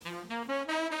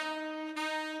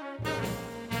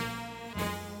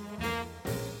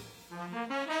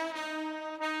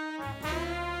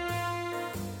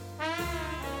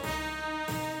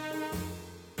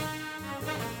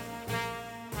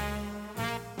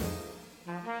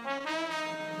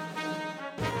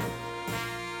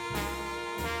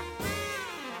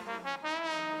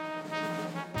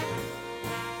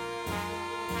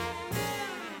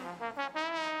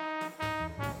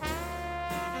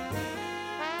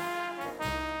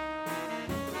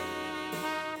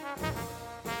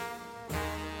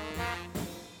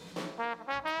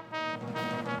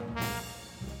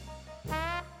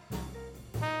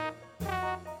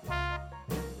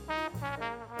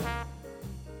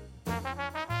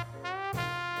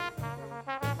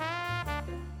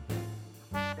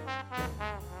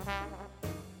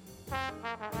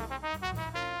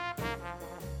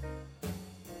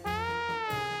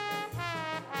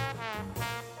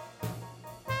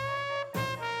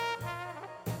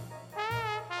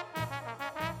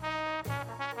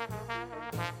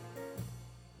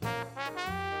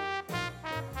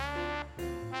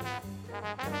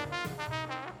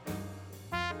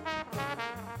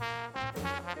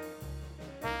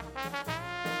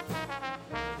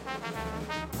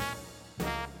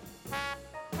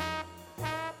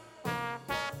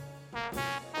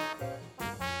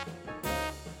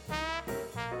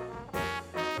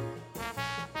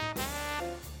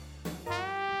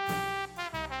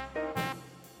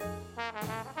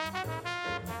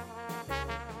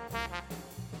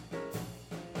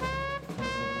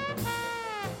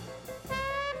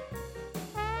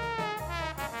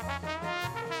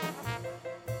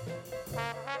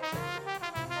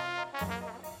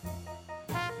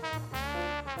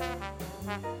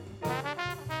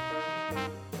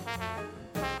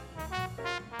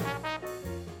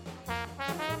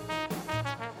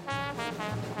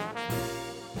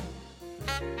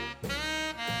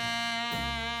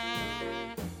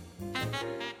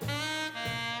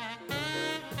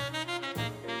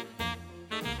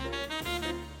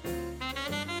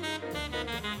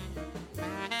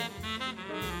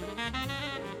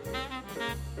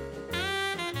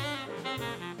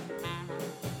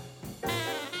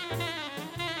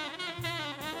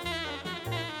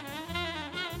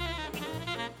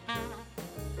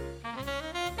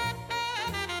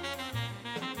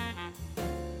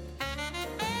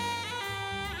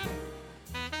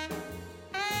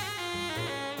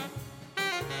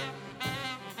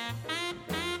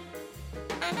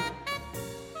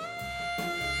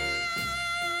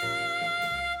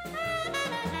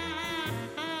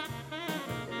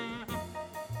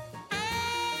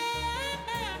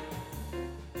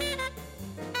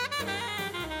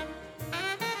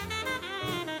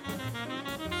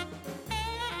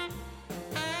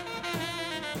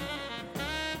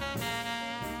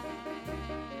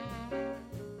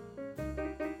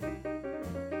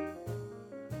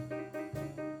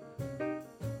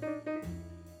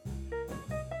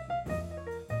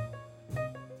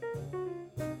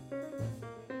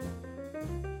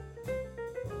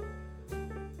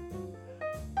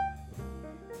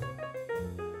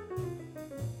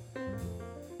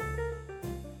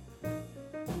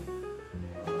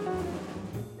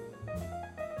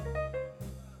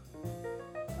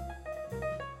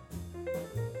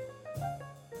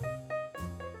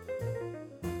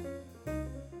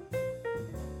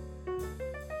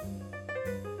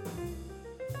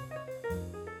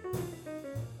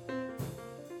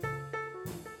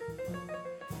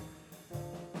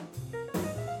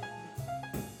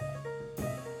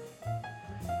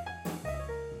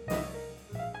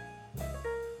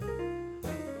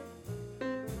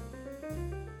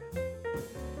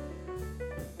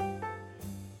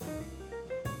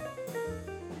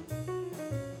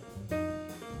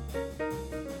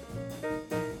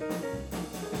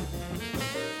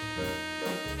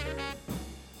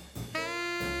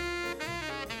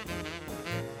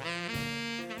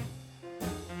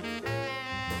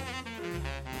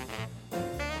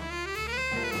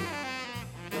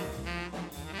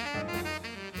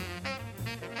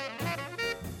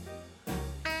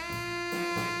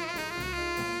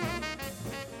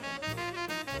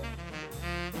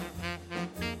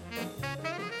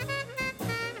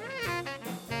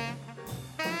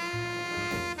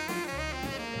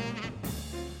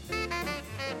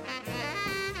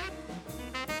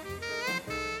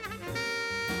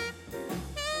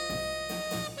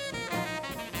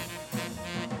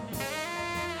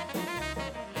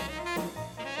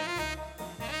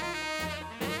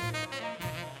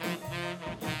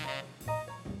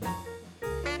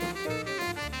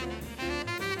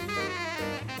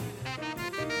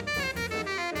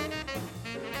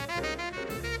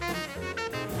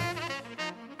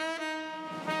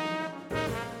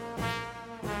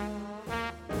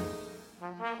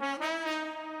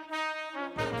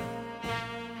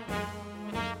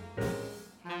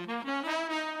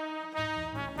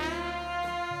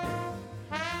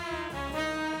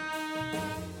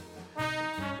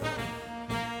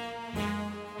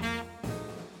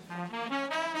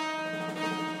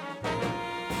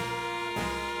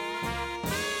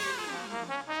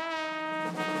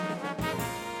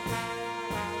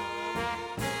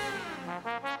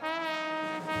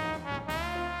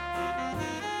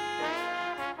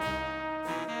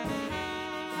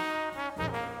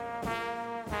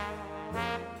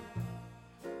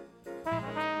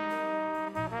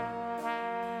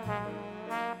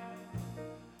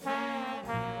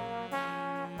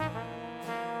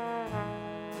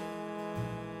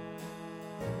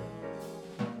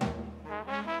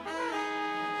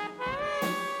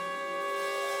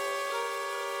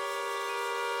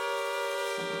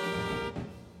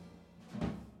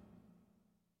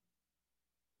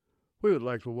We would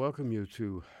like to welcome you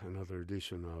to another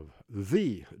edition of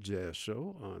The Jazz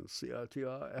Show on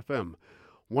CITR FM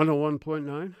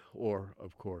 101.9, or,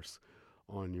 of course,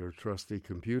 on your trusty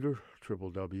computer,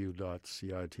 www.citr.ca.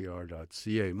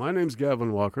 My name's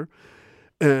Gavin Walker,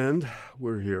 and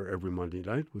we're here every Monday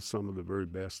night with some of the very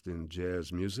best in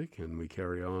jazz music, and we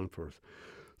carry on for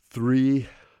 3+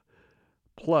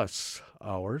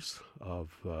 hours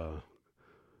of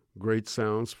great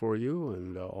sounds for you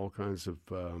and all kinds of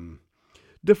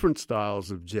different styles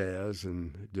of jazz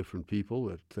and different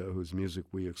people whose music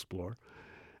we explore.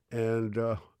 And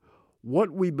what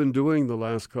we've been doing the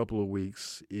last couple of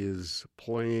weeks is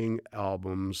playing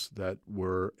albums that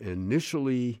were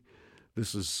initially,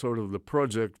 this is sort of the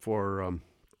project for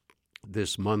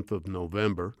this month of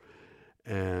November,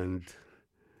 and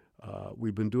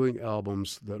we've been doing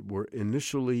albums that were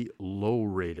initially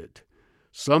low-rated.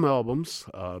 Some albums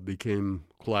became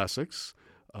classics,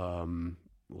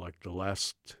 like the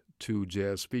last two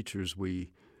jazz features we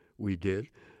did.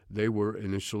 They were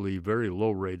initially very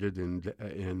low rated in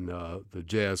the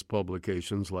jazz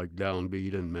publications like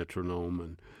Downbeat and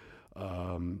Metronome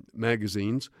and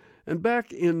magazines. And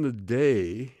back in the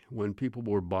day when people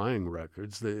were buying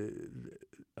records, the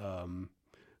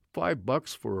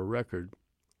 $5 for a record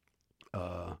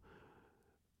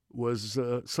was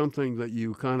something that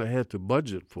you kind of had to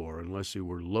budget for unless you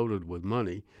were loaded with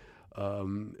money.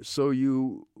 So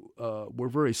you were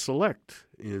very select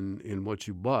in what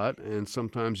you bought, and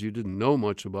sometimes you didn't know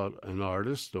much about an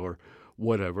artist or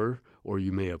whatever, or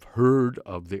you may have heard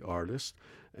of the artist,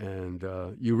 and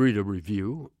you read a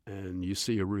review, and you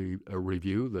see a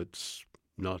review that's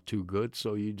not too good,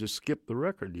 so you just skip the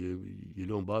record. You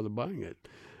don't bother buying it,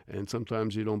 and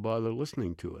sometimes you don't bother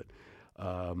listening to it.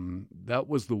 That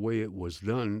was the way it was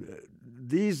done.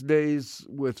 These days,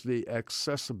 with the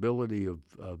accessibility of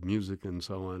music and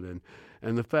so on,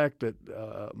 and the fact that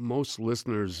most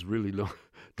listeners really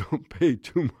don't pay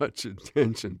too much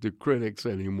attention to critics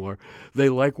anymore, they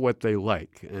like what they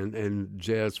like, and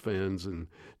jazz fans and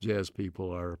jazz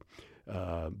people are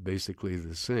basically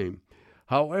the same.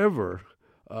 However,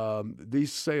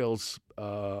 these sales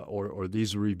or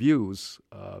these reviews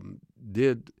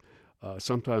did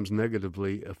sometimes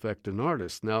negatively affect an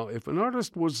artist. Now, if an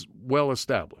artist was well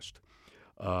established,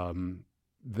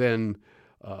 then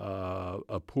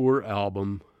a poor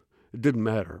album, it didn't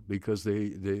matter because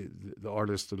the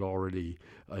artist had already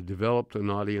developed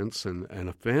an audience and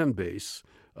a fan base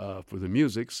for the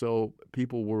music, so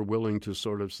people were willing to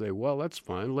sort of say, well, that's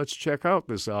fine, let's check out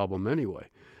this album anyway,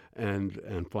 and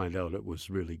find out it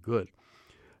was really good.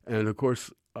 And, of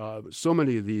course, so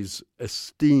many of these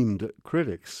esteemed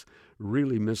critics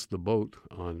really missed the boat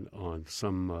on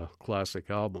some classic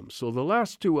albums. So the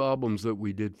last two albums that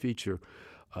we did feature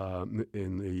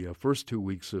in the first 2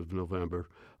 weeks of November,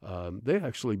 they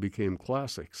actually became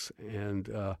classics. And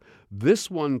this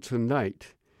one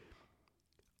tonight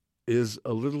is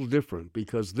a little different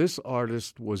because this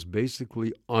artist was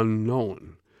basically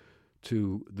unknown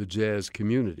to the jazz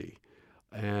community.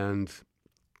 And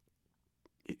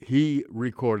he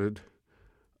recorded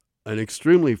an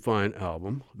extremely fine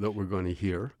album that we're going to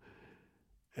hear,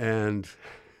 and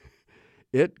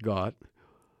it got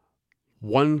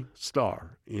 1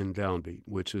 star in Downbeat,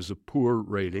 which is a poor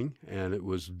rating, and it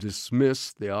was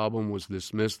dismissed. The album was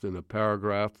dismissed in a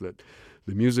paragraph that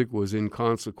the music was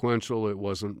inconsequential, it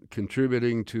wasn't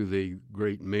contributing to the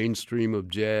great mainstream of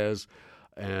jazz,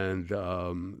 and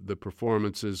the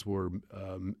performance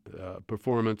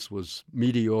was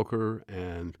mediocre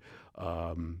and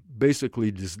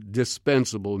basically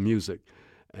dispensable music,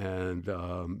 and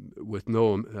with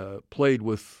played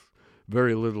with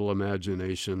very little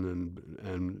imagination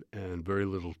and very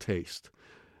little taste.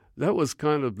 That was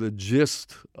kind of the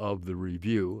gist of the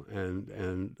review,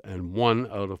 and 1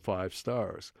 out of 5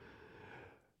 stars.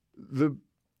 The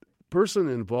person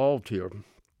involved here,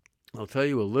 I'll tell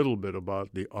you a little bit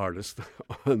about the artist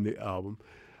on the album.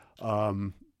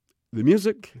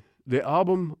 The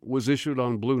album was issued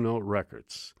on Blue Note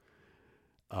Records.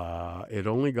 It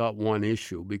only got 1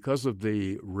 issue. Because of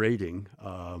the rating,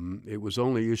 it was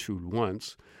only issued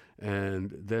once,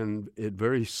 and then it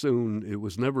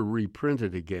was never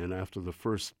reprinted again after the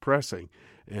first pressing,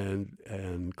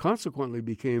 and consequently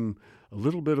became a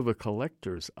little bit of a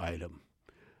collector's item.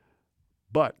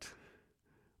 But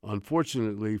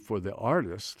unfortunately for the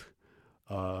artist,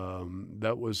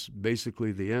 that was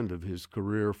basically the end of his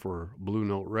career for Blue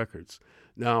Note Records.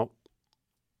 Now,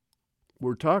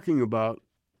 we're talking about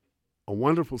a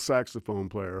wonderful saxophone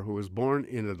player who was born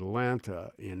in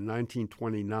Atlanta in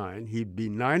 1929. He'd be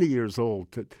 90 years old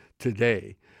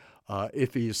today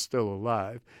if he is still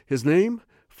alive. His name,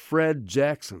 Fred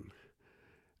Jackson.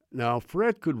 Now,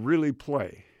 Fred could really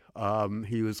play.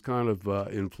 He was kind of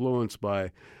influenced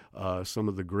by some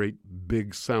of the great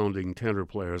big-sounding tenor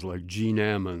players like Gene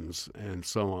Ammons and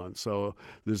so on. So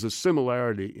there's a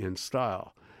similarity in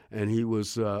style. And he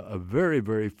was a very,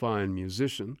 very fine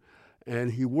musician.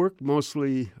 And he worked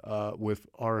mostly with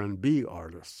R&B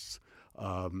artists.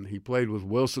 He played with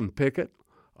Wilson Pickett.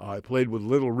 Played with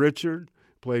Little Richard.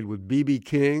 Played with B.B.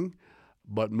 King.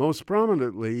 But most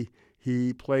prominently,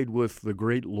 he played with the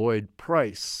great Lloyd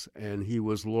Price, and he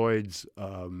was Lloyd's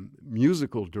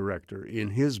musical director in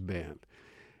his band.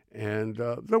 And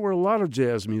there were a lot of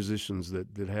jazz musicians that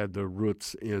had their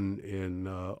roots in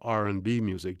R&B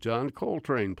music. John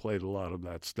Coltrane played a lot of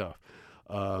that stuff,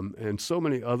 and so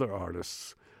many other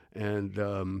artists.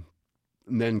 And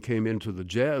then came into the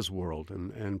jazz world,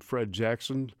 and Fred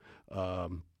Jackson,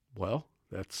 well,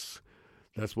 that's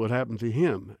what happened to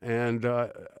him. And,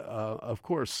 of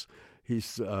course,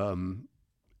 he's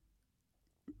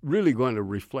really going to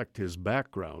reflect his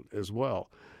background as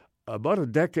well. About a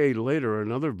decade later,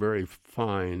 another very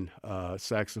fine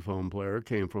saxophone player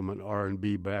came from an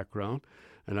R&B background,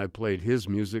 and I played his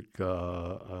music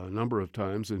a number of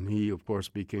times, and he, of course,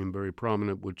 became very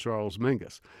prominent with Charles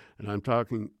Mingus. And I'm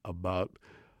talking about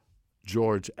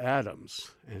George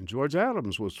Adams. And George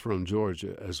Adams was from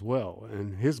Georgia as well,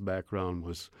 and his background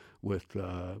was with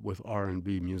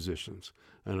R&B musicians.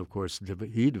 And, of course,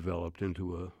 he developed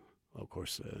into,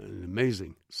 an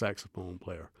amazing saxophone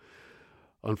player.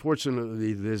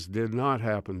 Unfortunately, this did not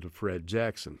happen to Fred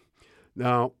Jackson.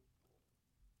 Now,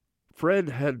 Fred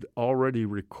had already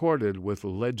recorded with the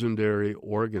legendary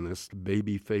organist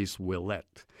Babyface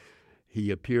Willette.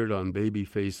 He appeared on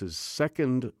Babyface's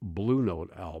second Blue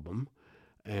Note album,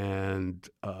 and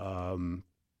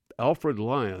Alfred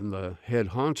Lyon, the head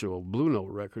honcho of Blue Note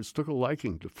Records, took a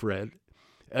liking to Fred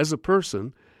as a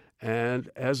person and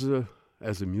as a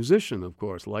musician, of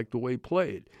course, liked the way he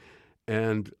played,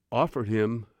 and offered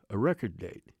him a record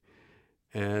date.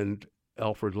 And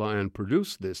Alfred Lyon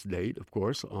produced this date, of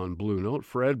course, on Blue Note.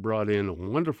 Fred brought in a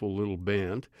wonderful little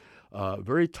band,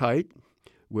 very tight,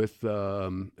 with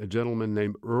a gentleman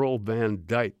named Earl Van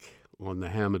Dyke on the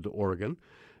Hammond organ.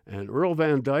 And Earl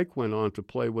Van Dyke went on to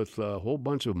play with a whole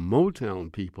bunch of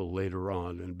Motown people later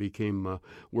on and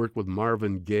worked with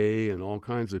Marvin Gaye and all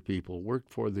kinds of people,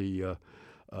 worked for the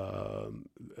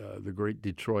great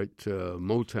Detroit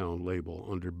Motown label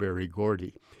under Berry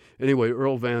Gordy. Anyway,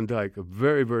 Earl Van Dyke, a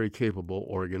very, very capable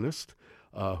organist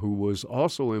who was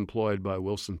also employed by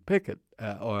Wilson Pickett,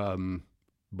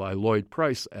 by Lloyd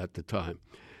Price at the time.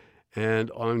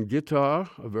 And on guitar,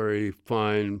 a very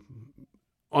fine,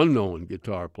 unknown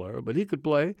guitar player, but he could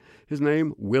play. His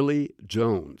name, Willie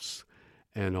Jones.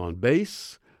 And on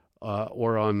bass,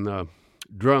 or on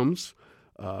drums,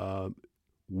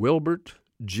 Wilbert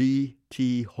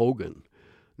G.T. Hogan.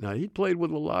 Now, he played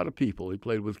with a lot of people. He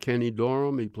played with Kenny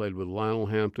Dorham. He played with Lionel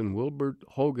Hampton. Wilbert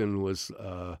Hogan was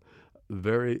a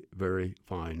very, very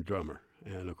fine drummer.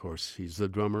 And, of course, he's the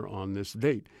drummer on this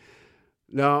date.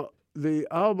 Now, the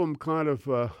album kind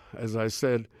of, as I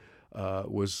said,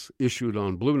 was issued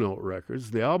on Blue Note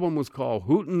Records. The album was called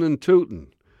Hootin' and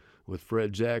Tootin' with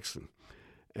Fred Jackson.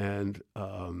 And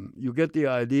you get the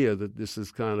idea that this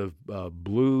is kind of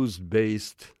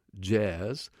blues-based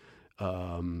jazz.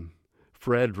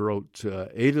 Fred wrote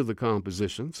 8 of the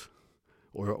compositions,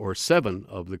 or 7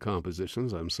 of the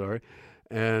compositions, I'm sorry.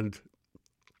 And,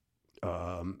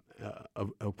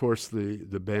 of course,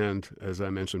 the band, as I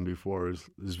mentioned before, is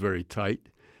very tight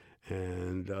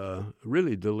and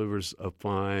really delivers a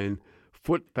fine,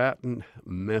 foot-patent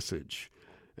message.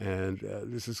 And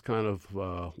this is kind of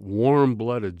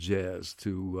warm-blooded jazz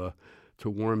to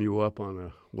warm you up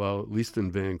on at least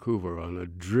in Vancouver, on a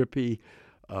drippy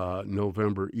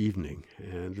November evening.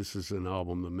 And this is an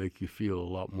album that makes you feel a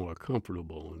lot more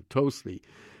comfortable and toasty.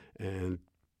 And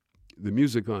the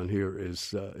music on here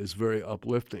is very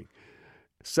uplifting.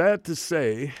 Sad to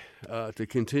say, to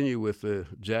continue with the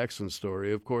Jackson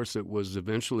story, of course, it was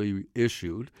eventually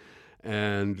issued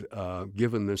and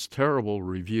given this terrible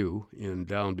review in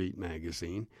Downbeat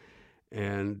magazine.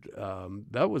 And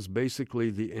that was basically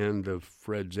the end of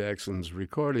Fred Jackson's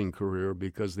recording career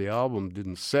because the album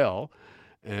didn't sell.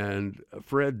 And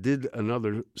Fred did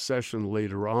another session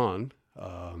later on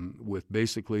with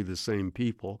basically the same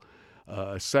people,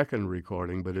 a second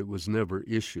recording, but it was never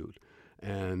issued.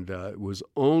 And it was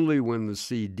only when the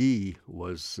CD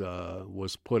was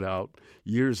put out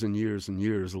years and years and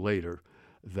years later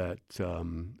that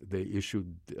they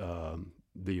issued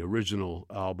the original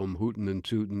album, Hootin and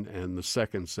Tootin, and the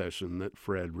second session that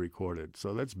Fred recorded.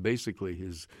 So that's basically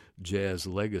his jazz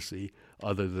legacy,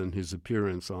 other than his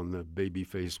appearance on the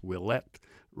Babyface Willette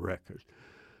record.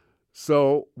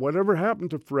 So whatever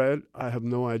happened to Fred, I have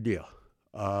no idea.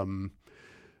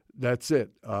 That's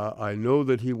it. I know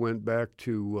that he went back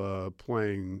to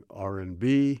playing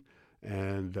R&B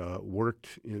and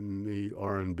worked in the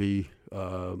R&B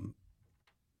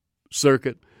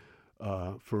circuit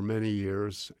for many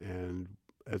years. And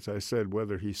as I said,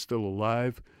 whether he's still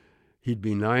alive, he'd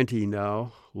be 90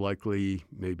 now, likely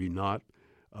maybe not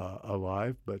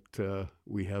alive, but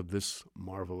we have this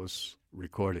marvelous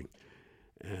recording.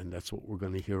 And that's what we're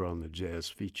going to hear on the jazz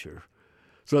feature.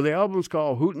 So the album's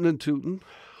called Hootin' and Tootin'.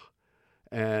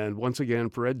 And once again,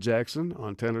 Fred Jackson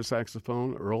on tenor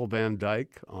saxophone, Earl Van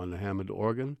Dyke on the Hammond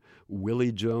organ,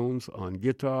 Willie Jones on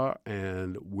guitar,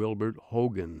 and Wilbert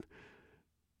Hogan,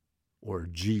 or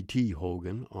G.T.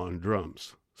 Hogan, on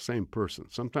drums. Same person.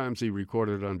 Sometimes he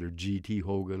recorded under G.T.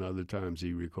 Hogan, other times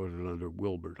he recorded under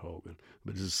Wilbert Hogan.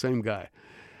 But it's the same guy.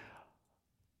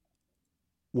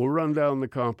 We'll run down the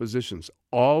compositions,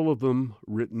 all of them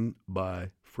written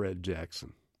by Fred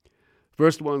Jackson.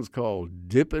 First one's called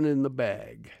Dippin' in the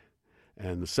Bag,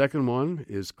 and the second one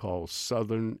is called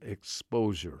Southern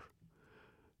Exposure.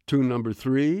 Tune number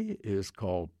 3 is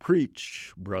called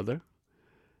Preach, Brother.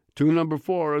 Tune number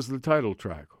 4 is the title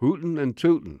track, Hootin' and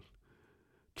Tootin'.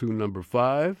 Tune number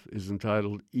 5 is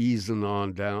entitled Easin'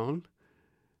 On Down.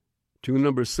 Tune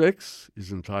number 6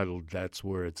 is entitled That's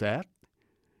Where It's At.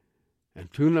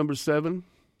 And tune number 7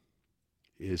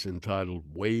 is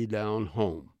entitled Way Down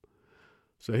Home.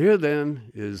 So here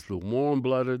then is the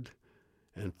warm-blooded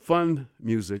and fun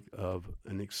music of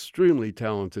an extremely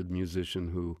talented musician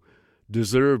who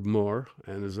deserved more.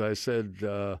 And as I said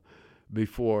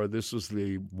before, this was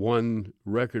the one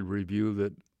record review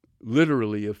that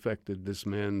literally affected this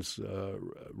man's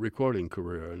recording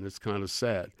career, and it's kind of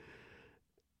sad.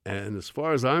 And as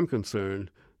far as I'm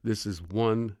concerned, this is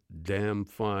one damn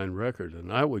fine record,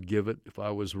 and I would give it, if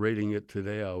I was rating it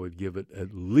today, I would give it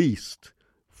at least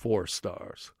 4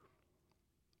 stars,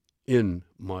 in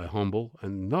my humble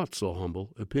and not so humble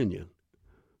opinion.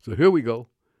 So here we go,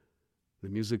 the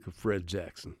music of Fred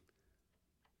Jackson.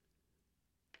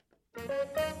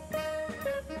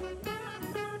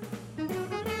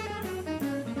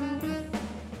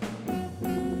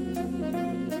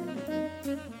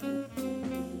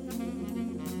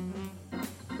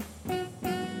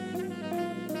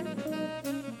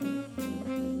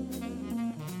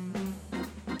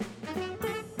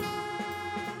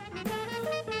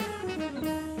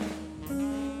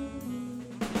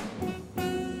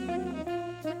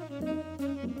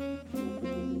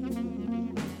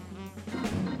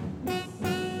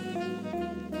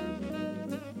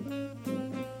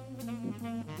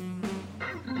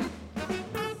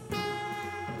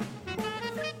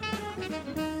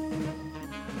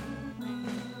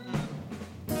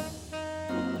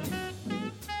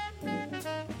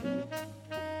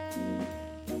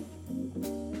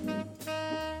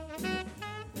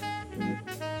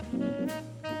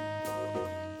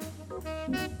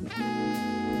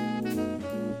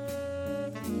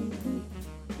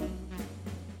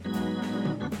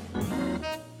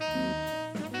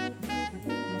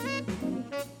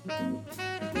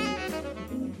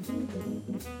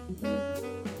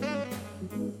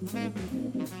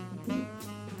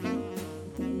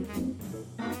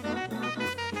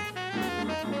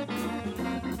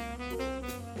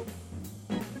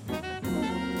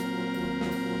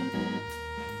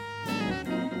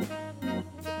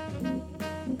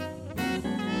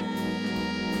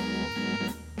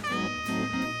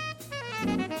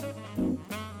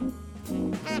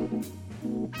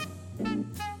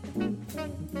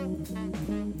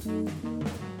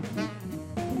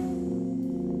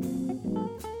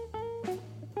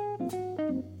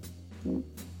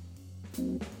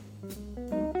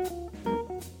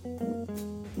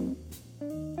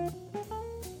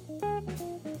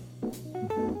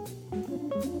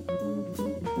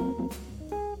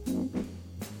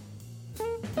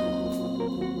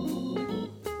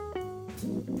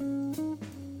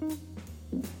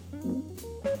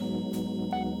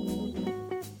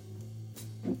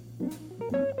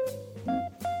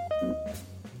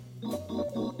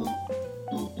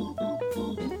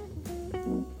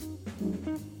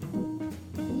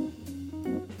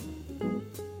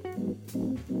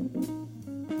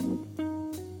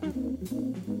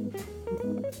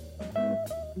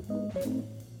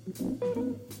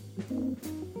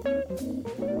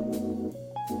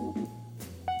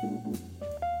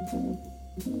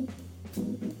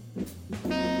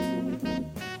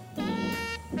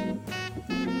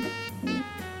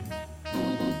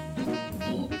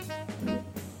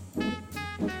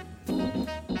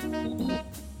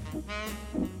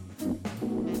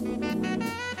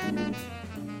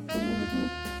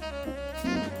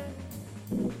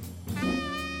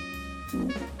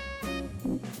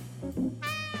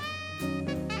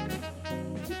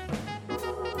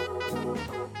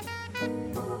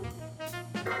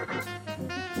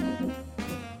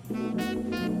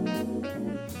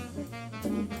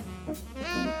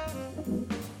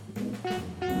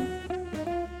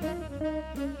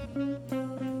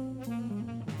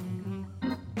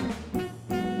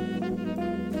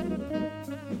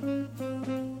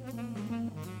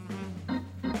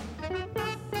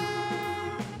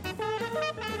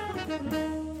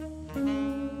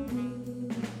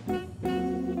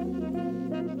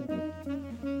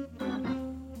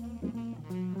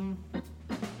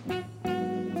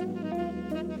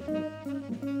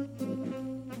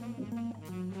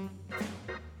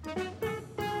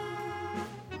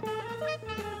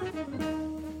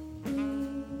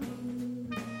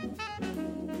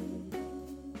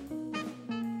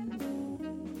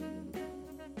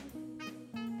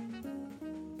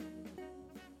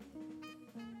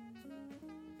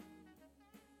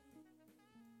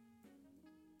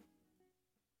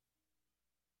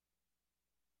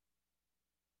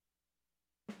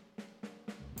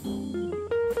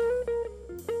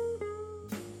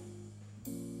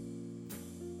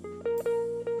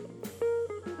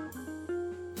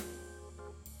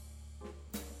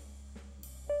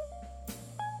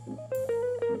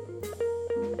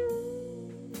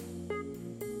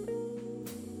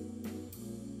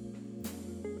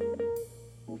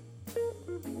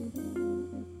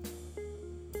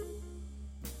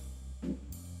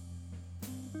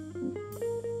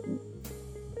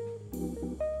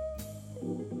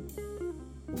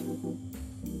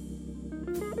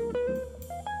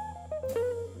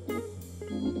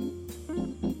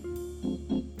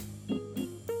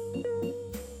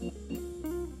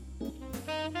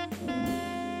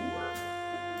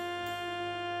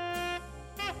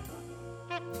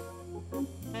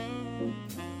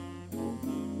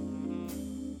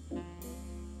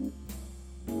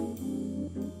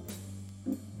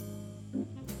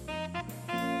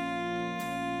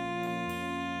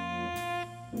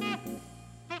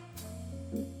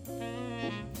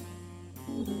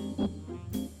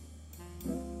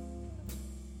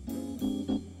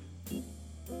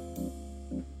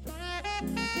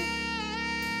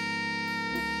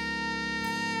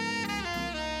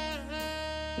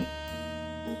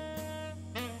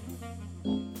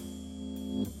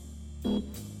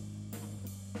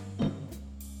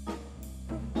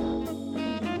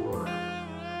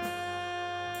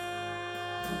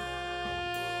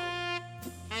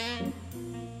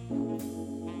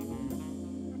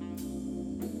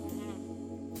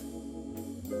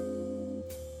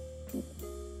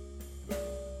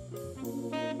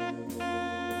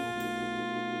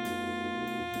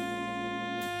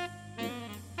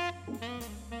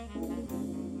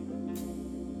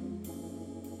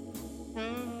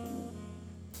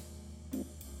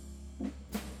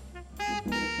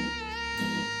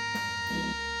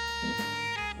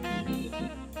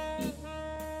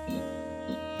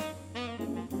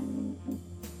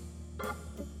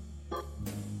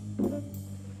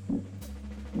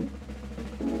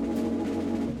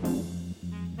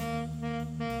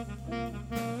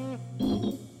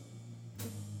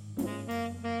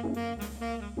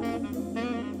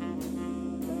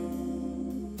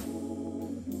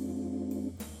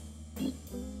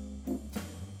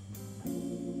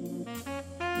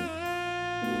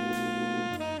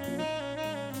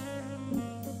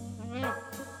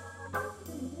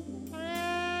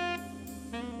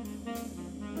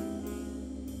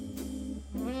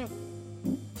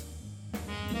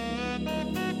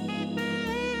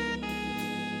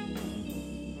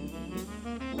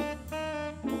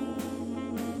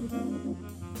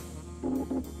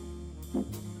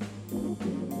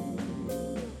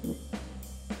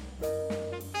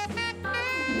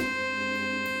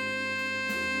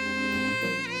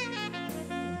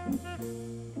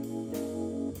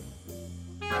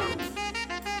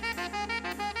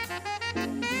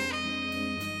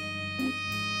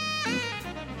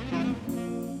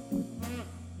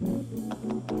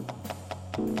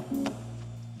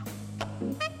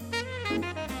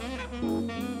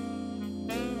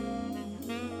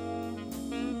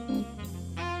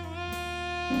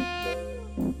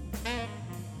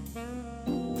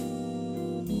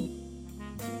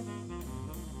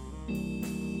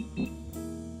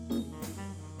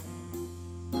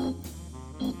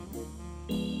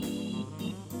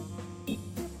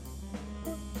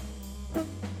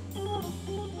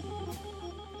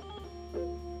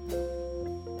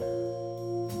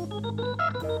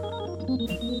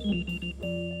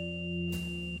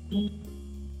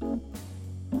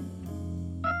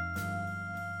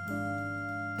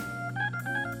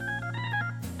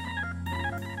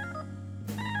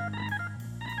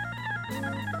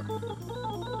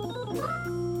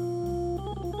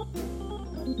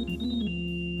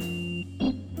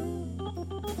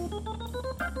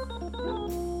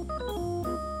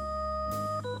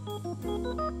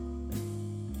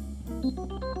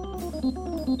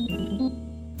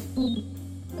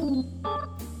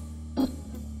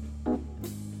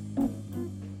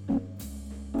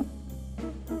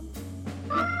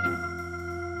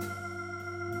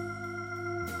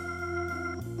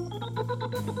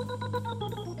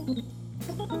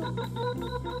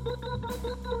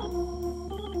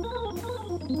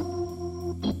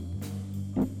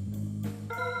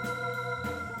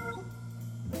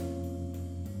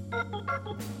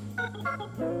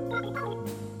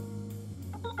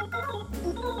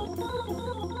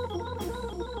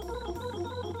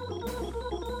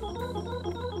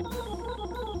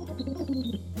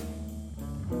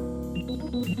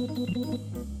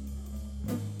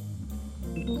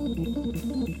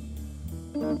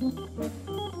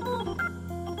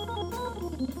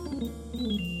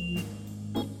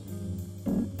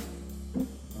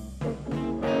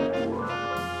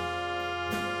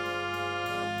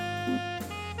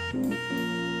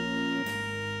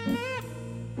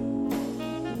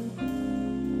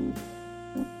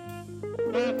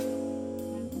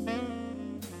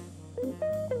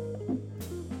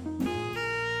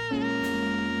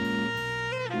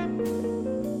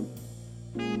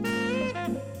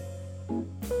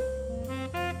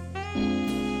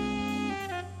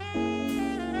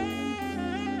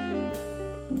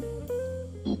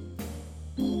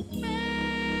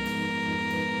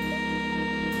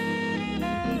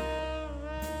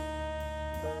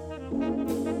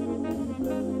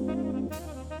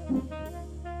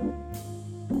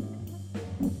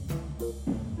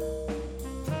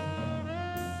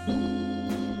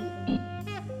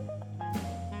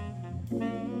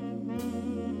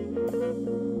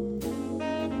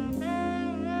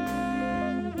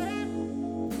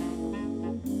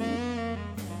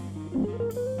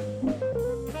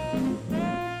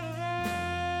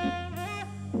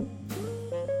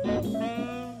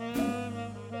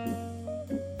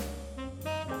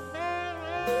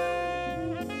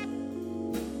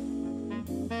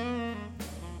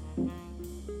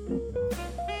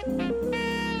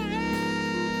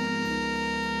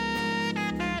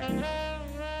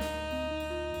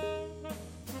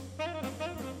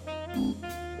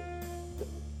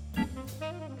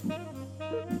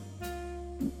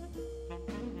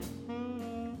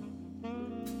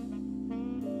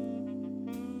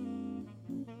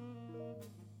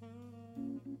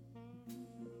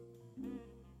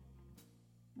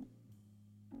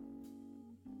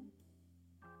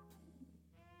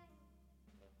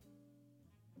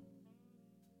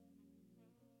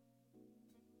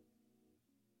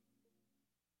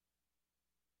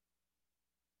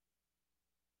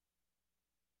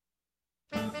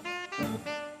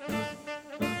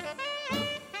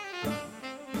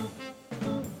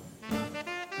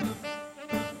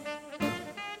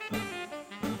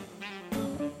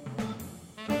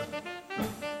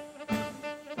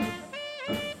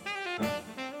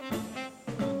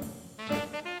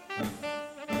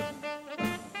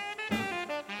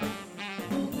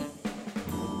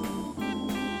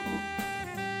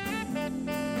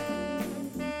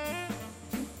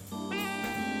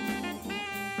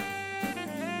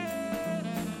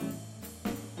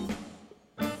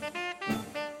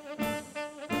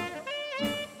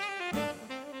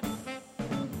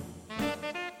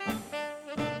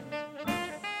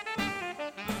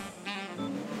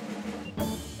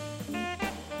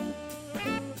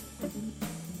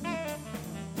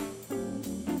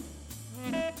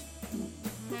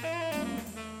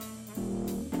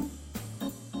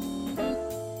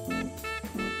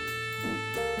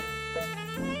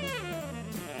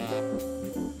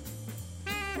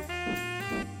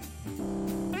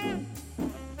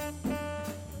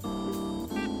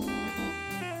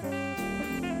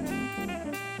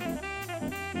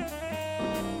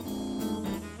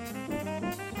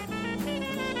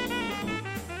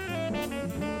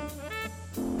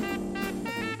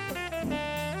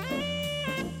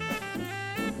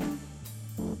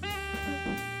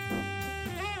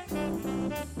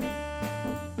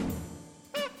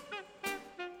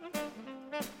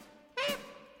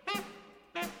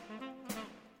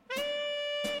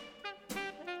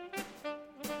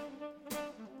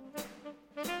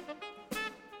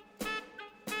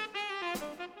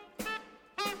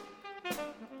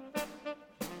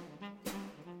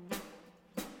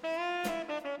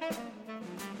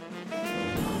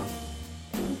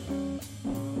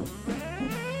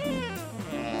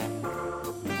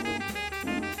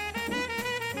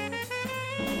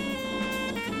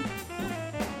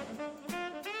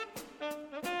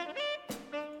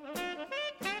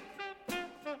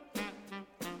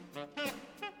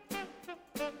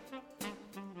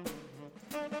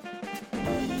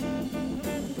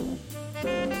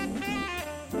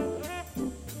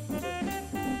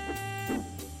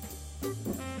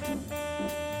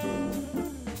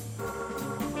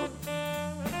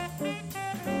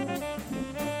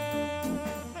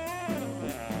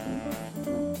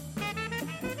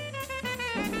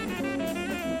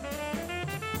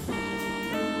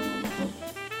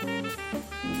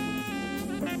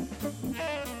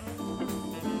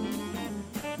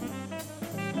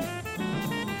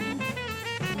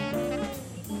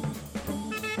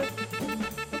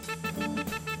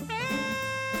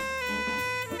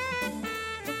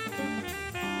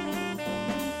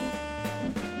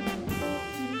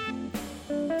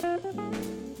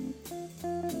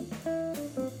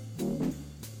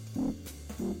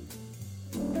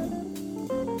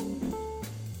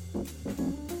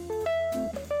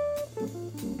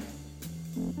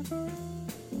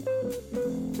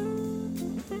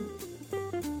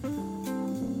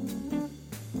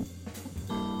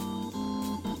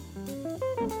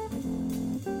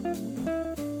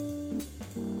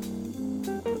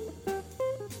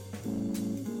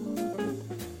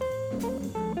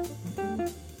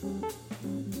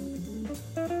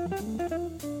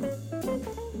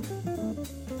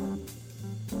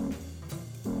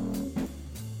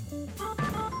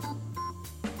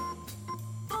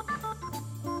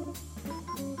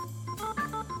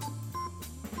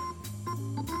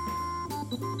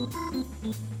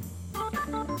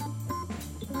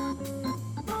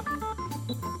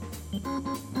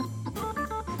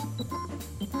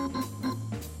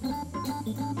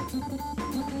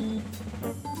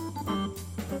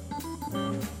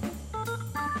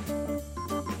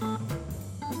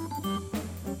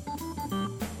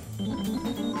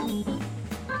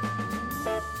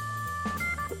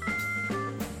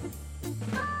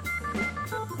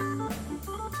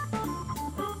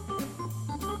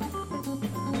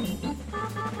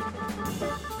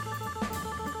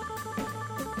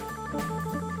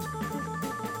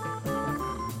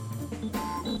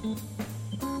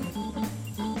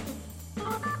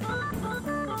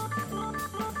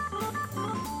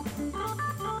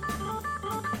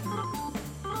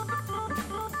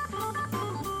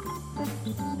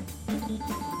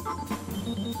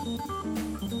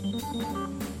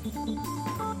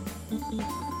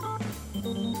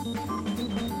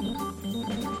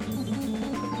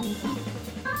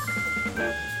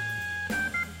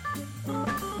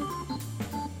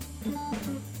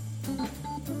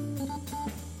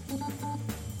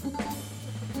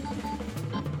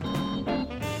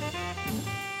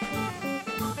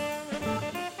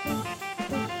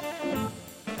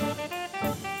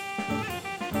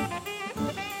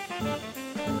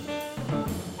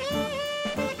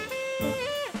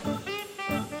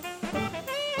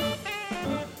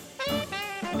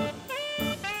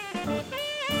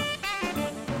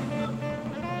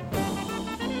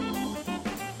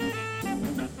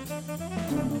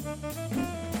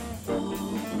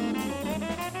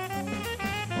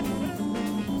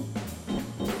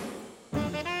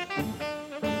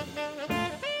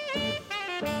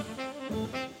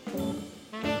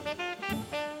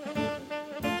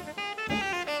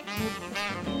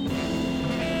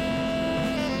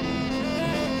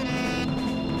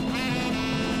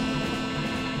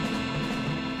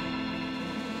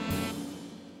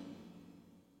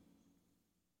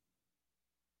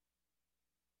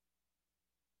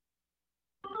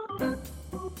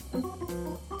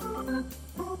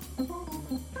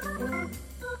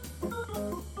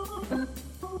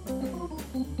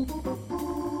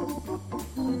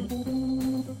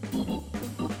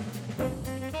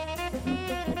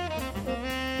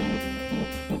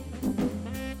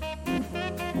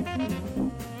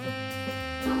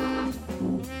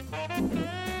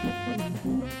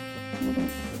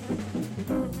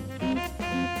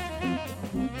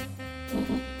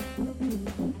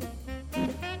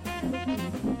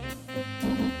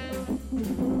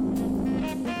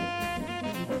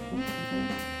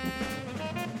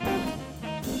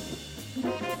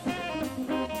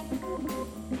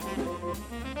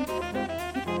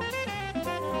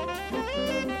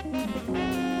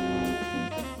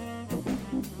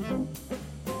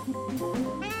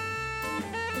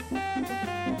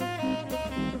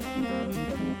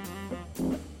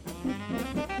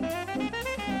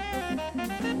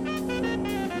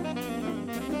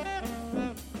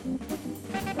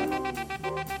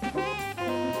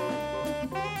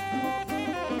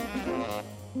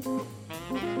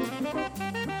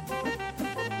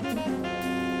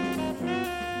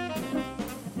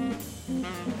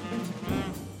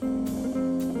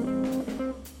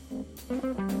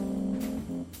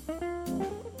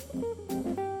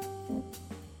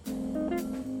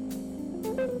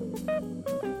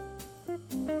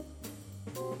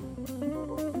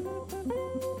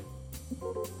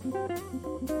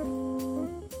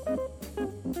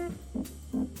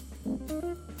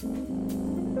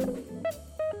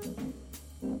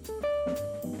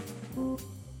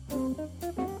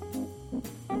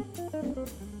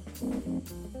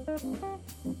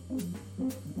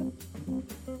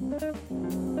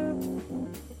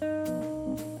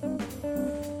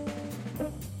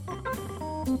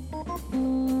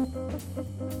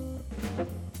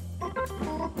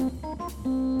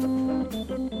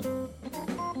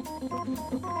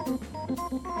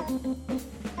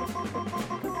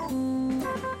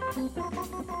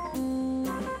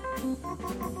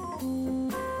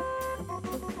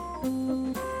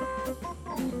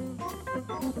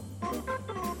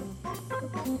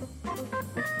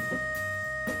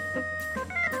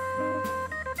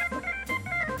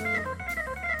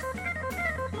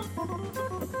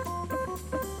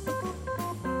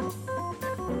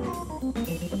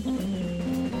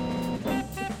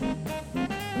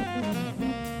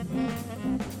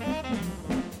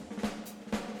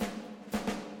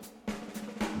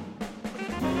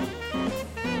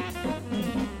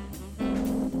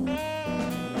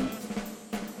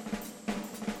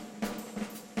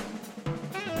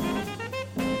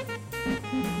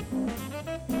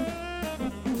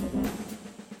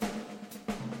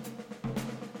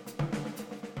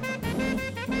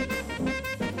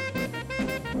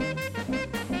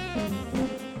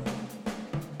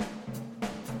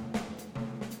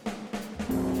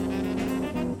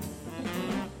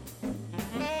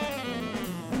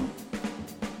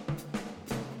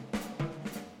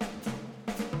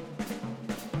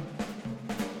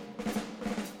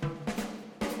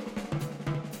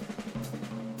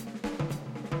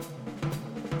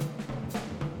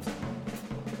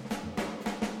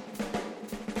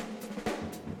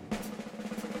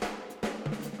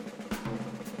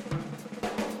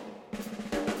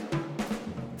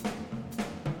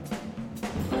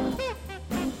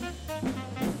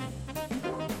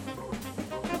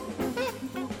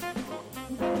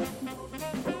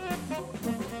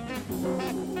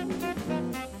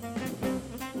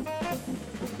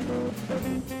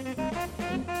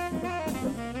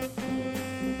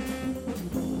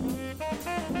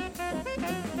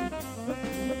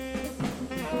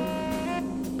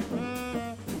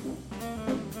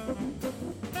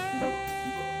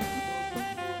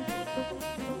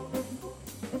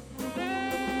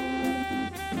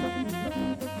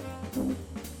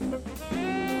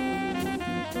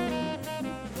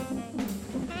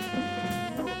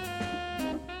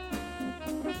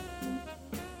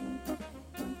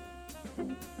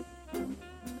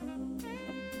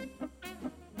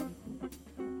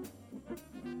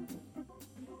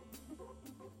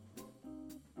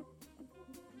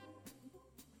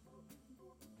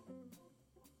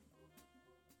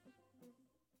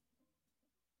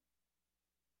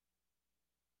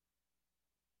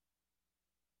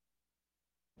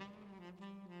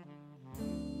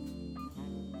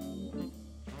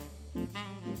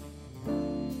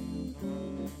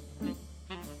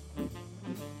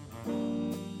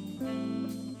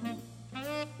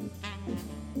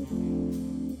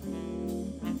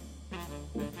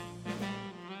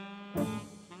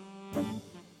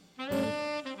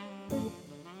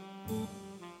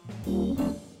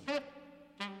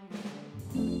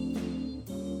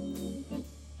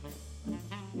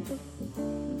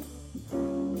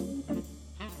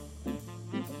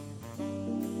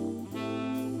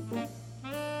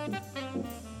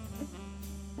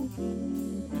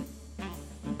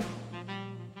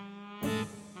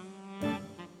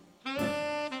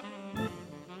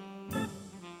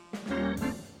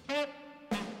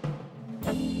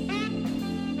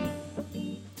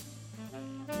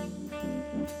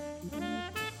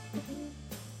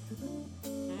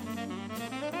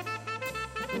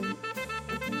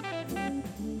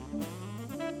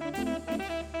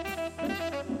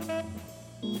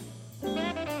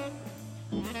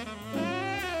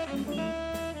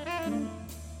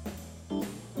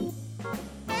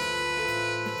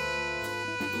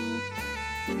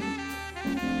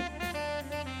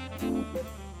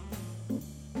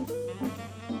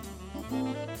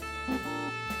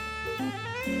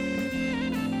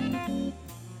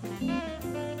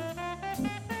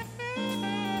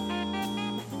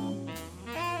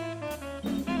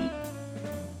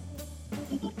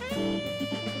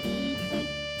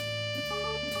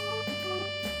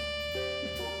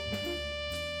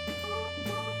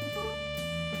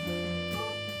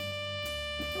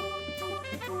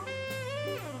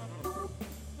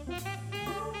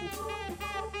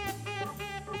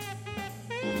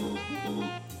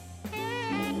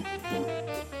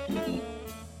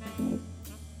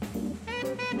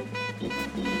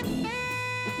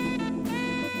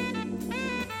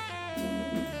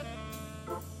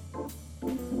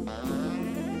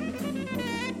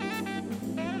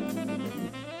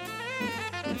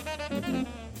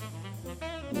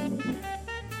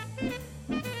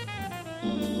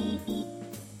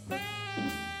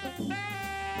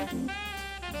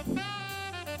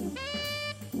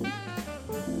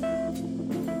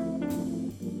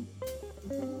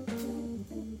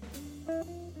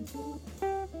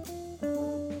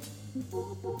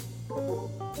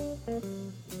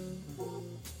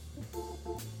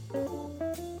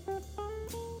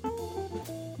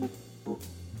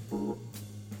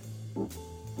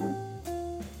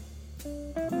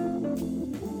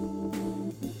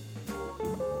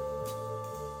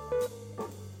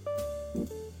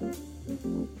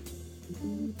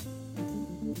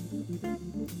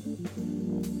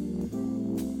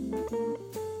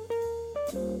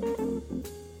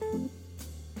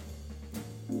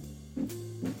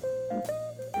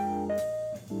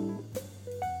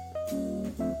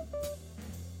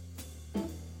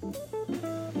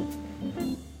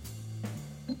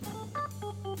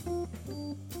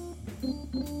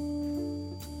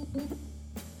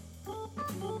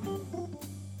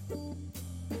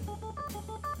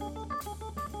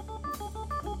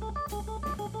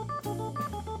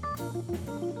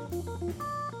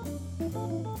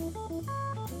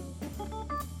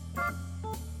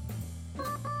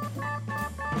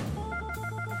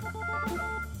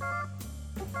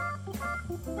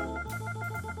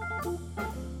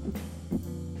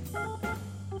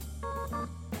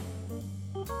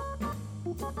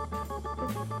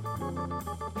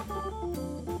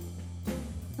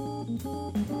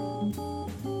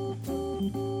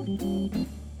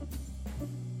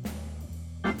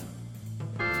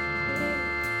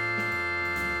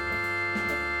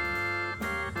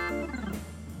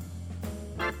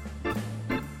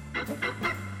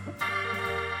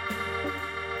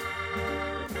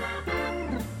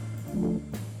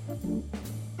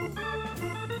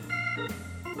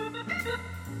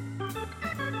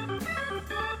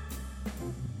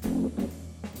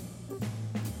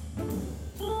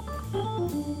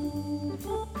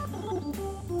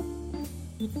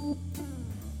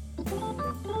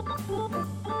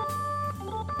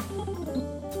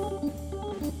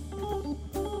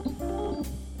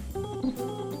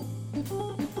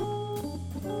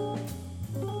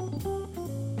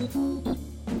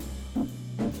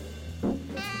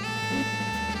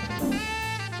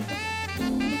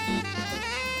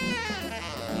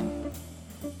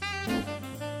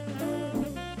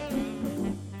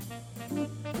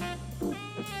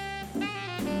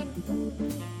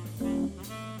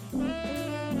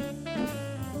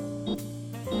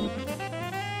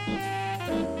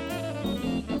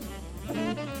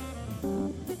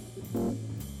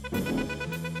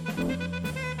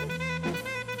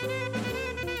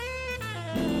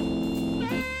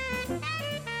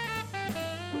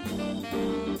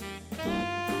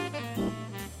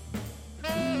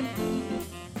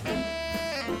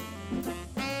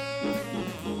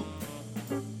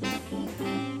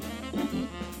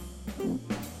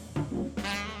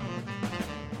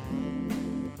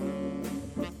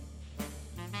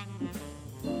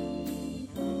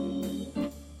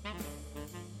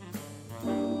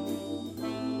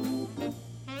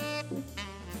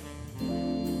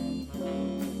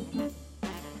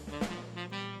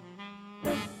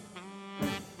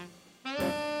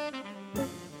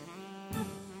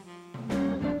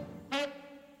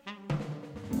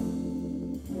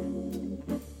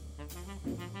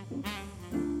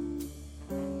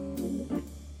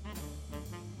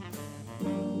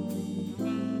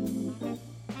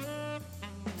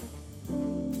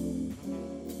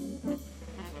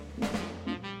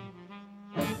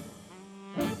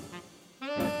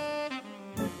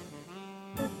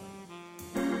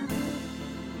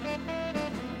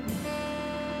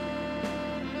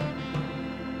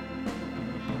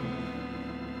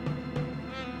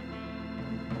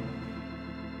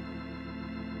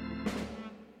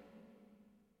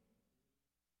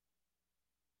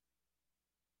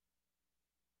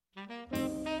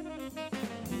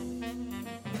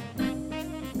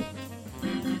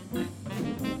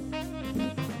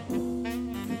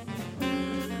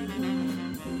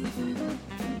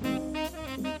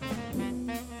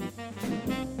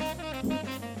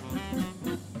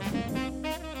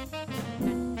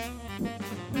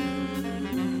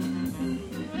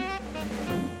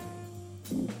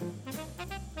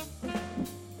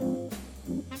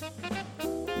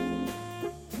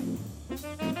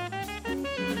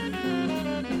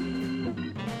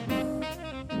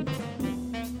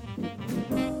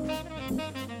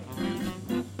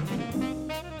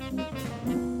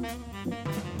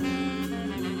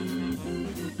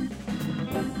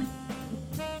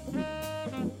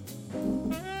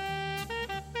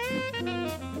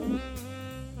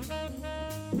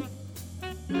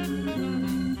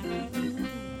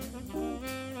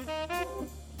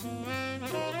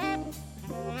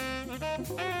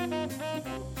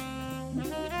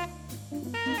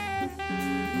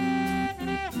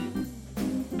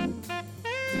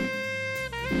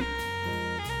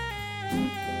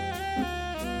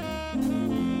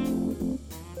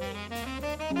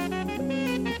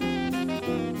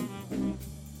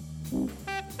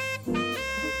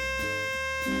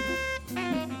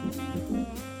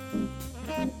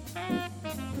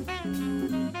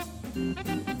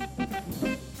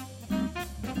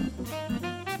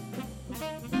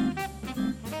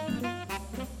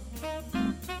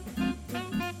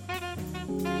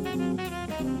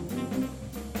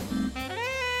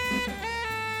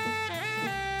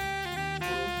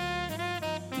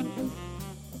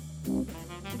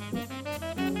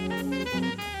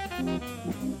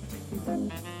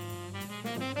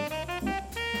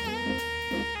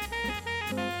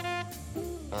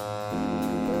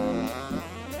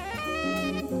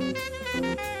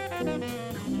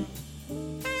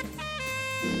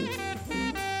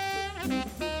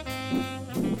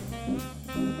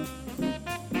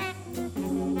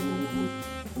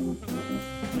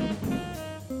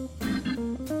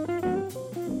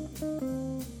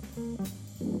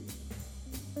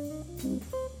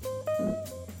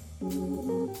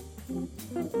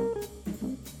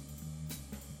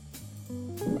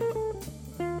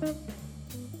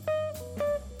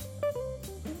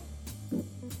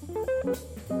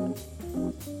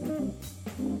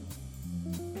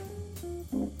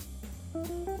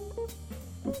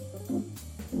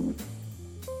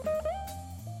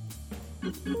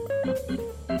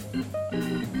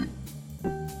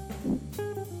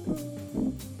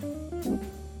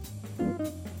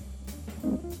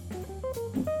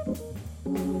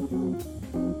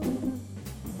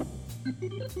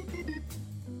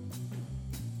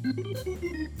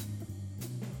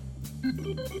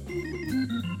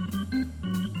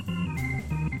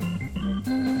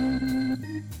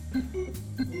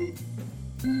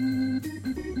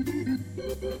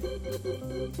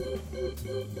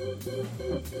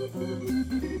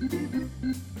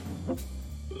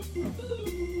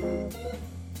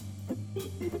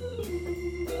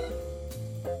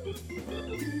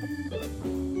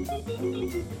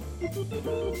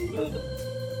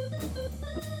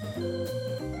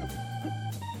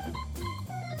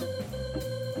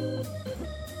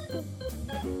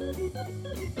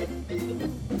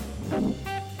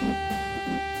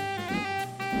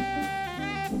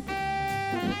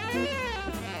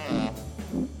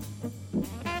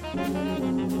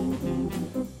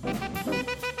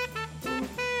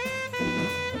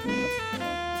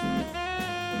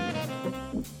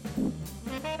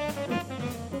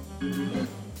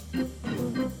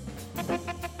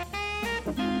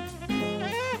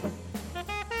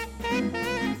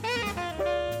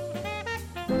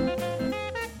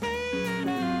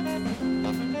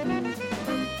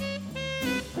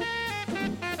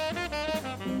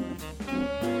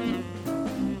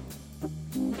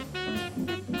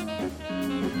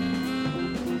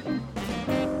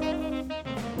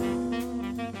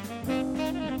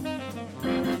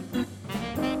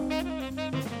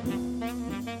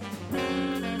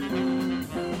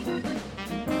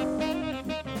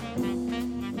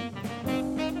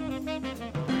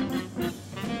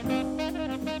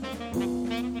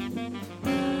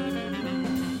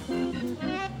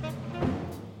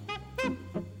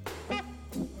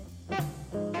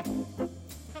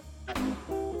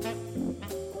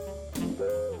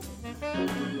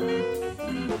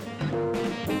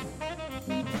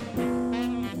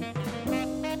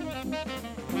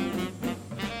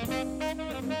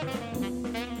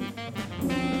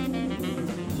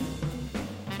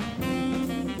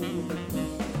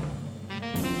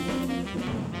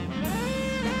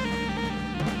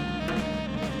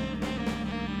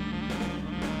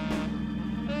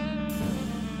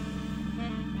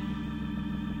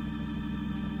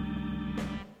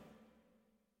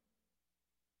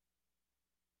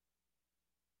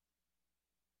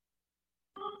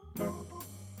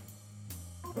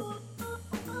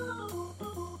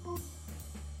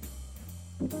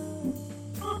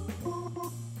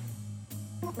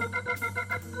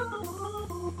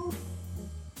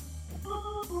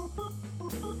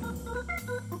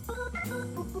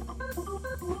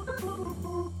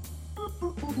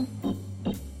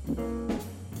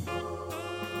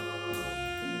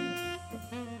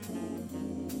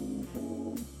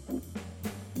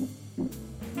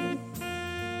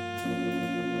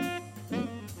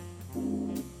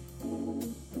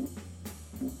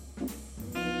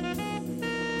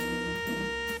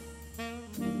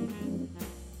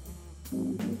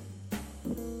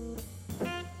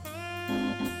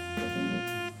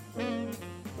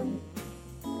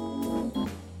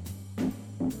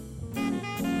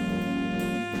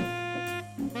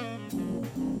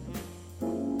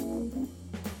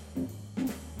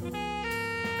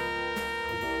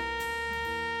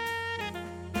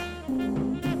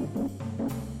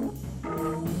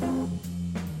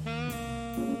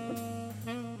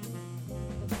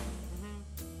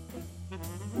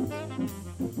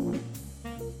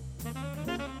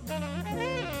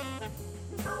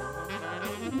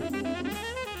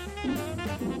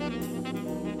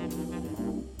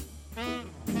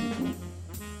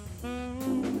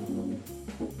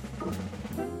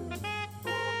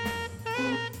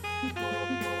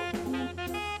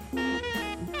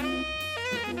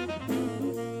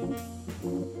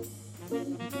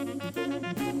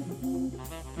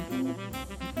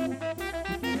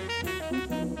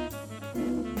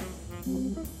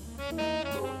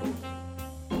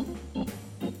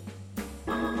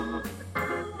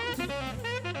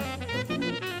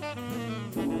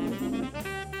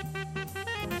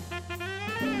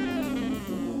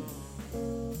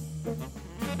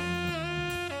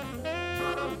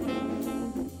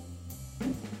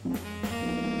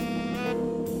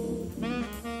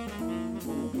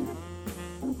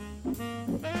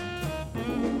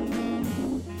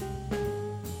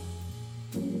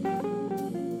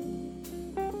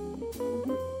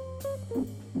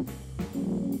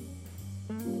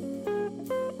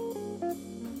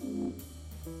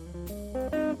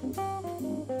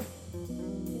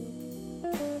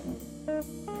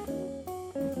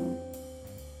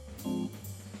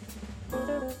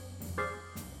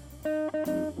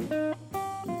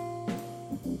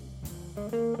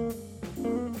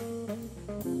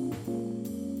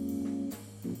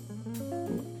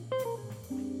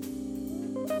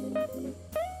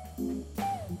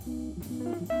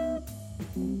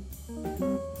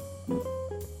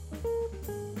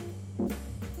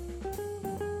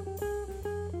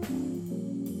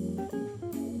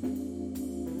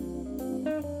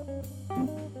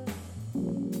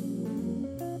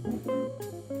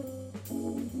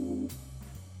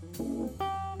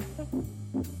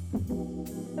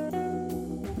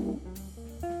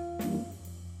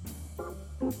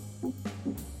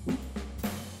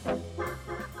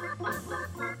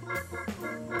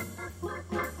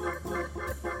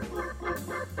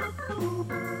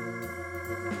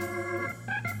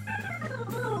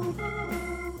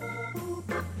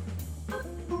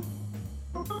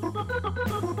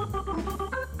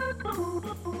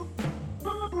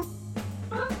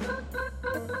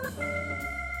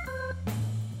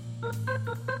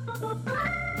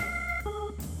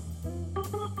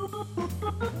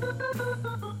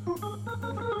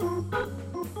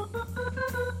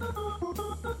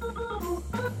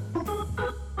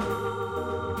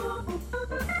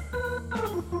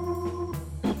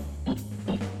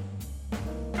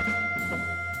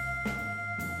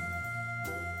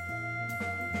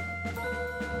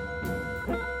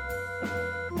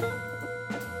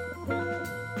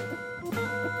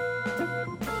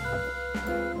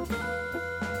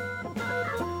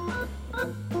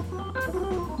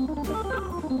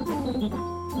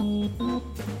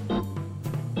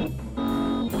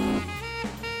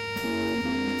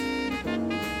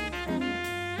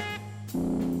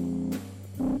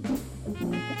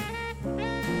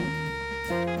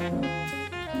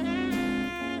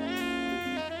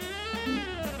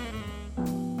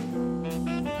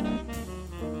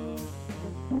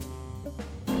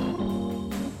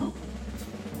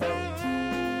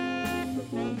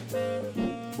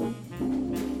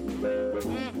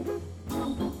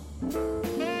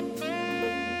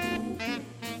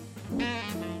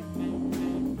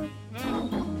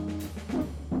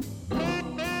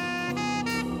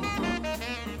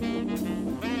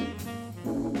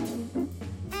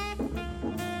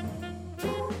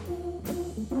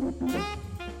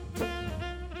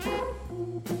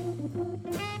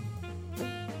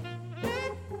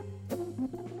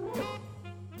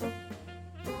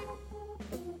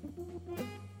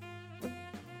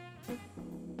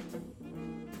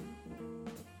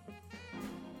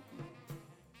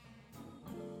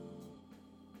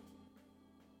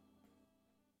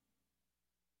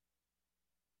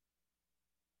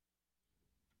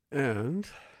 And,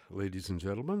 ladies and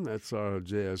gentlemen, that's our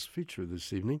jazz feature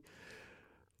this evening.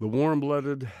 The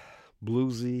warm-blooded,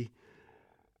 bluesy,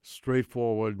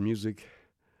 straightforward music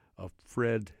of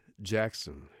Fred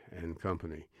Jackson and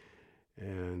Company.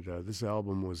 And this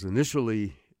album was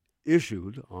initially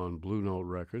issued on Blue Note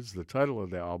Records. The title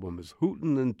of the album is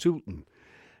Hootin' and Tootin'.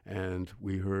 And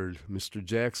we heard Mr.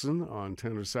 Jackson on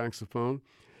tenor saxophone,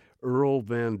 Earl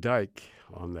Van Dyke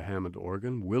on the Hammond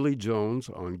organ, Willie Jones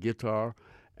on guitar,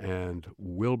 and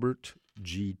Wilbert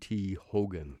G.T.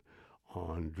 Hogan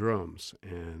on drums.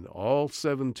 And all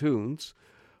 7 tunes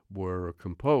were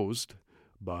composed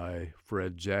by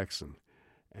Fred Jackson.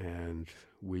 And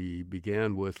we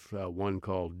began with one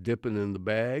called Dippin' in the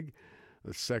Bag.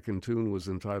 The second tune was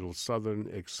entitled Southern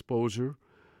Exposure.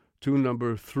 Tune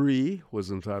number 3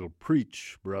 was entitled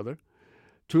Preach, Brother.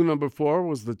 Tune number 4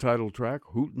 was the title track,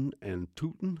 Hootin' and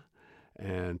Tootin'.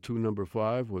 And tune number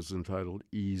 5 was entitled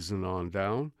Easin' on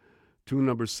Down. Tune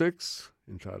number 6,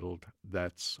 entitled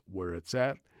That's Where It's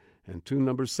At. And tune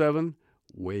number 7,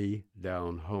 Way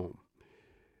Down Home.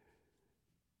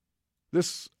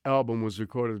 This album was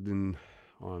recorded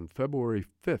on February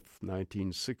 5th,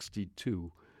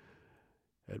 1962,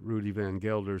 at Rudy Van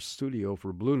Gelder's studio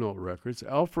for Blue Note Records.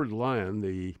 Alfred Lyon,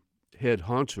 the head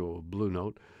honcho of Blue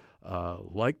Note,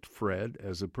 liked Fred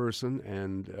as a person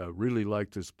and really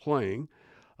liked his playing.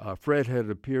 Fred had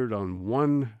appeared on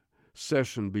one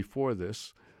session before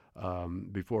this,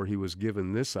 before he was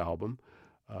given this album.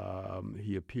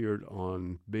 He appeared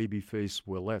on Babyface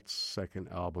Willette's second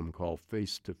album called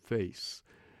Face to Face.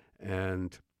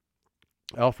 And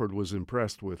Alfred was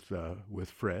impressed with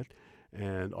Fred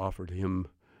and offered him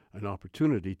an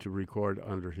opportunity to record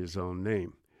under his own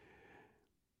name.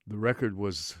 The record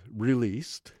was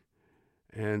released,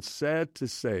 and sad to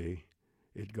say,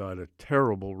 it got a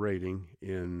terrible rating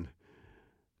in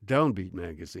Downbeat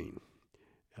magazine.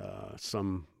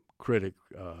 Some critic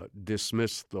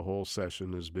dismissed the whole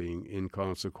session as being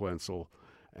inconsequential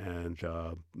and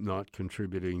not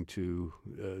contributing to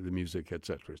the music,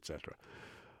 etc.,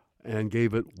 and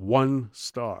gave it 1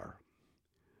 star.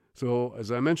 So,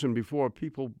 as I mentioned before,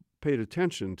 people paid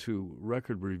attention to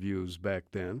record reviews back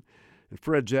then, and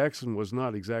Fred Jackson was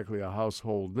not exactly a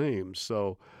household name.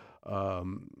 So, a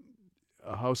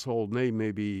household name,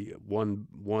 maybe one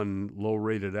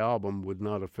low-rated album would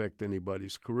not affect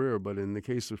anybody's career, but in the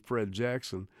case of Fred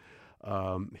Jackson,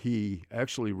 he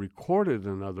actually recorded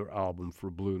another album for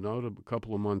Blue Note a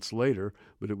couple of months later,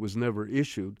 but it was never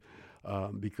issued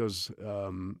because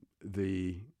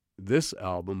this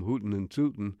album, Hootin' and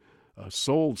Tootin',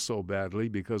 sold so badly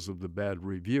because of the bad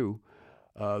review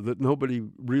that nobody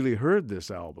really heard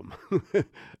this album.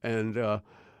 And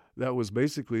that was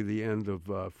basically the end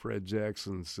of Fred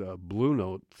Jackson's Blue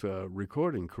Note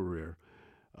recording career.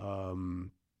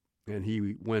 And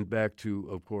he went back to,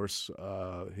 of course,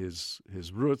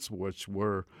 his roots, which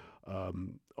were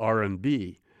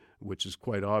R&B, which is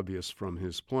quite obvious from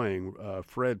his playing.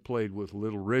 Fred played with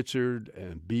Little Richard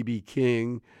and B.B.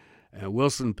 King and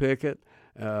Wilson Pickett,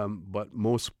 but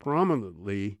most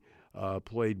prominently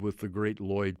played with the great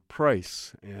Lloyd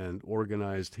Price and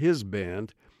organized his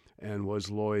band and was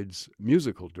Lloyd's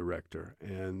musical director.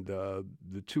 And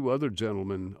the 2 other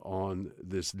gentlemen on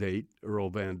this date, Earl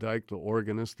Van Dyke, the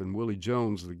organist, and Willie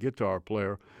Jones, the guitar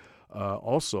player,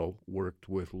 also worked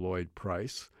with Lloyd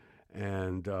Price.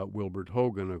 And Wilbert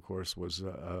Hogan, of course, was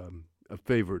a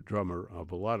favorite drummer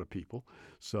of a lot of people,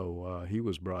 so he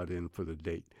was brought in for the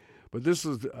date. But this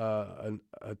is a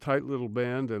tight little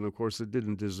band, and of course it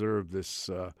didn't deserve this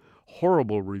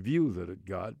horrible review that it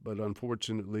got, but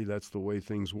unfortunately that's the way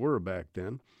things were back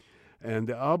then. And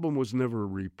the album was never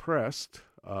repressed.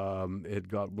 It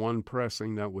got 1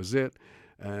 pressing, that was it.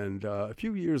 And a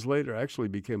few years later actually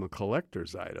became a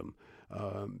collector's item.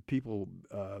 People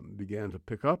began to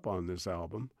pick up on this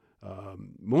album,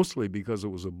 mostly because it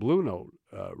was a Blue Note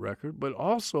record, but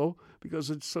also because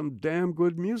it's some damn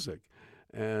good music.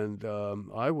 And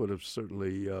I would have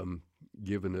certainly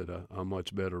given it a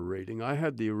much better rating. I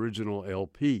had the original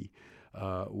LP,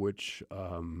 which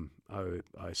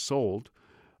I sold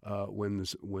when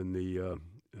the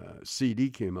CD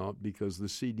came out, because the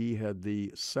CD had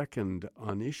the second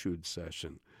unissued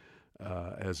session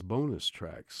as bonus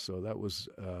tracks. So that was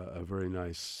a very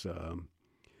nice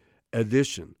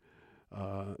addition.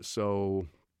 So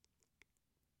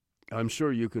I'm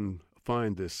sure you can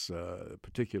find this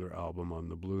particular album on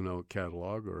the Blue Note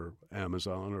catalog or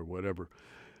Amazon or whatever.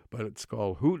 But it's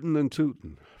called Hootin' and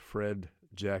Tootin', Fred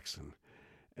Jackson.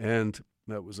 And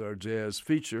that was our jazz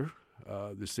feature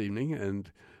this evening.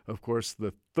 And, of course,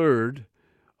 the third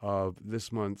of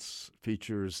this month's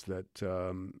features that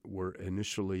were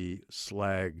initially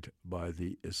slagged by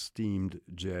the esteemed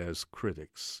jazz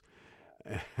critics.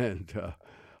 And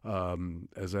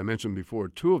as I mentioned before,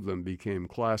 two of them became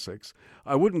classics.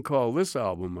 I wouldn't call this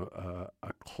album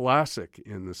a classic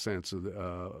in the sense of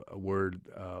a word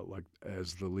like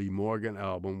as the Lee Morgan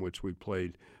album, which we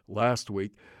played last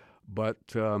week, but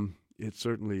it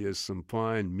certainly is some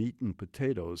fine meat and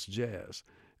potatoes jazz,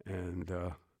 and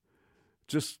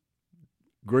just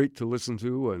great to listen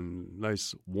to, and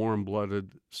nice,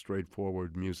 warm-blooded,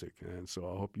 straightforward music. And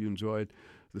so I hope you enjoyed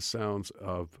the sounds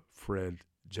of Fred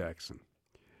Jackson.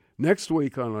 Next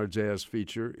week on our jazz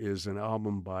feature is an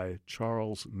album by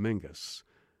Charles Mingus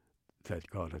that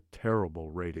got a terrible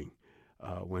rating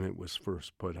when it was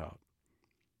first put out.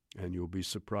 And you'll be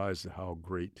surprised at how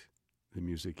great the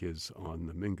music is on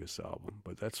the Mingus album,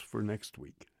 but that's for next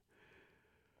week.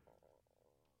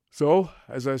 So,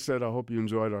 as I said, I hope you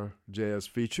enjoyed our jazz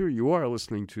feature. You are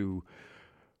listening to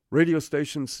radio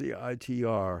station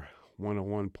CITR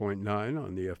 101.9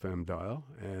 on the FM dial,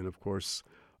 and of course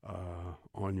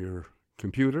on your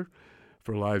computer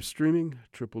for live streaming,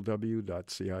 www.citr.ca.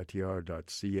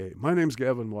 My name's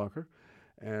Gavin Walker,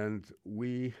 and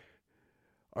we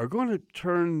are going to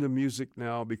turn the music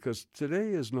now because today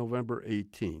is November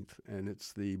 18th, and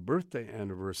it's the birthday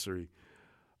anniversary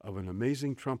of an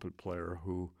amazing trumpet player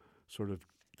who sort of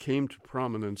came to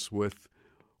prominence with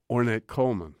Ornette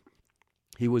Coleman.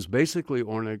 He was basically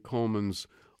Ornette Coleman's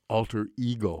alter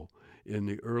ego in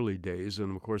the early days,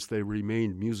 and of course they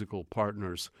remained musical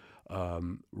partners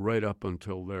right up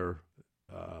until their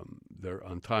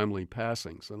untimely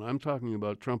passings. And I'm talking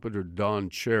about trumpeter Don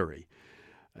Cherry.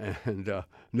 And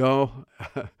no,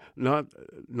 not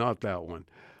that one.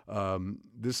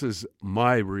 This is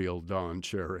my real Don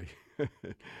Cherry.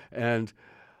 And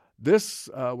this,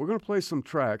 we're going to play some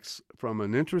tracks from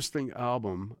an interesting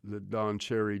album that Don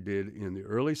Cherry did in the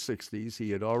early 60s. He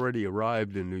had already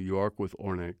arrived in New York with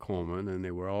Ornette Coleman, and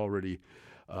they were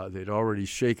they'd already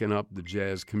shaken up the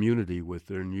jazz community with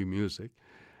their new music.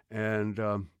 And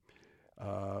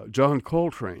John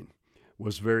Coltrane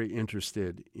was very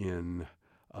interested in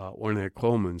Ornette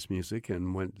Coleman's music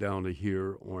and went down to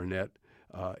hear Ornette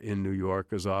in New York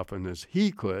as often as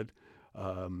he could,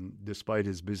 despite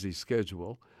his busy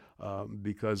schedule,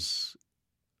 because,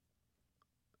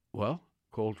 well,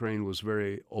 Coltrane was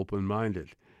very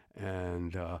open-minded,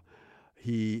 and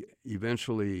he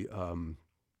eventually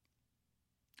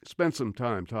spent some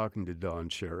time talking to Don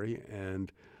Cherry,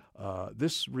 and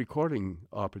this recording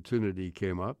opportunity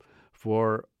came up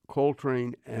for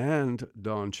Coltrane and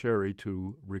Don Cherry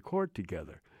to record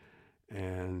together,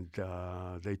 and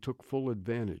they took full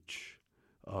advantage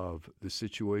of the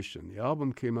situation. The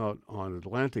album came out on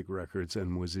Atlantic Records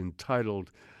and was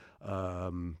entitled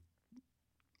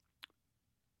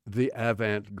The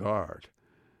Avant-Garde.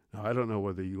 Now, I don't know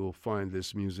whether you'll find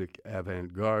this music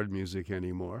avant-garde music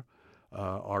anymore.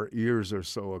 Our ears are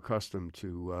so accustomed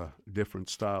to different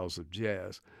styles of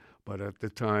jazz, but at the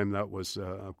time that was,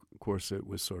 of course, it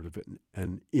was sort of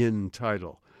an in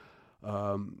title.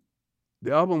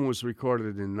 The album was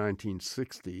recorded in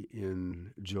 1960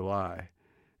 in July,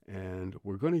 and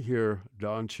we're going to hear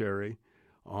Don Cherry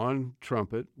on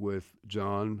trumpet with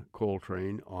John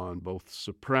Coltrane on both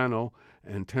soprano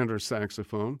and tenor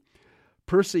saxophone.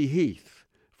 Percy Heath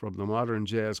from the Modern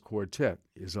Jazz Quartet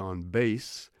is on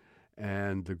bass,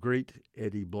 and the great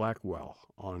Eddie Blackwell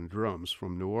on drums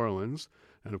from New Orleans.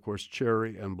 And, of course,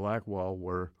 Cherry and Blackwell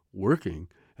were working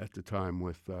at the time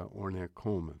with Ornette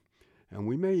Coleman. And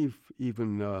we may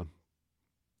even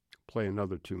play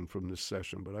another tune from this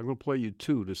session, but I'm going to play you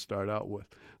two to start out with,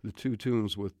 the two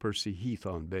tunes with Percy Heath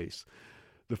on bass.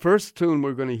 The first tune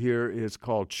we're going to hear is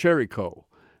called Cherico,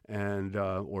 and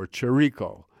or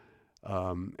Cherico,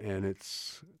 and it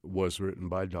was written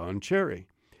by Don Cherry.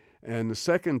 And the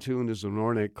second tune is an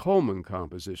Ornette Coleman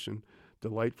composition,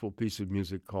 delightful piece of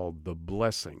music called The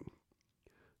Blessing.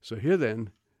 So here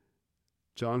then,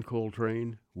 John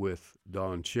Coltrane with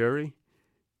Don Cherry,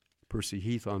 Percy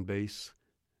Heath on bass,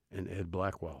 and Ed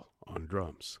Blackwell on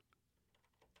drums.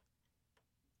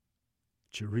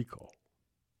 Cherico.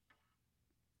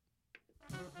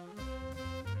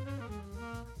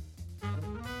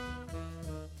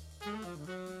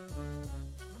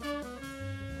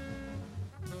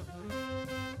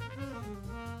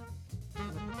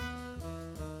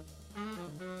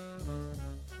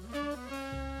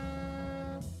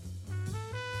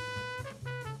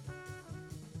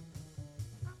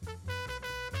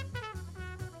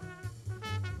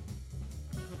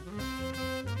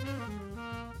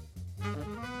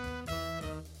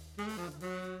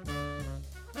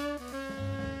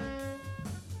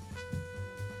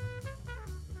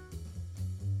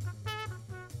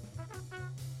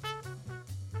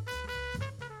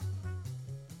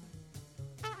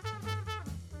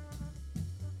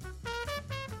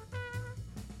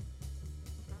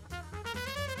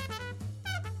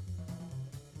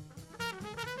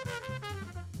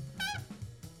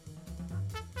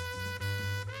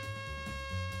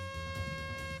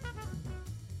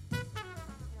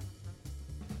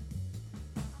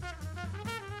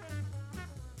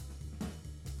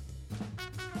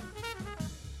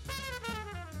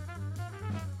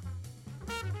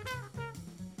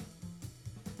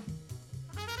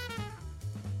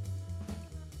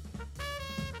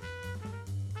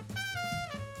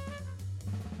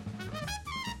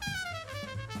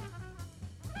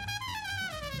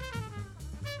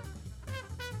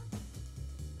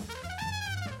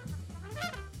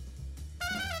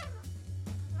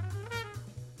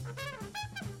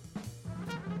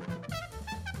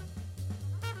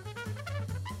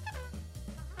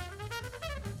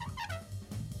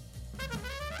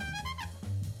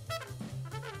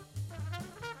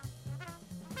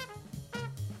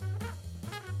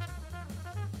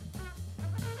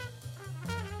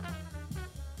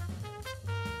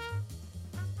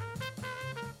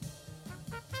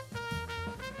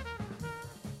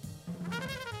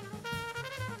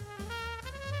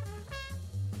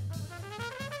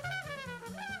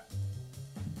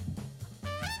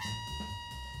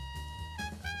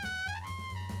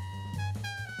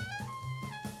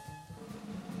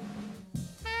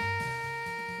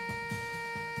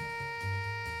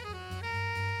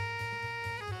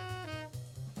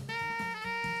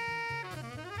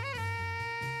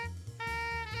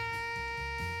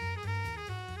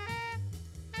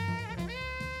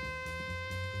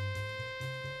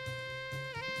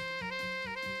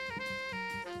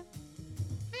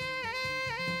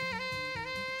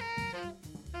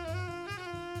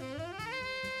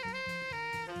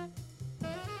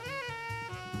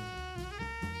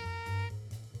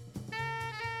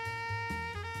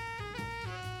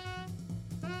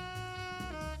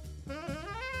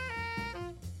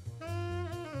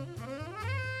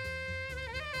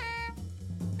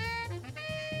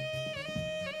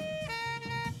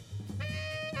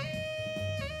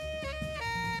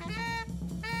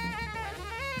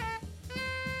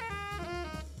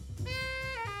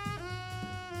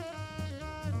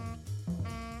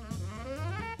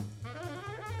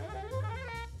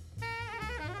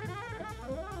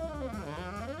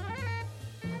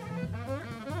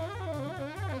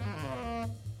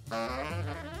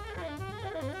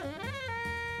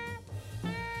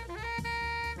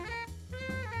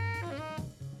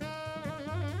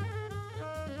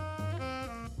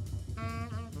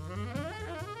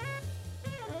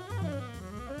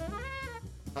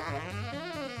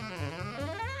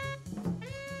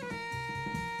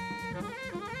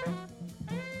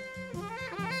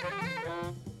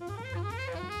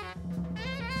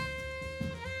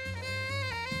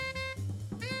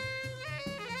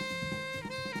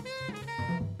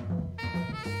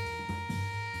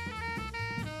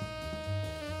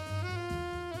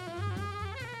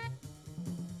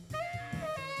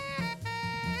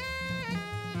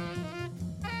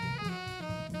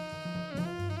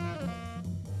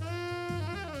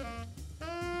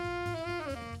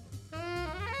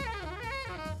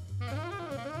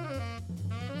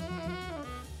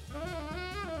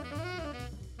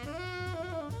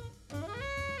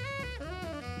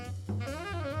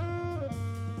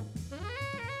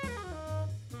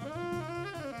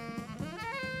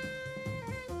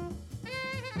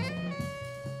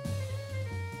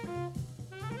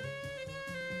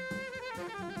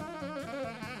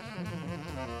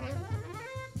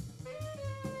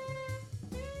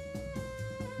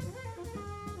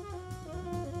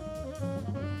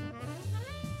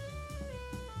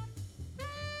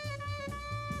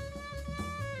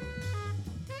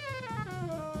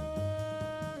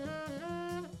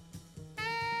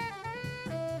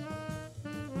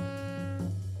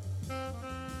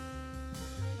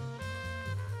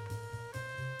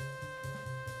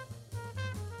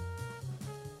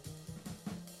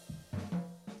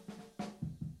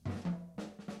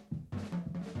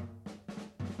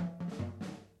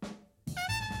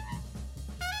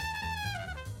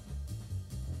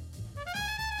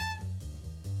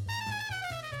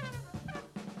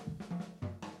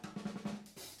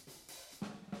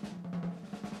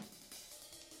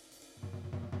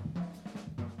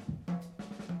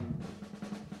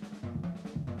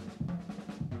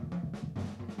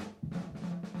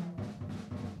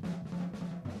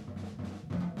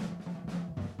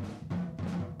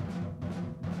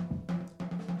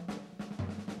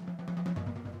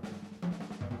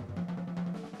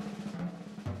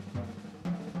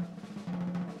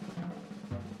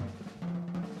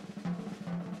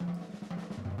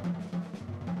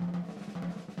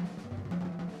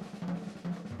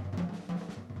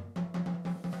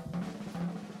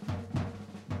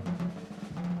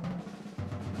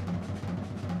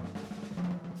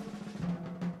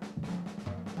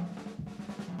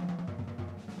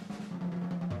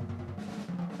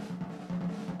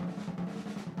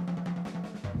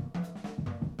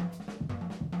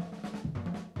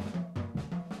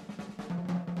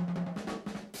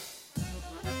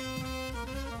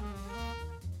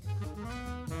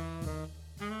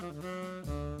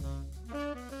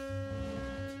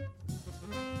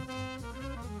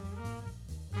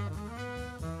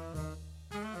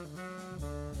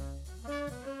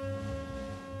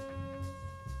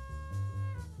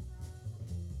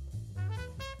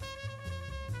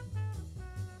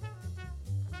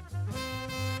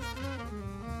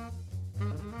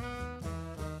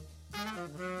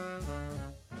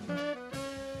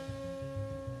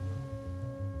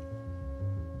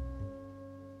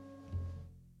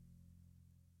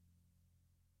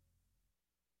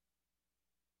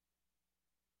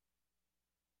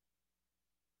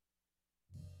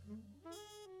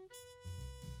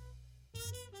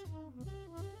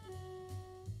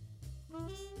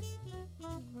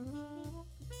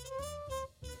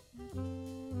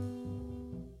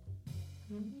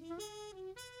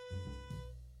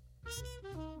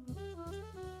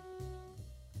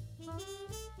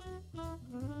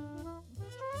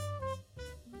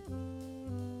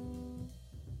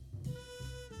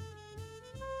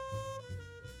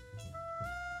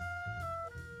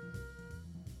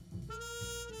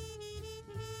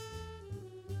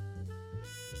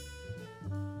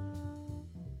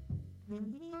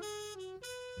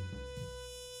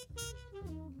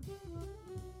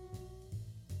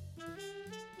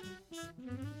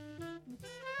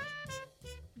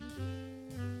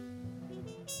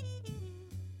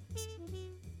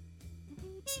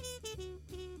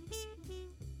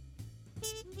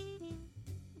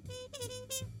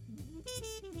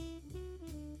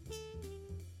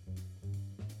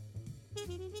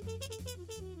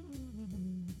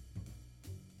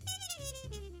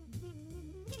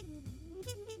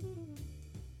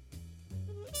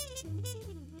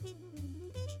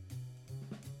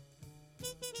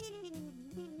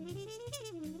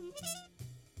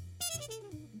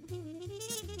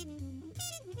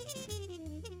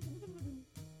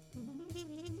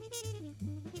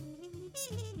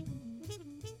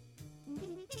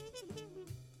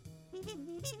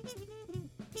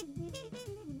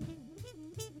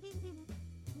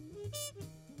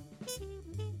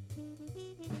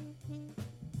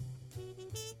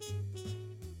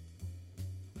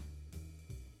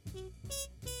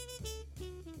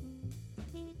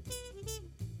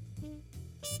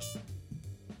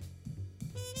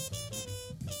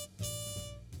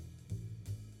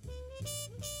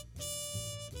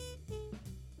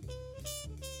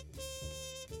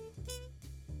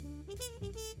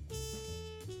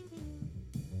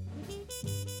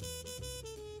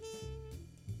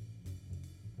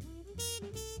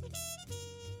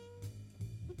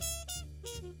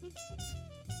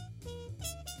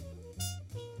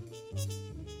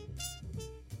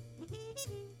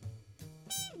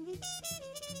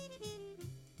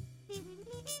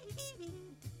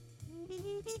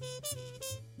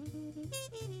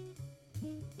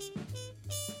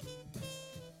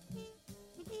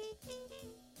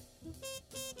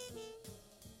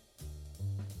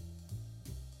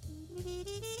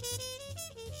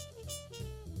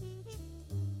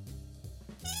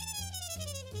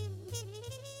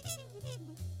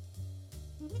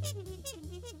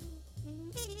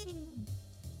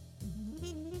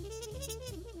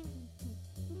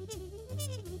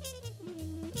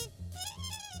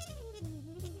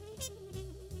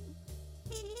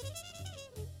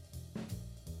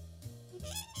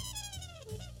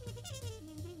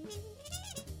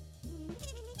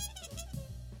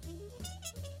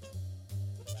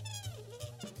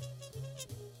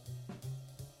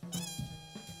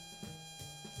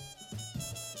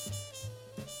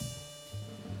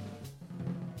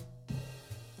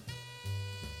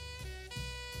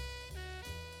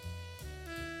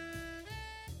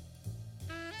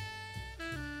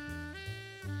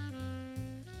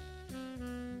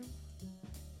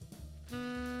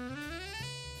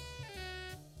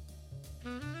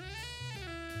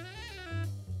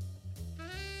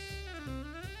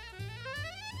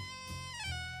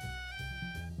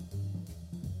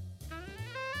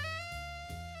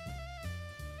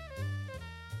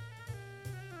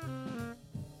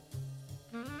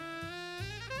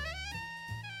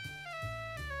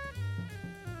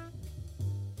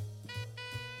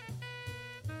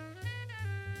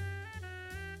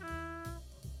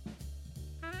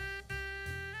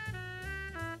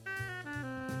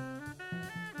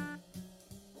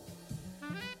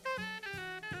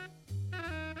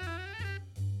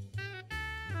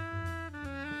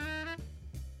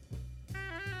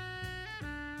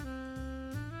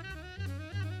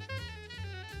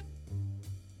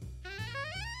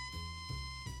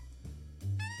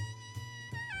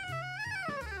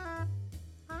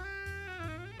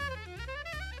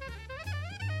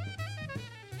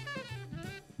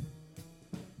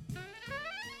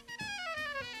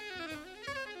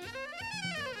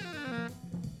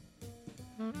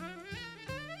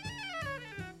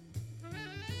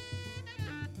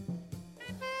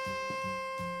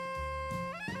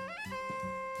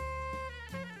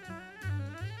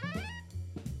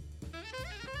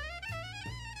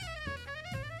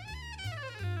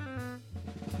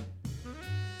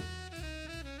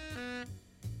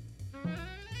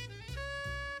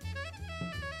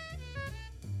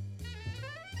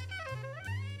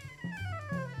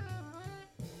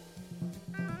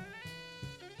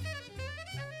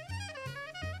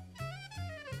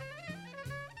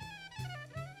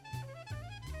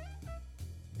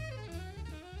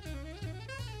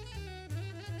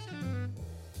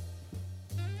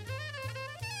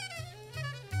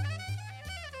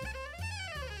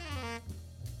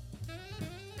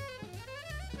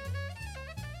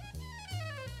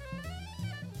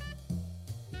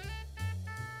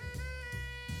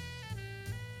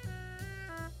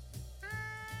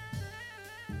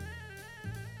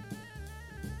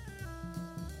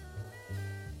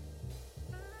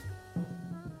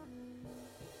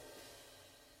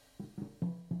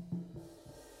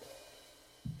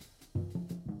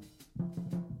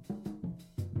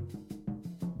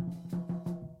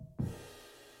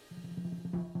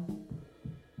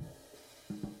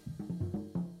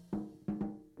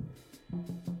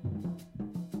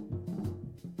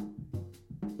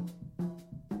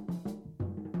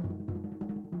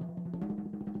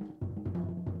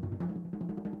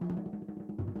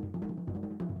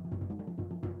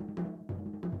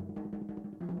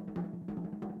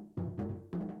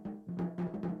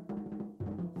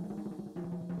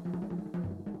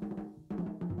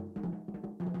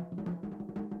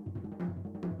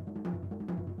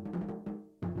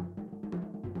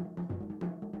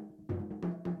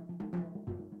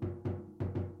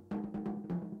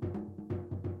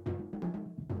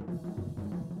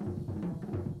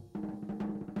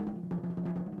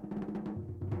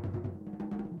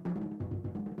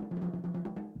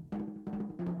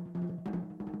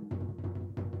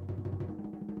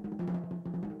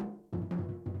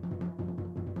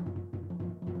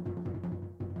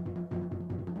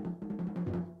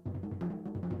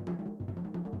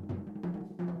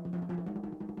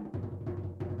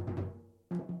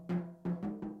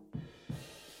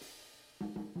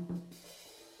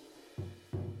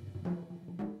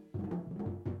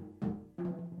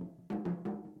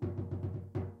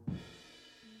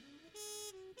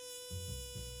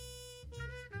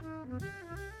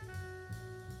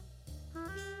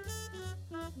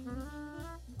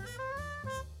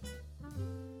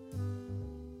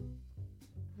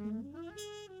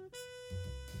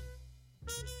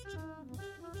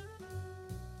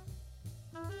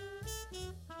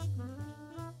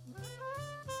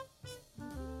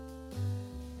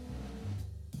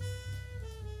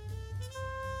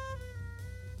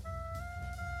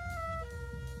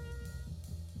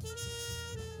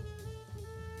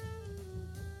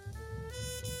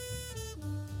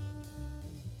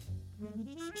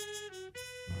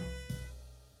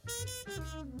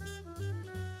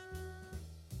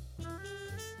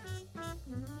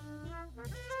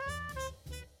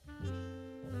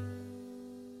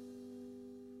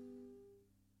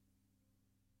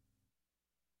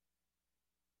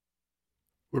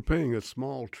 We're paying a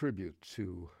small tribute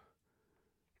to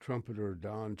trumpeter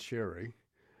Don Cherry,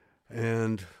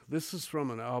 and this is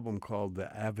from an album called The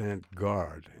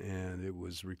Avant-Garde, and it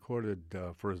was recorded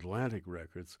for Atlantic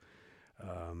Records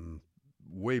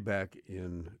way back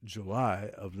in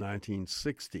July of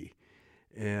 1960.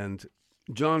 And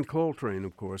John Coltrane,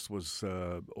 of course, was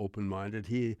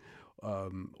open-minded.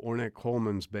 Ornette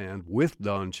Coleman's band with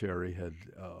Don Cherry had,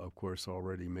 of course,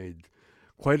 already made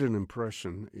quite an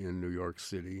impression in New York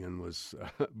City and was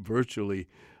virtually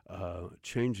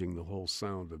changing the whole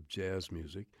sound of jazz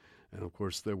music. And, of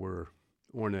course,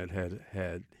 Ornette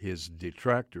had his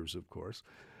detractors, of course,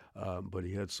 but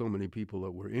he had so many people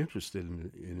that were interested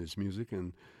in his music,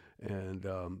 and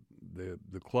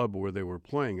the club where they were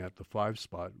playing at, the 5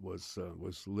 Spot, was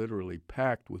literally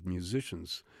packed with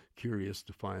musicians curious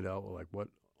to find out what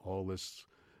all this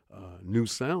new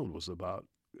sound was about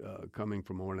coming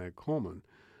from Ornette Coleman.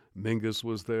 Mingus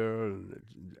was there,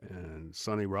 and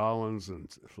Sonny Rollins, and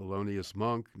Thelonious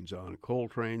Monk, and John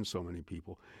Coltrane, so many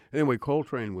people. Anyway,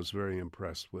 Coltrane was very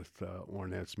impressed with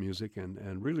Ornette's music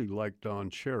and really liked Don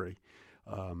Cherry,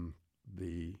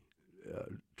 the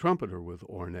trumpeter with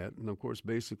Ornette. And, of course,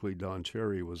 basically Don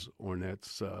Cherry was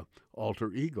Ornette's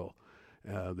alter ego.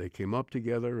 They came up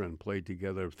together and played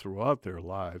together throughout their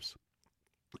lives,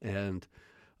 and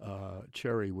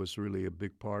Cherry was really a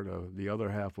big part of the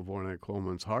other half of Ornette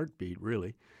Coleman's heartbeat,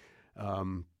 really.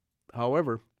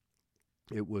 However,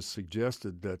 it was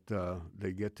suggested that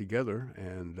they get together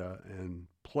and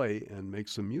play and make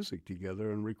some music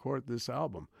together and record this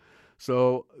album.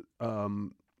 So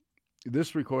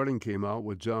this recording came out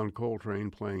with John Coltrane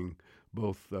playing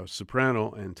both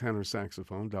soprano and tenor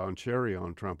saxophone, Don Cherry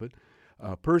on trumpet,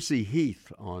 Percy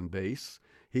Heath on bass.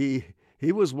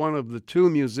 He was one of the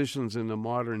 2 musicians in the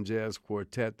modern jazz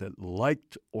quartet that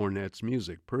liked Ornette's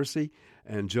music. Percy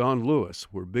and John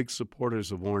Lewis were big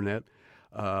supporters of Ornette.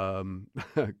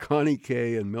 Connie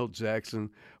Kay and Milt Jackson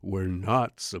were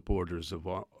not supporters of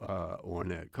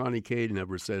Ornette. Connie Kay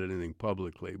never said anything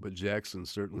publicly, but Jackson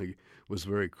certainly was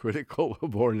very critical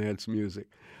of Ornette's music.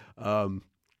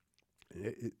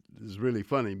 It was really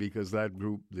funny because that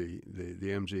group, the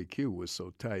MJQ, was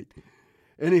so tight.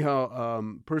 Anyhow,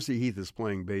 Percy Heath is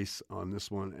playing bass on this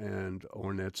one, and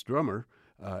Ornette's drummer,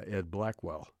 Ed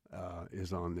Blackwell,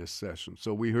 is on this session.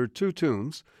 So we heard 2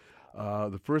 tunes.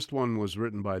 The first one was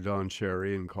written by Don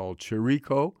Cherry and called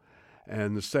Chirico,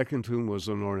 and the second tune was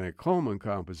an Ornette Coleman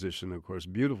composition, of course,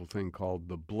 beautiful thing called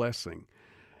The Blessing.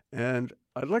 And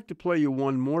I'd like to play you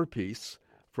one more piece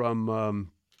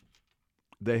from,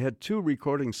 they had 2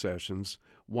 recording sessions.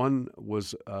 One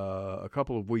was a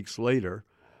couple of weeks later,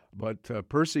 but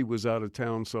Percy was out of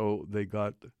town, so they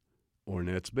got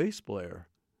Ornette's bass player,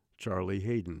 Charlie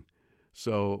Haydn.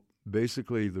 So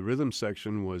basically the rhythm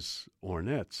section was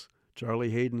Ornette's.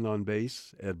 Charlie Haydn on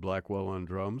bass, Ed Blackwell on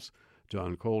drums,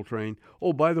 John Coltrane.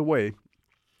 Oh, by the way,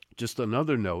 just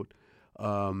another note,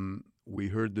 we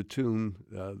heard the tune,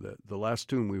 the last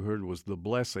tune we heard was The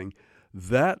Blessing.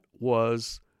 That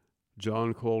was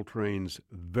John Coltrane's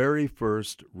very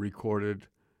first recorded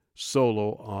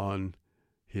solo on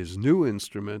his new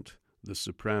instrument, the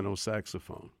soprano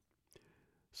saxophone.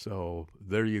 So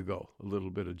there you go, a little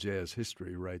bit of jazz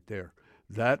history right there.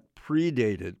 That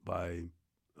predated by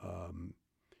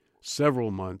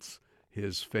several months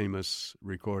his famous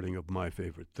recording of My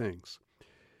Favorite Things.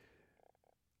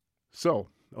 So,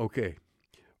 okay,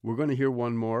 we're going to hear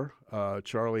one more.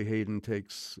 Charlie Haydn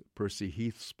takes Percy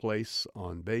Heath's place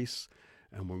on bass,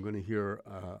 and we're going to hear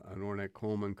an Ornette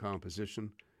Coleman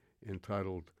composition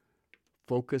entitled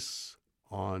Focus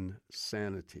on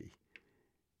Sanity.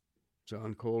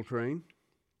 John Coltrane,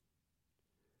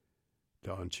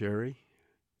 Don Cherry,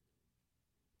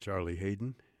 Charlie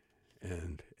Haydn,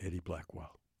 and Eddie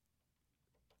Blackwell.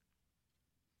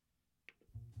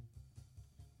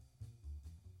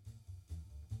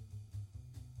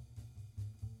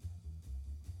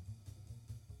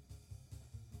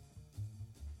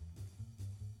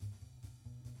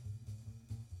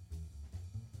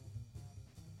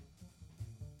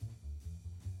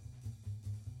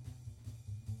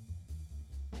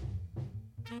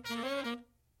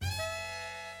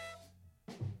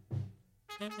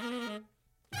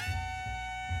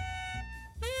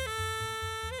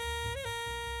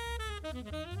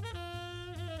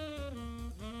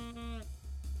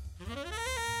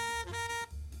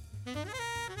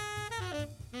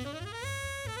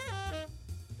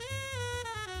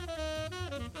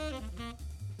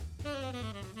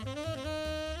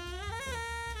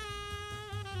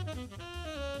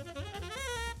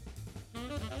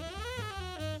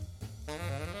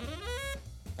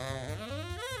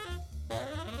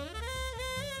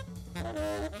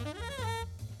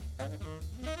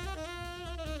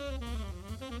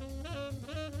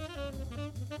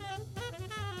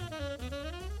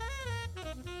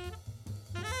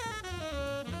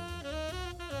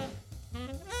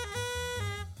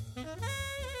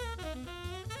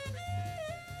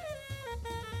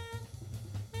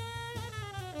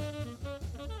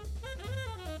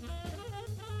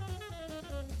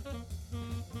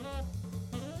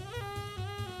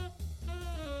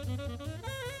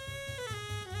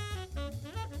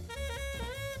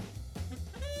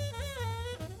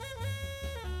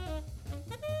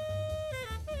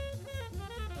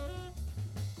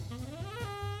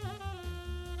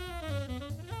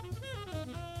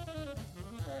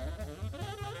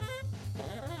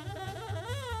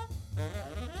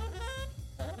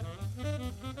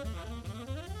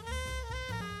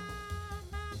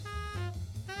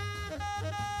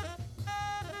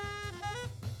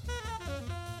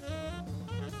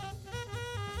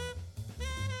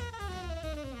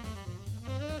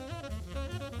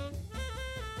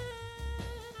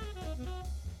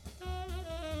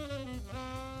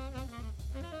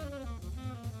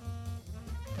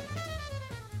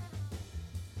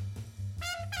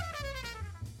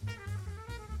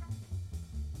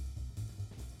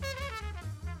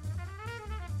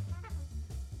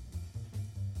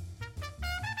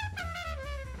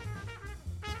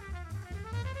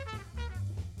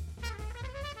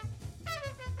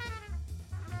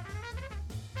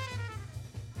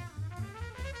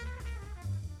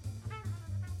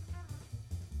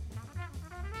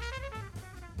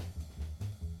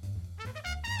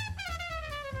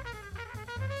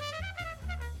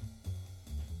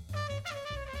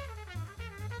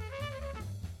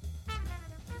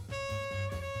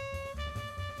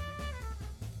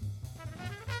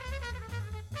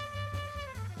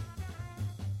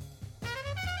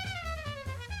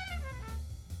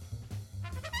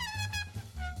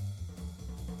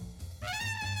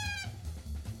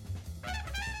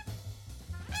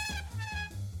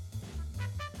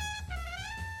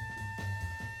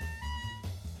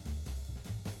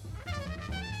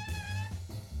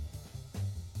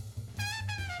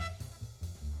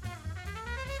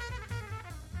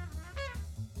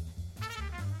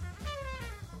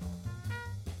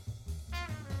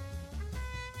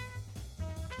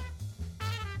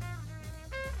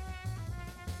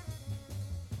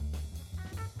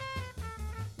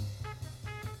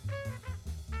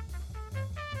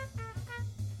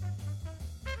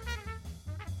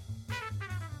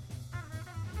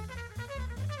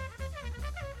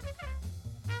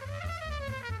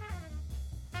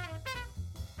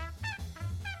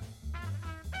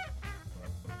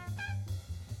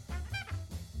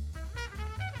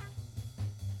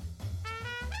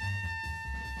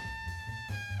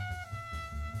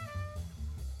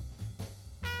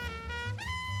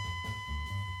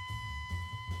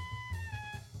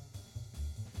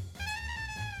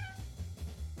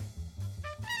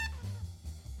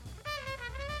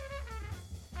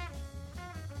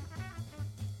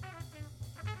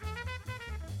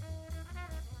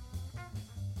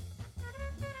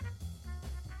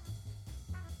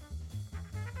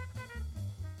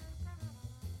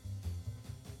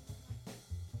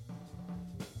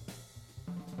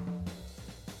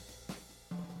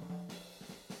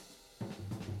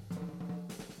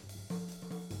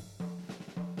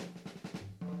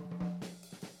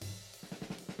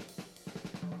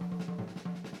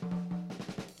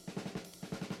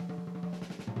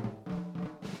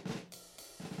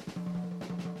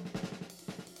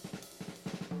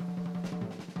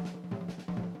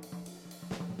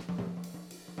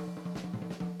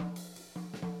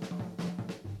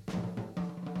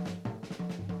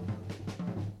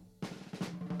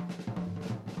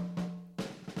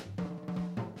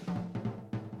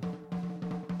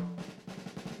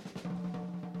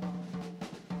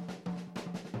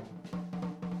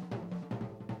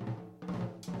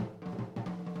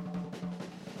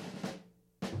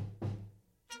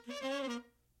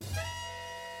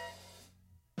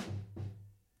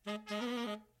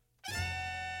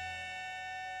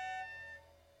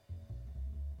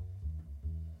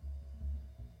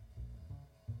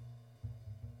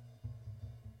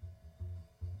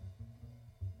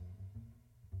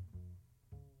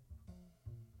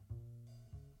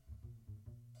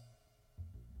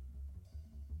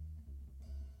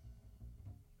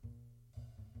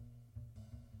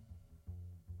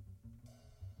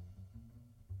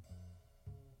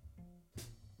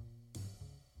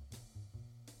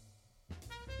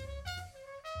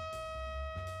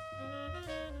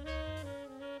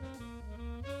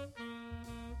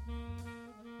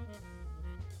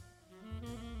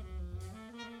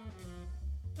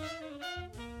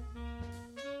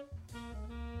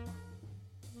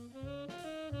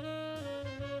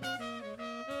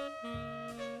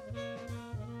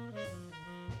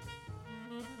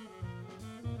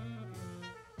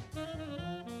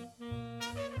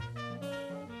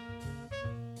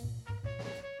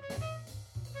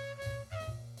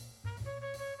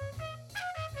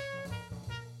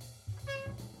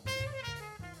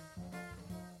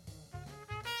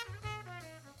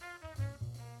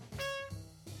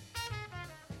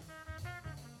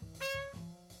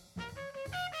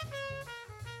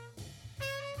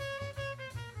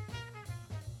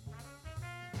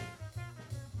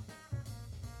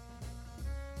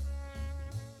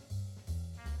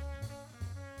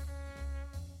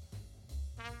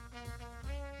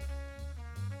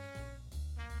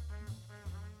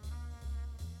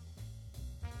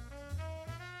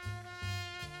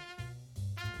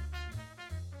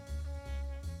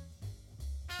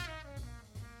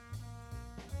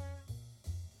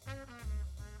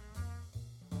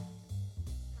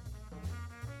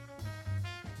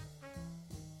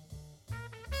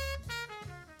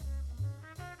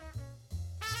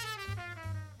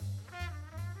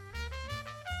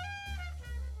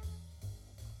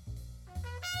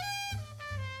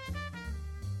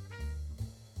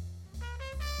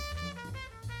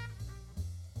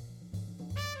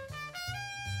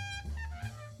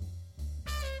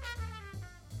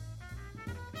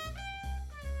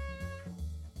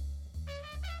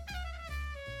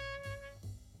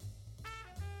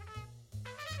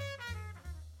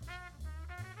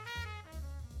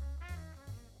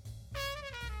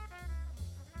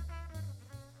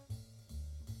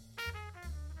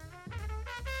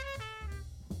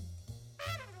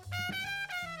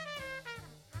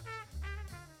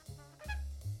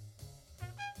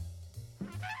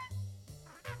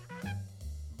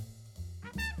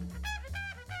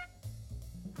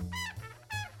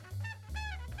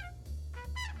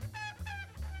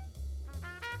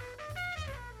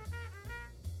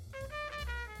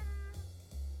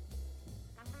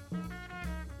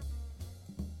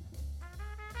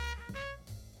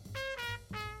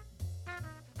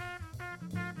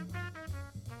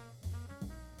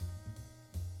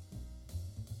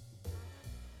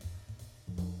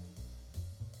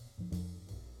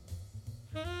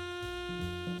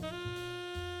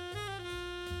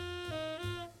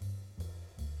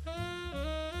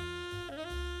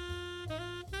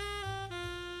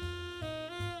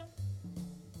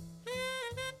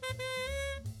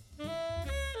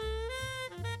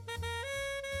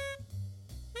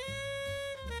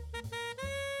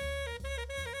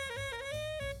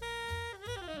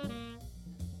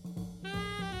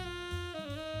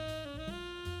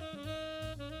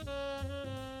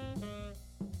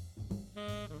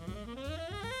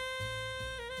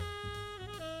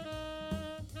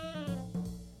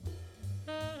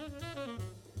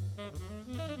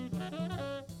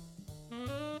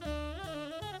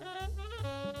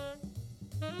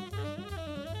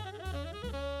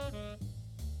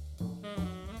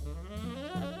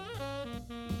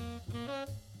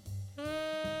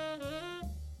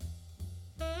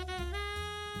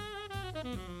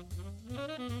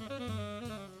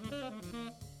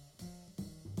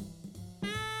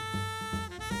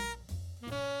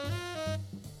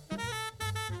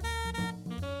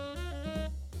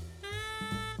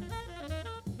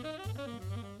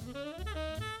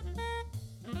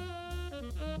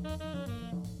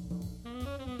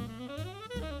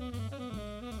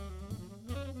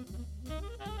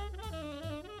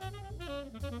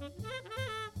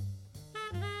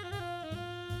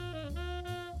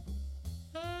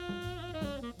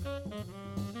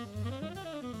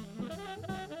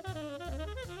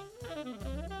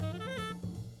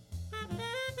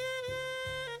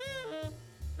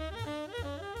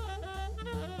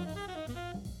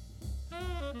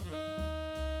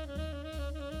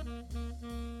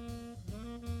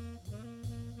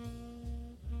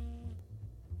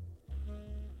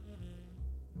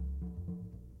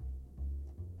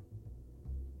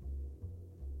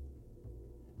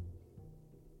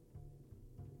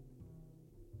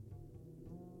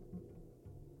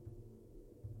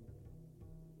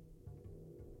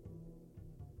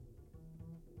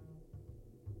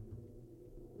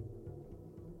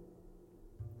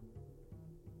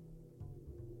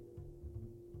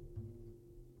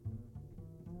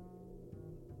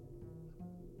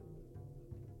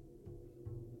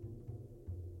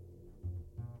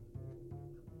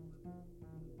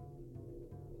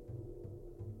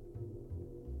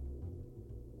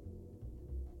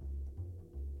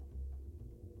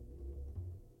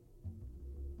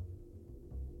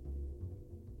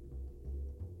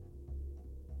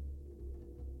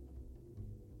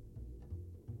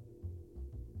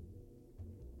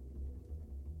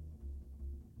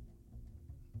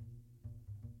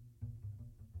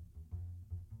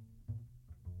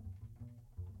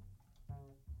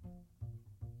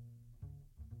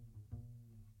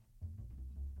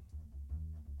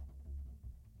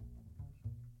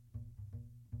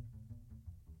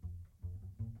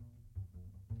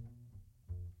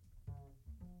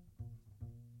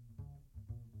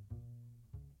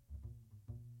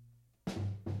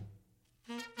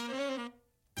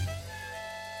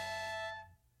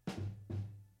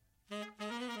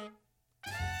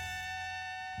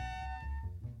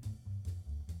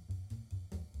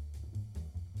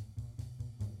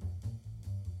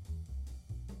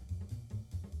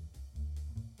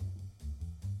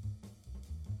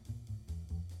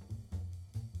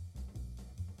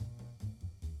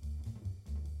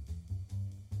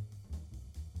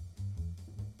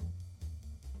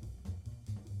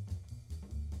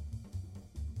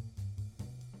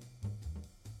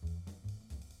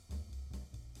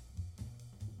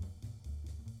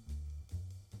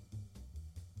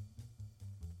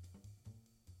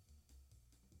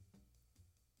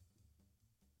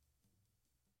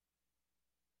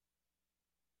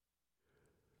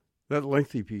 That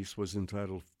lengthy piece was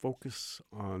entitled Focus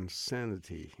on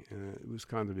Sanity. It was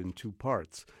kind of in two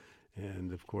parts.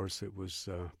 And of course, it was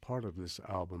part of this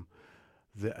album,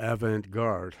 The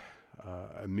Avant-Garde,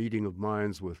 a meeting of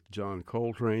minds with John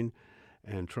Coltrane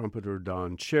and trumpeter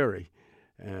Don Cherry.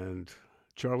 And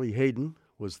Charlie Hayden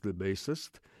was the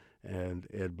bassist, and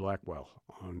Ed Blackwell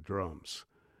on drums.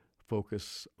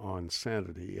 Focus on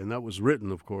Sanity. And that was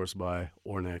written, of course, by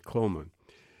Ornette Coleman.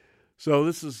 So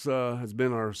this has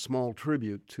been our small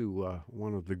tribute to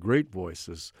one of the great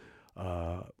voices,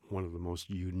 one of the most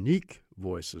unique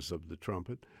voices of the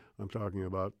trumpet. I'm talking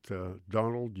about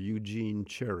Donald Eugene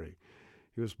Cherry.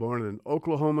 He was born in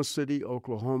Oklahoma City,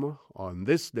 Oklahoma, on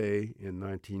this day in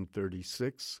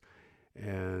 1936,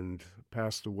 and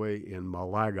passed away in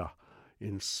Malaga,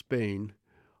 in Spain,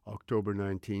 October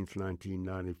 19th,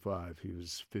 1995. He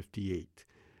was 58.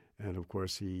 And, of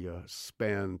course, he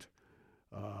spanned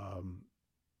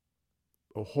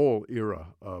a whole era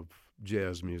of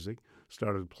jazz music.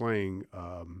 Started playing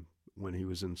when he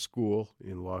was in school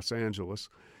in Los Angeles.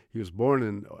 He was born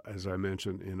in, as I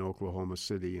mentioned, in Oklahoma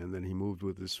City, and then he moved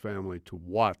with his family to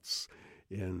Watts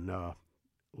in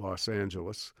Los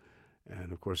Angeles,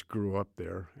 and of course grew up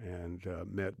there and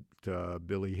met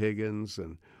Billy Higgins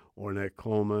and Ornette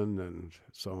Coleman and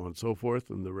so on and so forth,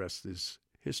 and the rest is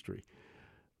history.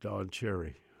 Don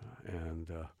Cherry. And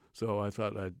so I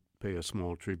thought I'd pay a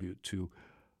small tribute to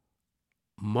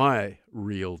my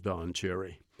real Don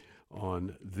Cherry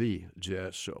on The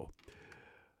Jazz Show.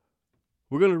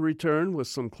 We're going to return with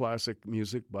some classic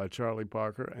music by Charlie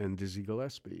Parker and Dizzy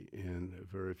Gillespie in a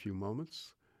very few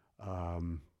moments.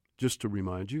 Just to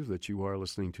remind you that you are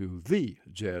listening to The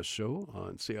Jazz Show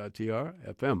on CITR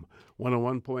FM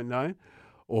 101.9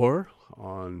 or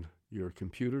on your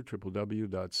computer, www.citr.ca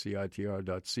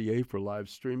for live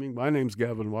streaming. My name's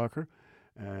Gavin Walker,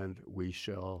 and we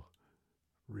shall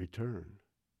return.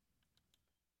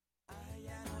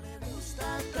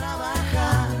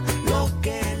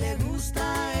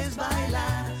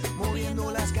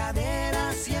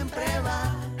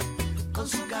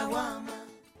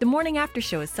 The Morning After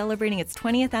Show is celebrating its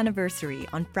 20th anniversary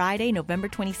on Friday, November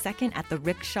 22nd at the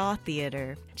Rickshaw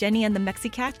Theater. Jenny and the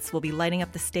Mexicats will be lighting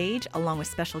up the stage along with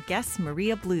special guests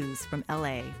Maria Blues from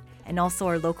LA. And also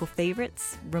our local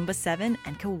favorites, Rumba 7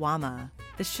 and Kawama.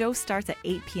 The show starts at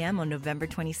 8 p.m. on November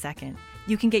 22nd.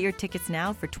 You can get your tickets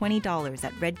now for $20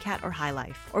 at Red Cat or High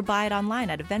Life, or buy it online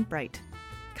at Eventbrite.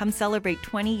 Come celebrate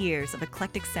 20 years of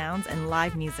eclectic sounds and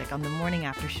live music on The Morning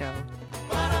After Show.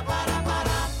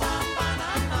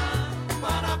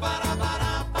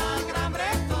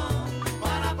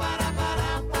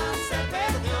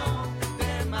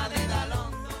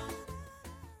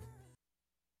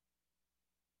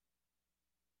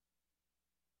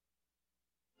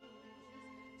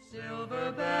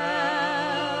 Silver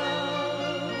bells,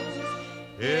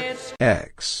 it's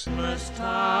Xmas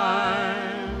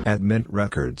time at Mint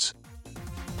Records.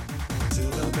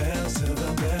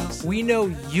 We know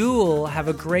you'll have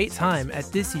a great time at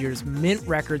this year's Mint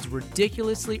Records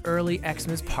ridiculously early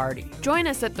Xmas party. Join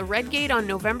us at the Red Gate on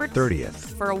November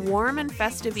 30th. for a warm and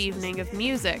festive evening of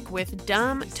music with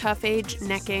Dumb, Tough Age,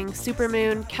 Necking,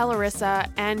 Supermoon, Kellarissa,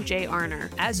 and Jay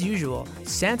Arner. As usual,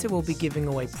 Santa will be giving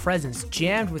away presents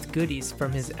jammed with goodies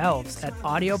from his elves at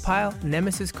Audiopile,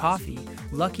 Nemesis Coffee,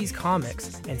 Lucky's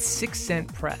Comics, and 6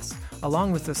 Cent Press,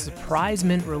 along with a surprise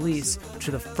Mint release to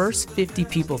the first 50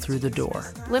 people through the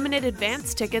door. Limited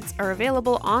advance tickets are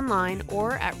available online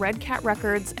or at Red Cat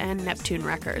Records and Neptune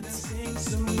Records.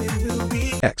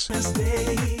 X.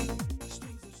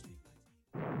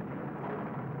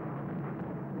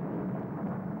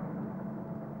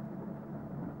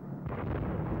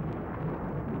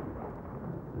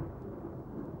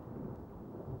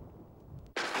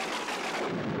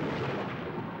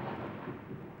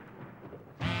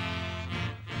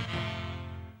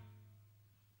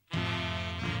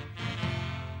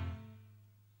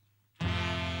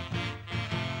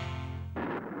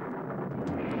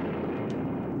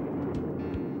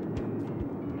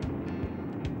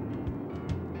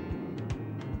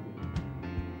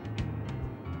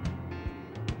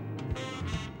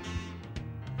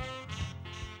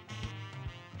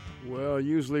 Well,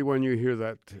 usually when you hear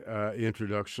that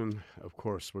introduction, of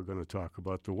course, we're going to talk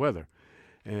about the weather.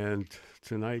 And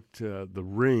tonight, the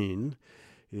rain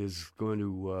is going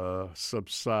to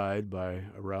subside by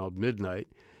around midnight,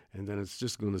 and then it's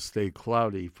just going to stay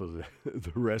cloudy for the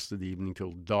rest of the evening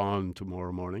till dawn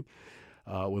tomorrow morning,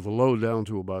 with a low down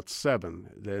to about 7.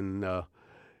 Then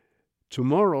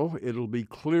tomorrow, it'll be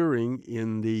clearing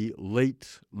in the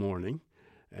late morning,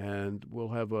 and we'll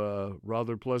have a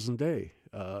rather pleasant day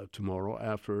tomorrow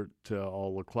after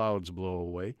all the clouds blow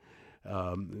away.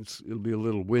 It'll be a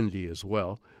little windy as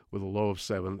well, with a low of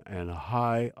 7 and a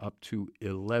high up to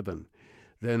 11.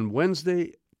 Then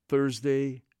Wednesday,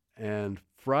 Thursday, and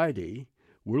Friday,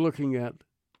 we're looking at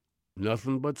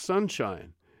nothing but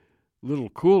sunshine. A little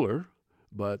cooler,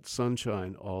 but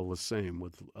sunshine all the same,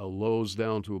 with lows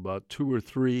down to about 2 or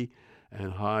 3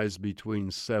 and highs between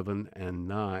 7 and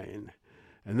 9.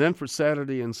 And then for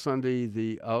Saturday and Sunday,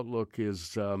 the outlook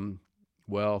is,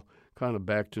 kind of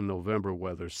back to November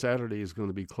weather. Saturday is going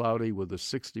to be cloudy with a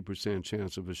 60%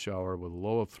 chance of a shower with a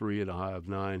low of 3 and a high of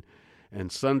 9.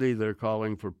 And Sunday, they're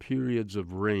calling for periods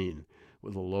of rain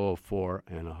with a low of 4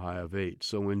 and a high of 8.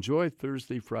 So enjoy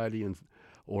Thursday, Friday,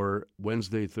 or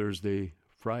Wednesday, Thursday,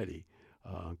 Friday,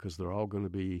 because they're all going to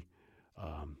be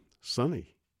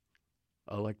sunny.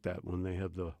 I like that when they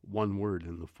have the one word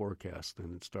in the forecast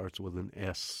and it starts with an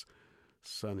S,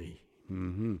 sunny.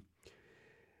 Mm-hmm.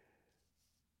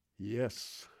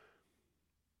 Yes.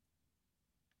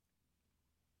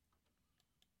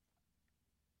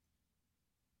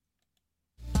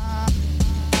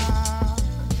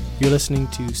 You're listening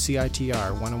to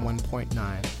CITR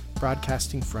 101.9,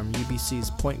 broadcasting from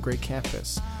UBC's Point Grey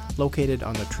campus, located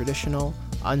on the traditional,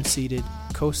 unceded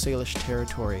Coast Salish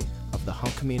territory of the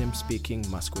Hunkaminam-speaking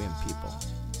Musqueam people.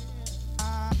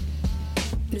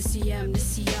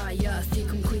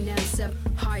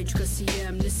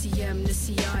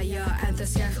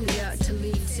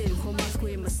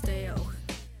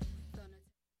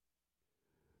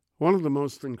 One of the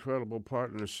most incredible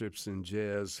partnerships in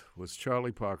jazz was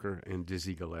Charlie Parker and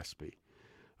Dizzy Gillespie.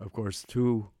 Of course,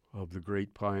 two of the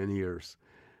great pioneers.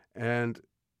 And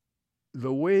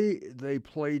the way they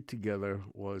played together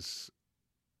was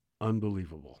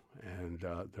unbelievable. And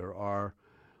there are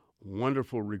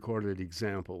wonderful recorded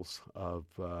examples of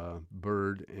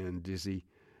Bird and Dizzy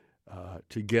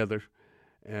together,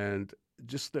 and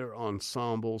just their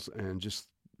ensembles and just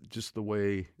the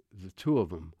way the two of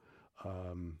them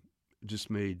just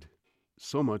made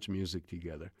so much music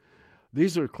together.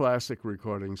 These are classic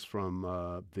recordings from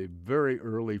the very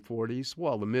early 40s,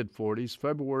 the mid-40s,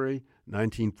 February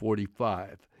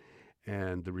 1945.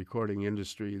 And the recording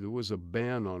industry, there was a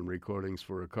ban on recordings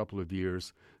for a couple of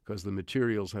years because the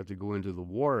materials had to go into the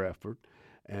war effort.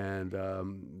 And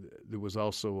there was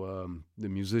also the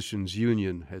Musicians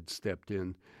Union had stepped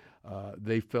in.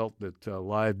 They felt that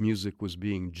live music was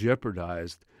being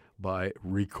jeopardized by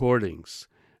recordings,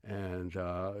 and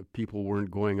people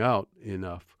weren't going out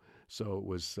enough. So it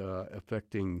was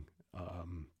affecting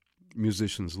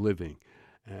musicians' living.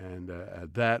 And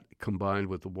that, combined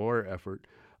with the war effort,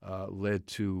 led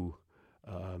to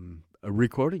a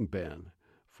recording ban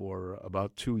for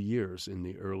about 2 years in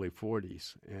the early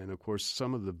 40s. And, of course,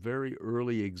 some of the very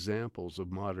early examples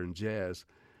of modern jazz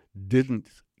didn't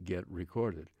get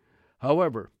recorded.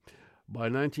 However, by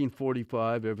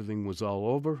 1945, everything was all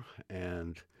over,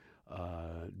 and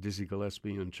Dizzy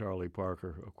Gillespie and Charlie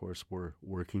Parker, of course, were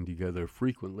working together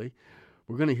frequently.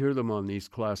 We're going to hear them on these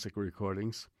classic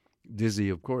recordings. Dizzy,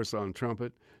 of course, on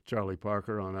trumpet, Charlie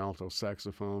Parker on alto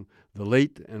saxophone, the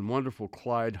late and wonderful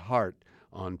Clyde Hart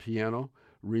on piano,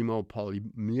 Remo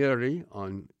Palmieri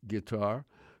on guitar,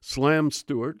 Slam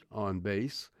Stewart on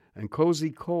bass, and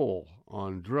Cozy Cole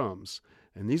on drums.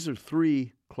 And these are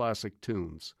 3 classic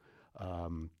tunes,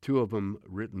 2 of them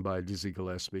written by Dizzy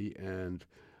Gillespie, and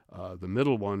the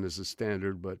middle one is a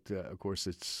standard, but of course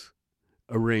it's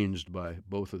arranged by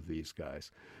both of these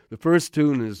guys. The first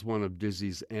tune is one of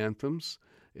Dizzy's anthems.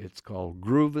 It's called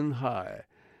Groovin' High.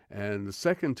 And the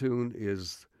second tune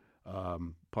is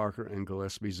Parker and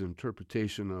Gillespie's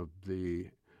interpretation of the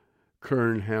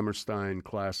Kern Hammerstein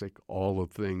classic, All the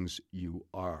Things You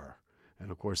Are.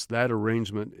 And, of course, that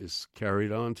arrangement is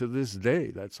carried on to this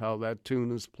day. That's how that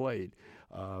tune is played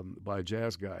by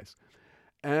jazz guys.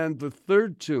 And the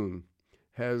third tune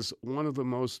has one of the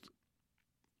most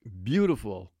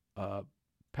beautiful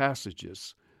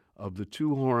passages of the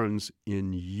 2 horns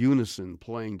in unison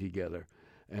playing together.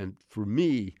 And for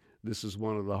me, this is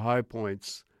one of the high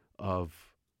points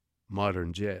of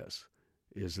modern jazz,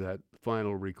 is that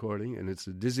final recording, and it's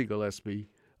a Dizzy Gillespie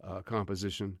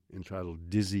composition entitled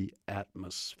Dizzy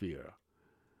Atmosphere.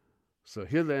 So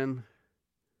here then,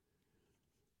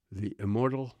 the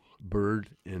immortal Bird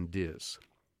and Diz.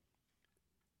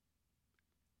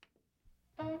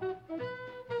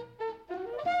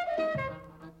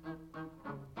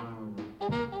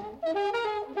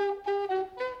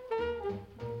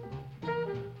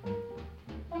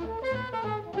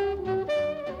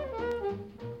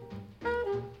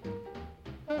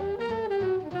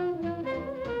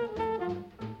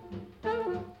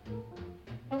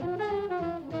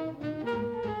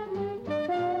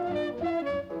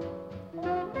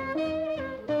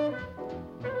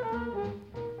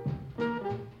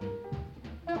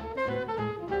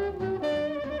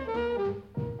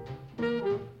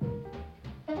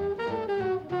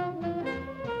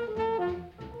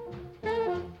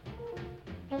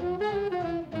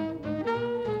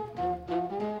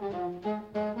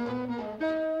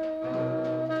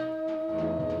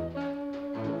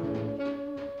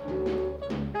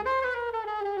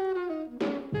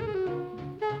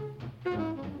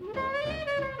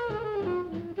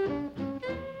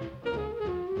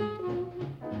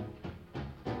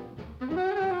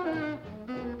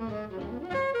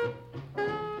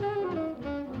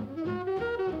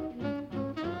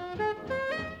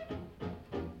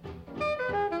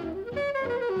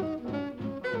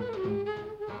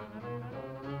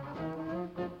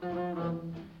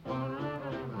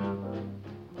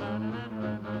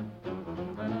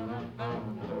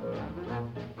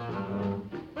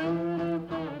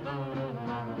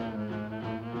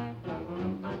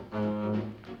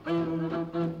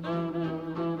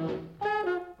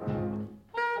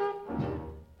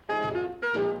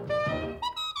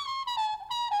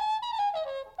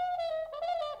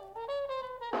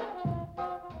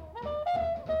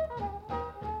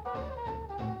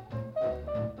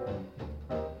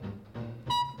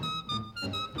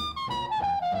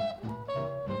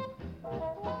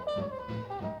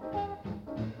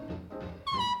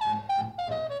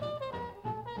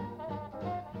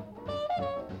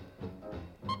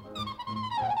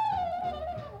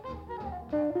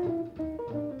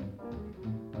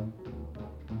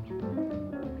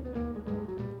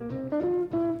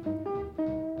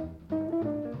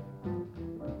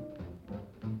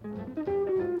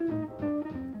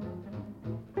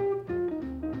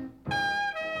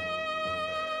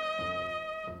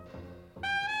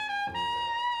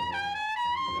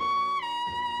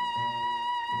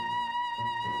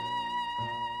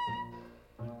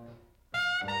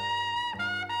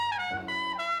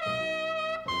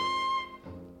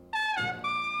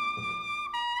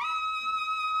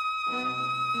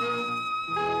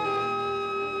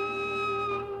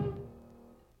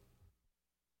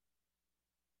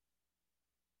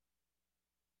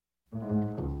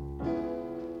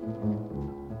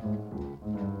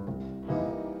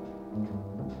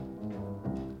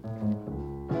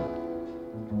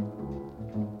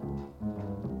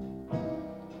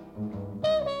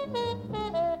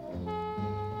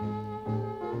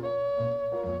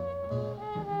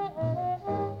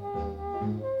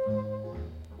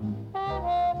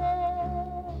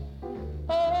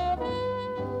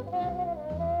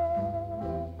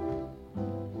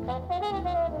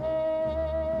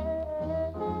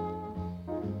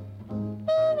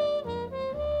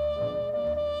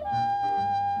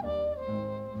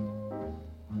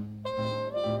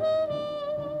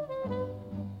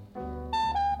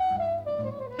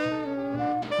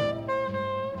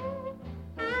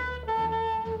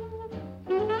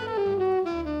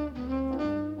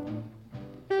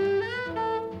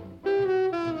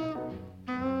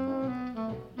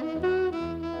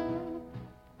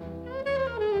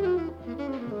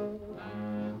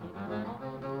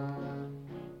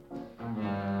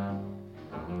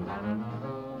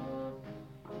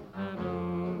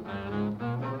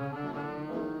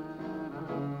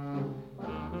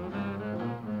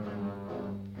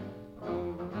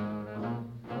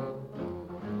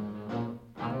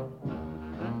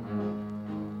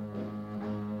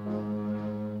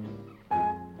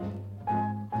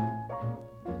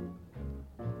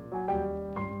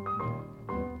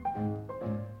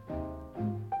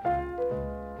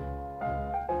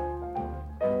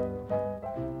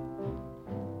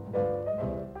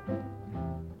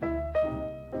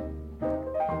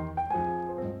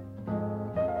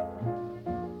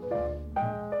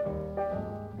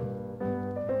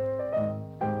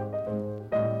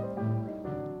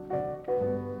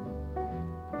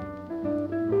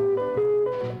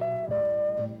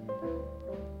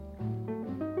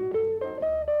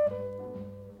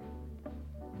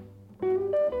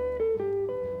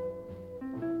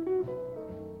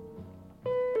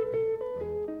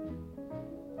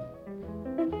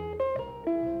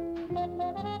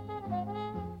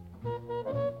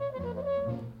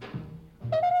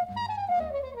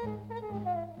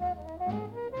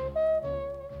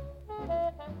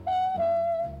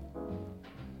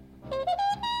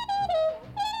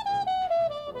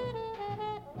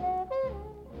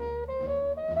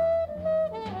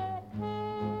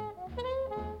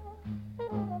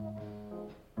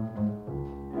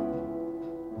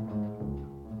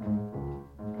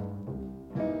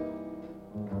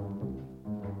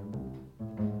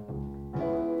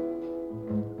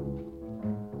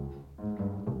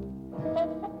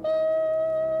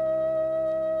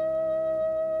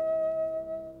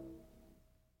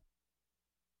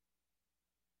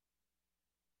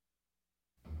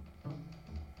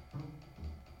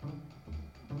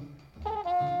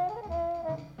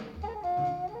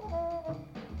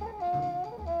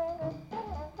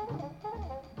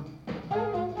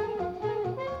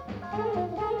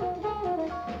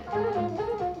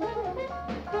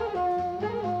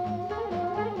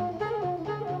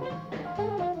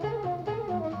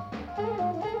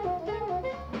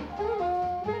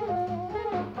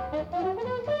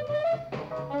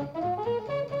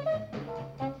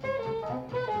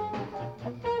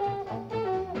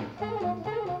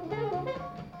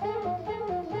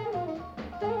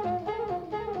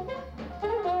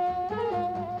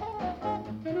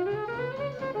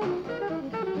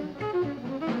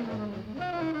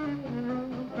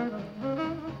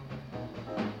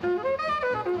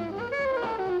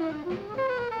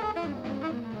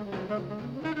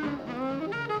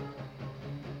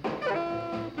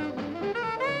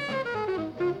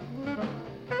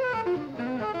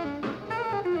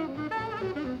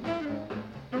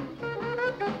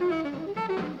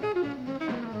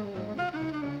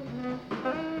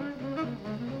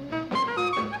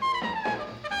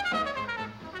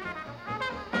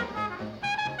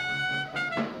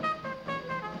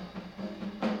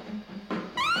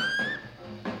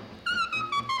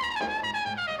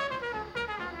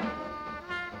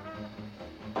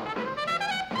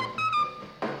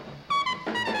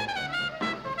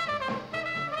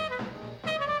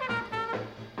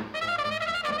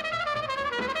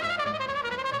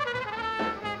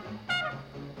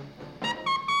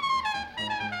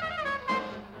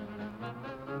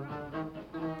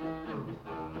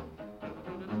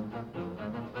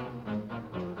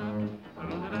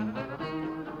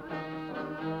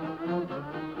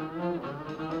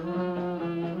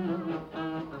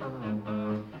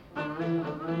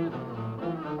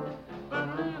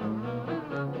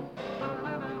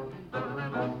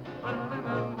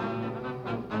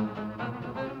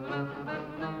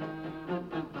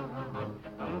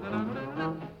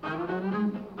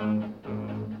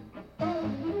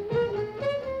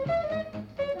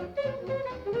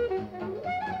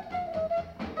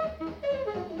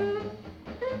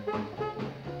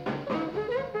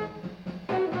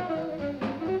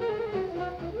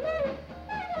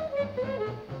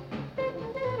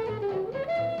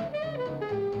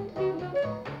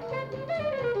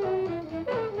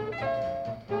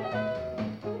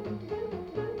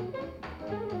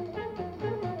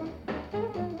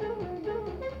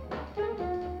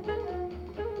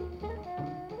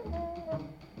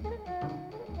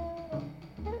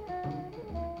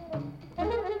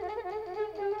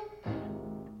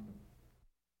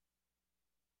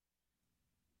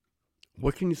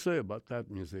 what can you say about that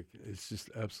music? It's just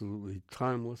absolutely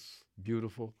timeless,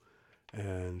 beautiful,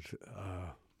 and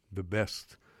the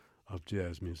best of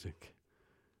jazz music.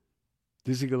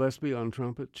 Dizzy Gillespie on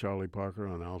trumpet, Charlie Parker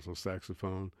on alto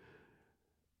saxophone,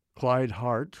 Clyde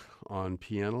Hart on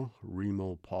piano,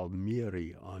 Remo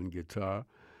Palmieri on guitar,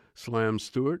 Slam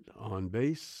Stewart on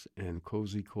bass, and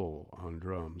Cozy Cole on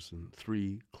drums, and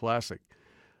 3 classic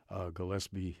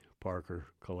Gillespie-Parker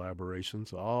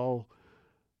collaborations, all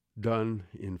done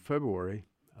in February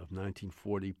of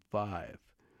 1945.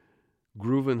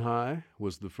 Groovin' High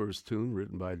was the first tune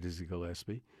written by Dizzy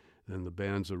Gillespie. Then the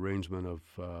band's arrangement of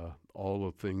All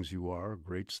the Things You Are, a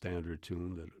great standard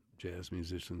tune that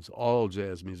all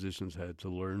jazz musicians had to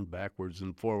learn backwards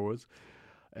and forwards,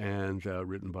 and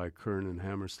written by Kern and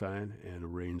Hammerstein and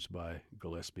arranged by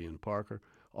Gillespie and Parker,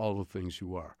 All the Things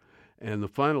You Are. And the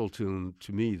final tune,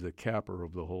 to me, the capper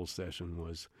of the whole session,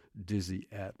 was Dizzy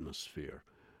Atmosphere.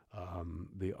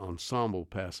 The ensemble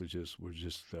passages were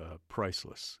just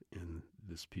priceless in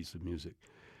this piece of music.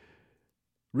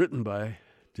 Written by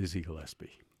Dizzy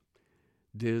Gillespie,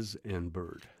 Diz and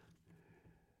Bird.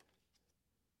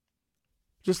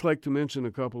 Just like to mention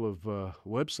a couple of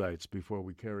websites before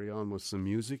we carry on with some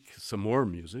more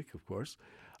music, of course.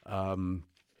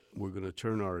 We're going to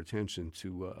turn our attention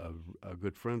to a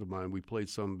good friend of mine. We played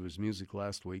some of his music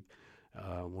last week.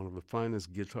 One of the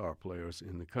finest guitar players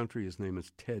in the country. His name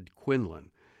is Ted Quinlan.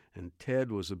 And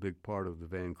Ted was a big part of the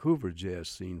Vancouver jazz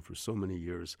scene for so many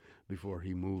years before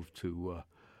he moved to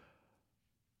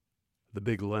the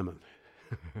Big Lemon,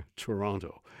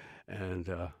 Toronto. And,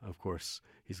 of course,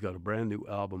 he's got a brand new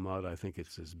album out. I think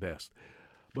it's his best.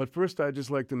 But first, I'd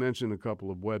just like to mention a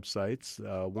couple of websites.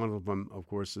 One of them, of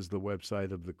course, is the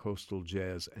website of the Coastal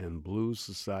Jazz and Blues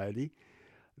Society.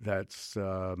 That's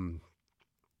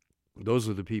those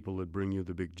are the people that bring you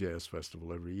the big jazz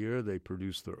festival every year. They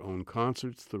produce their own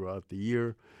concerts throughout the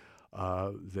year.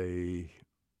 They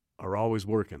are always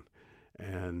working.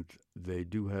 And they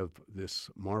do have this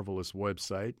marvelous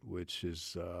website, which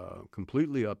is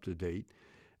completely up to date,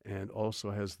 and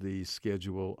also has the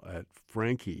schedule at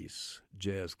Frankie's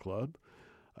Jazz Club,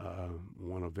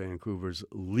 one of Vancouver's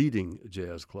leading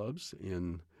jazz clubs,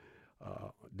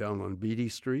 down on Beatty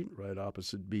Street, right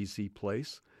opposite BC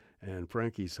Place. And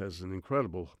Frankie's has an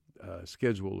incredible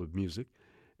schedule of music.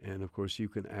 And, of course, you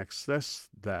can access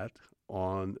that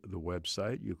on the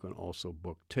website. You can also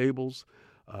book tables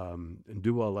and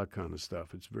do all that kind of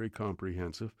stuff. It's very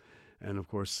comprehensive. And, of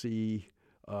course, see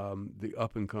the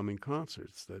up-and-coming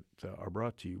concerts that are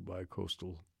brought to you by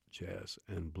Coastal Jazz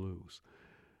and Blues.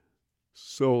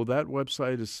 So that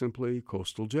website is simply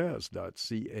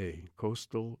coastaljazz.ca,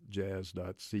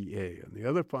 coastaljazz.ca. And the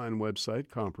other fine website,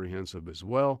 comprehensive as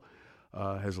well,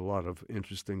 has a lot of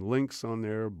interesting links on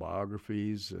there,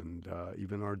 biographies, and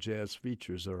even our jazz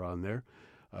features are on there.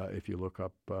 If you look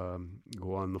up,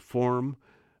 go on the forum,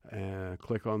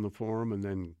 click on the forum, and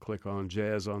then click on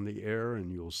Jazz on the Air,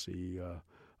 and you'll see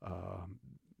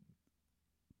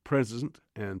present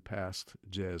and past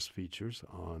jazz features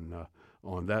on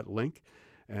that link.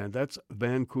 And that's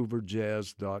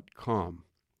vancouverjazz.com.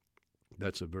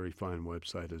 That's a very fine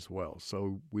website as well.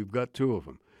 So we've got 2 of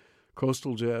them,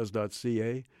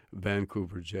 coastaljazz.ca,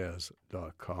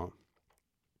 vancouverjazz.com.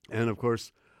 And, of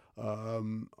course,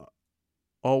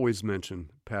 always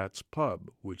mention Pat's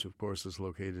Pub, which, of course, is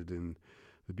located in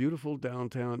the beautiful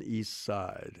downtown east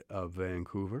side of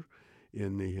Vancouver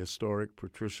in the historic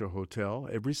Patricia Hotel.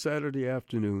 Every Saturday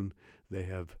afternoon, they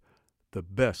have the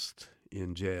best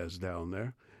in jazz down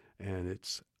there, and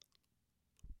it's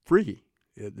free.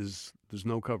 There's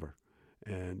no cover.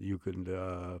 And you can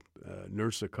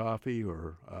nurse a coffee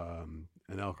or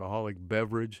an alcoholic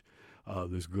beverage.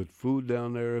 There's good food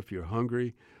down there if you're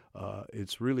hungry.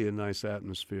 It's really a nice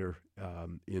atmosphere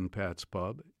in Pat's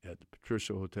Pub at the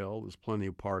Patricia Hotel. There's plenty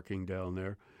of parking down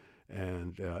there,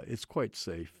 and it's quite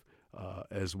safe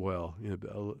as well.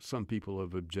 Some people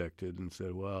have objected and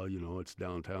said, well, it's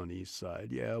downtown east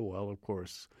side. Yeah, well, of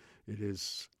course, it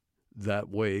is that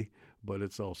way, but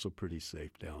it's also pretty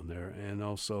safe down there. And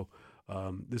also,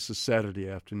 this is Saturday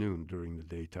afternoon during the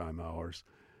daytime hours,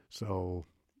 so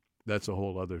that's a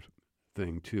whole other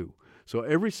thing, too. So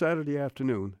every Saturday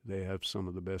afternoon, they have some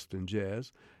of the best in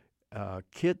jazz.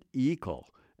 Kit Eagle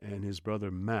and his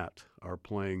brother Matt are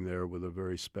playing there with a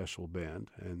very special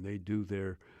band, and they do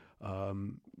their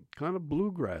kind of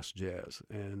bluegrass jazz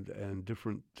and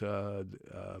different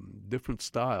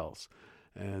styles,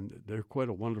 and they're quite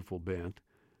a wonderful band.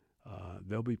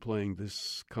 They'll be playing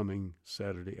this coming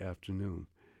Saturday afternoon,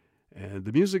 and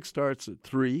the music starts at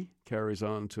 3, carries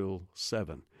on till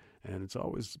 7. And it's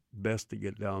always best to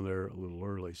get down there a little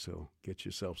early, so get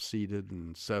yourself seated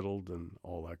and settled and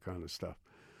all that kind of stuff.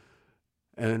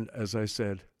 And as I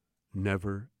said,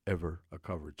 never, ever a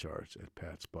cover charge at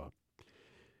Pat's Pub.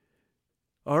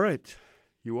 All right,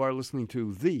 you are listening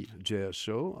to The Jazz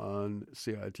Show on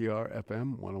CITR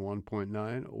FM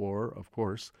 101.9, or, of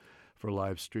course, for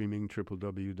live streaming,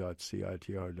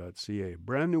 www.citr.ca.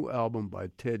 Brand new album by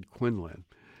Ted Quinlan,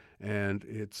 and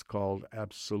it's called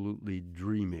Absolutely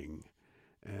Dreaming.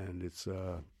 And it's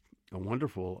a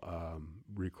wonderful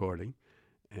recording.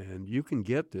 And you can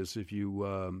get this if you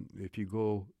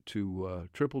go to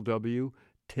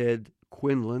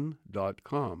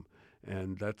www.tedquinlan.com,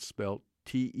 and that's spelled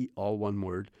all one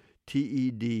word,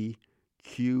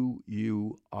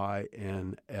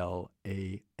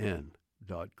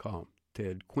 TEDQUINLAN.com,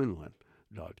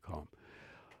 tedquinlan.com.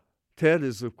 Ted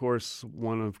is, of course,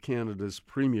 one of Canada's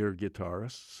premier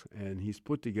guitarists, and he's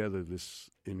put together this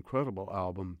incredible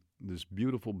album, this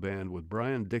beautiful band with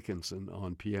Brian Dickinson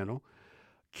on piano,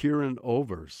 Kieran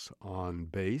Overs on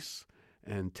bass,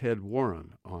 and Ted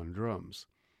Warren on drums.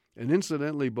 And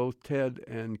incidentally, both Ted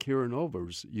and Kieran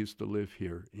Overs used to live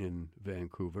here in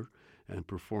Vancouver and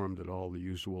performed at all the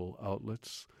usual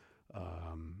outlets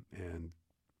and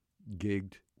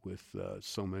gigged with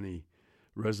so many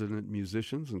resident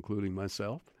musicians, including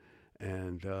myself.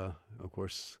 And, of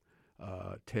course,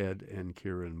 Ted and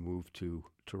Kieran moved to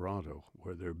Toronto,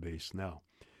 where they're based now.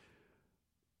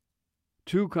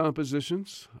 Two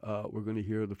compositions we're going to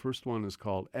hear. The first one is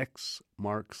called X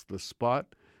Marks the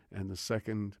Spot, and the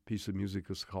second piece of music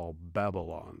is called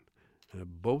Babylon,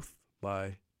 and both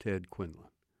by Ted Quinlan.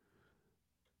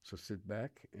 So sit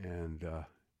back and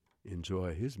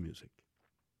enjoy his music.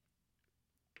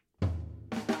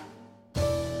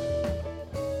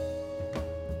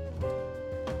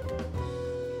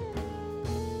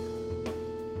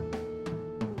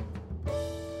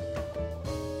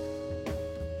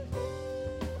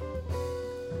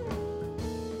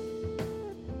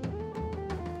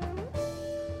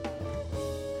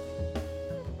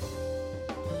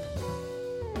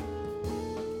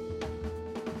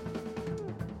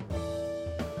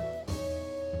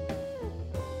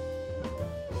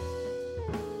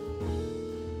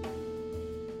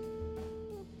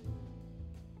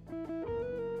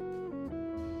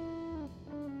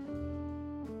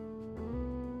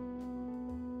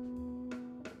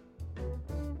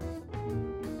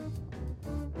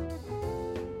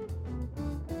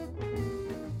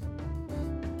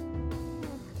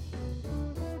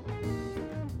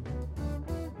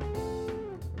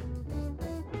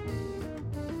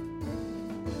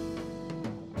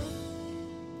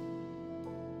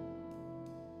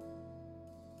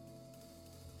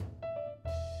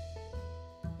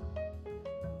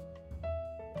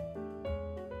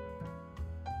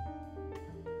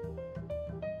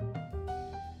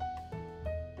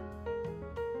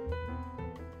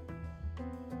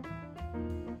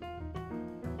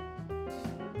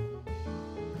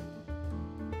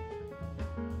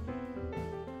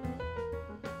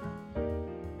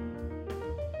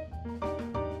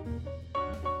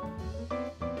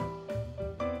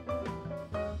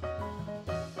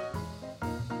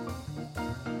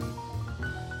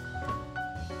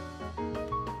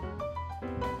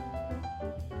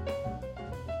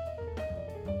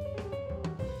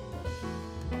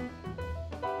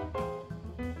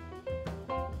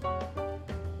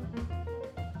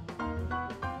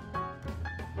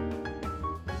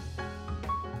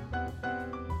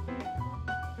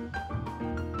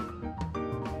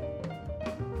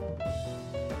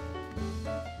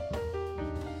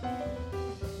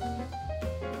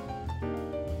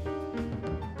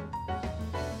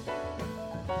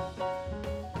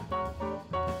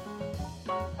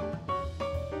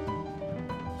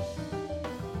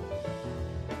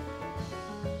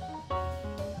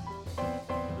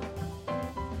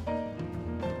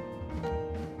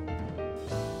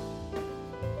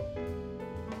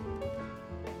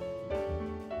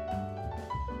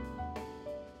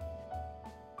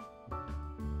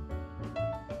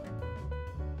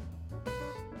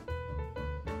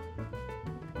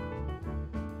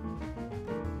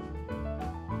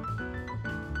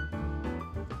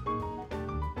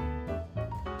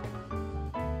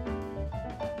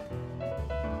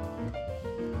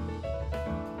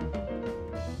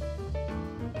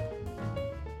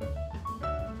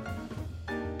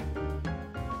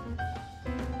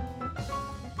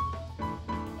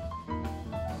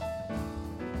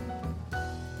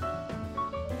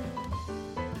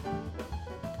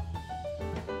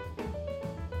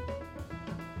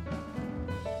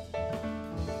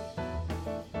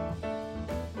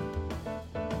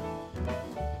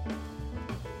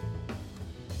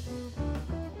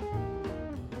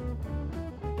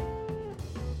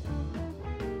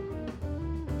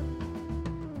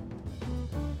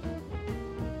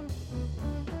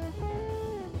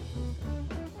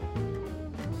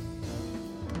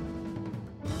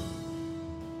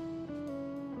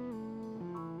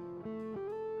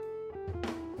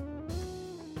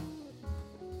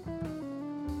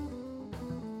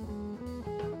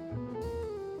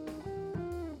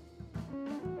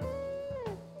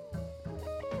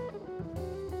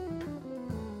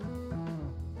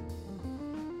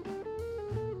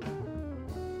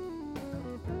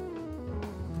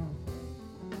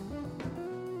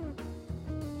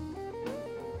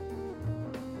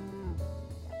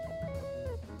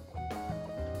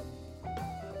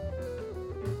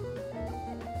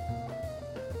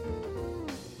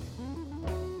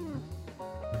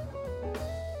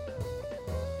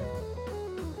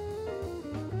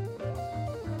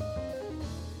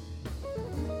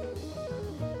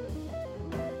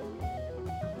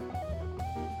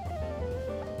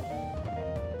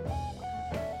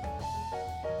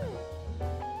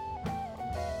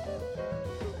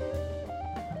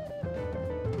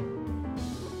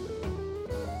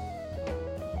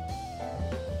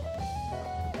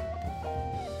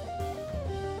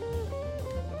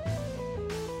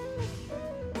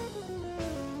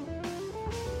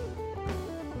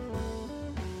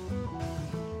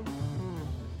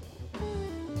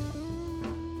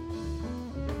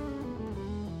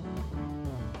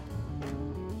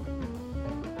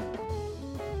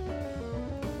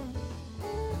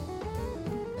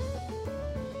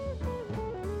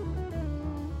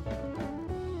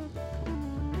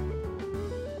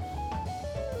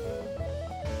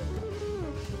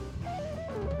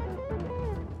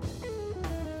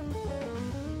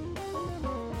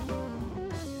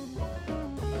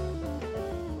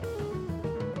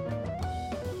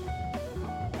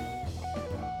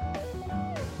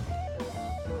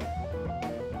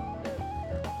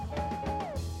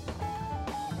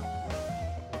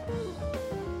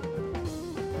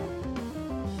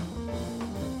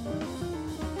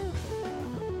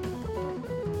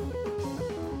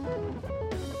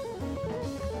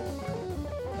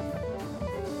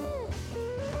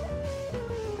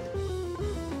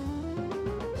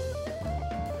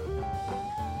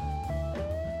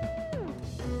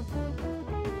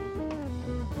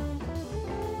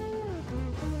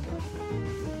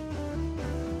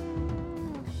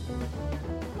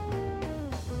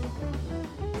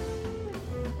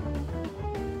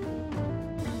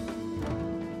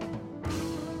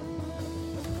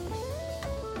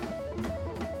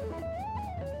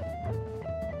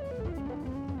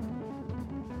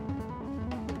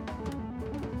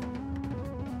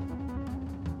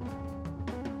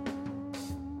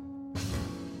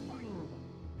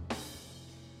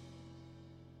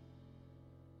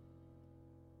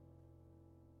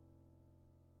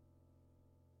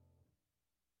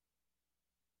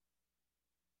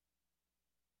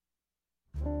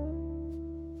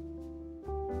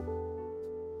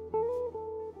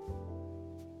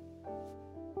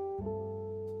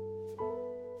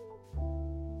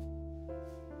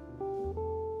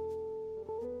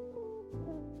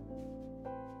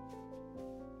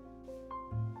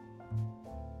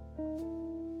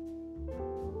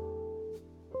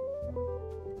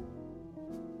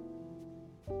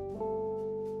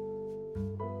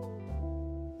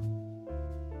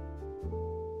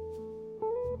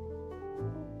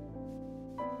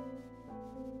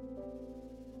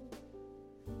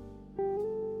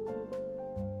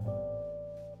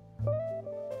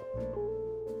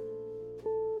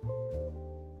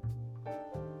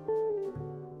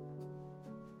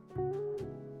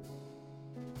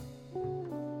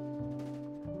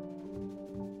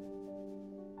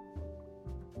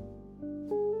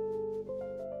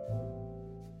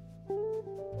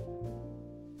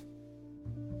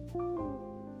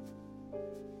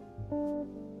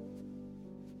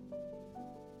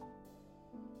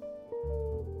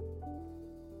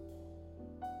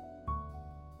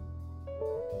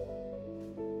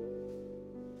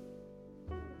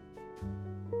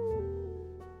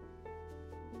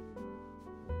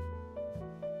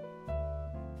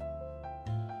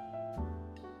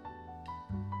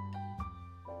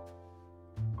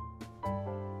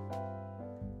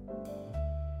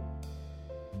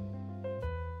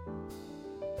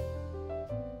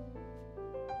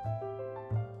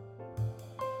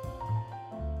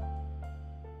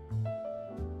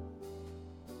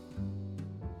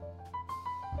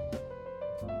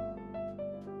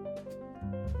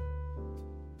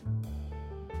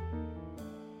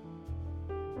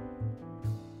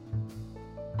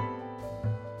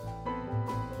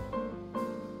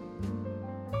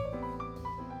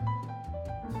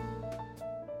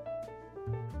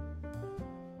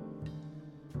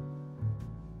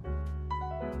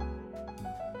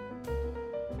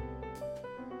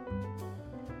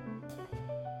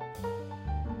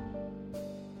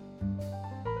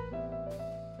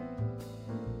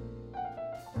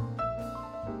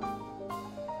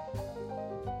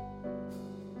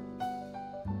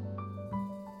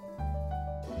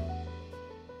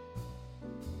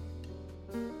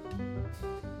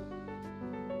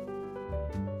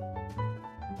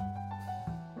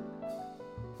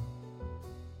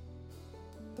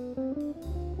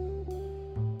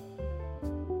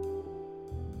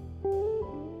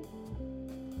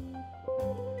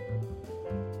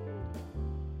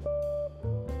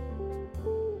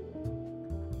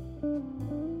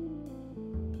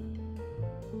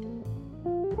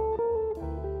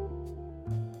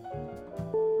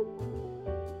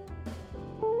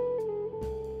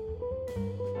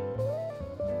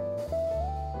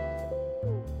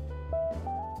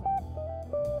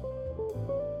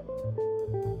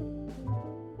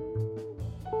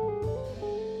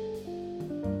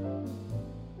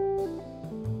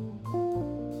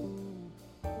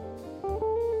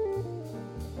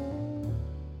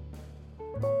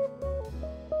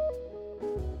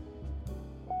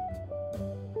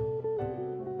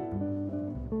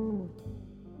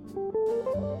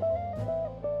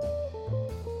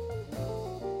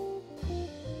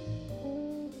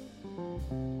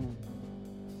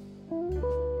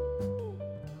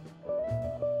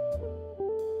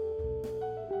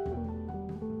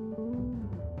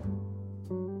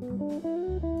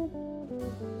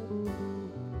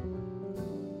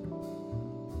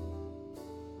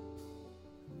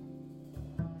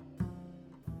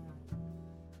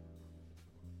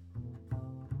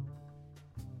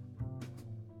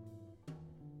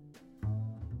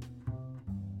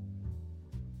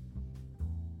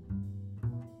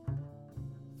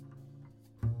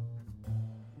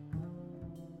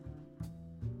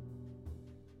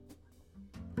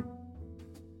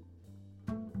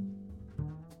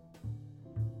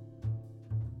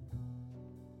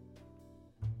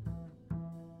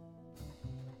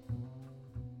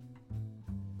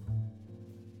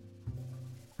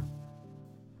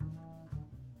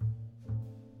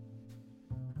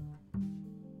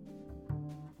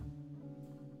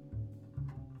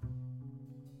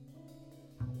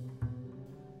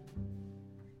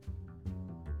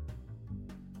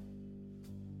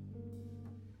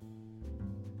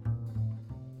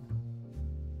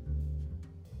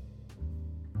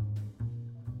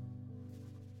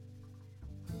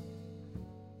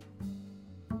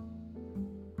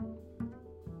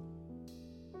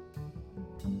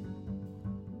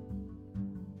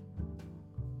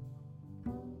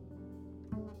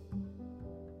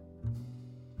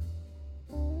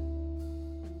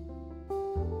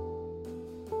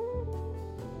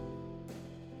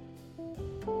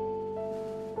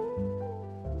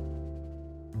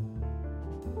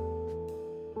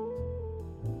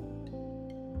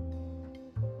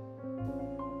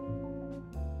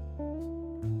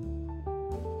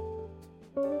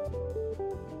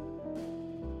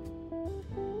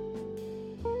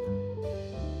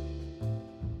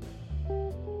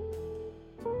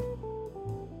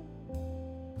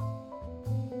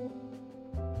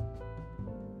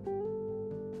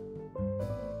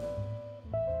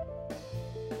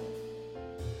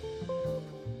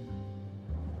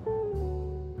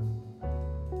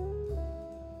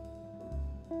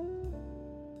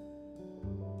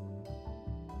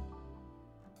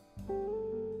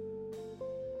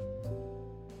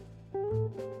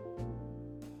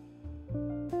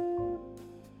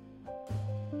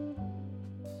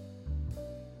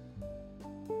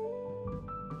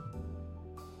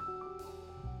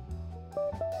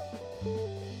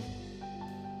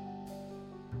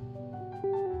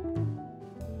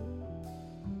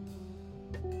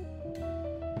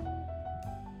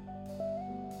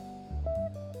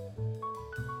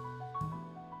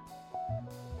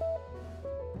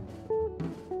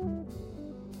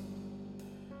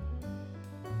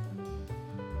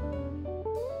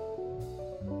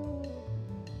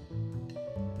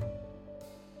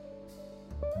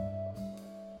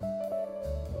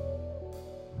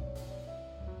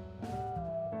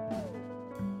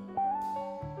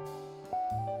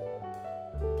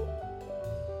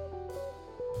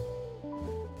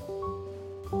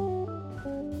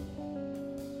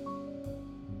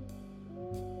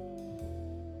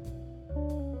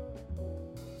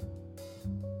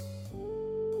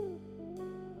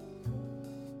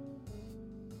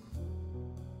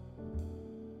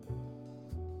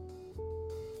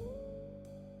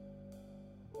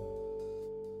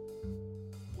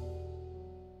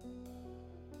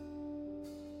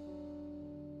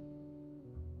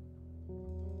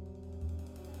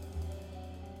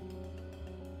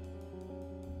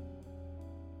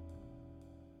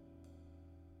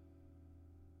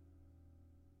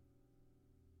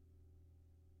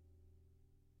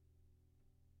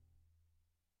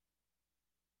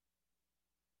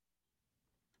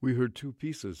 We heard two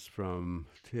pieces from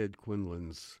Ted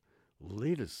Quinlan's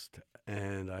latest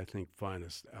and I think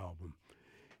finest album.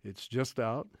 It's just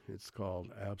out. It's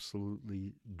called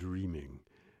Absolutely Dreaming.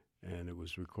 And it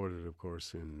was recorded, of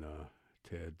course, in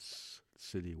Ted's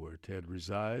city where Ted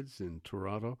resides, in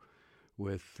Toronto,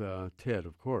 with Ted,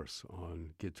 of course,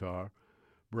 on guitar,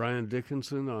 Brian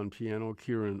Dickinson on piano,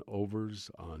 Kieran Overs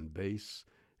on bass,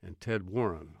 and Ted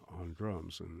Warren on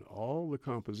drums. And all the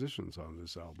compositions on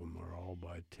this album are all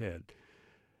by Ted.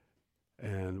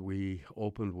 And we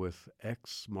opened with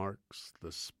X Marks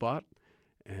the Spot,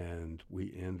 and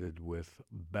we ended with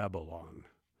Babylon,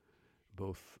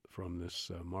 both from this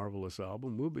marvelous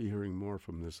album. We'll be hearing more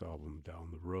from this album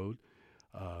down the road.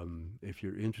 If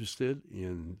you're interested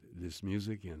in this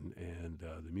music and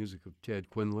the music of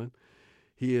Ted Quinlan,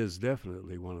 he is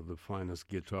definitely one of the finest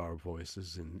guitar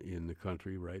voices in the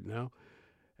country right now.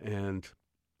 And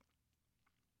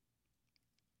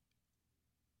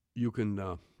you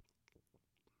can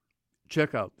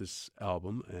check out this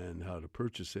album and how to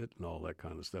purchase it and all that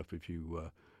kind of stuff if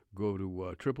you go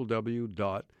to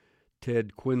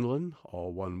www.tedquinlan,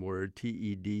 all one word,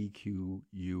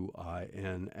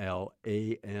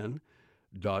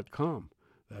 TEDQUINLAN.com.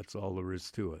 That's all there is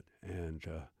to it. And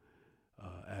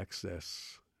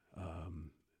access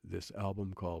this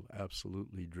album called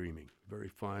Absolutely Dreaming. Very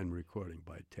fine recording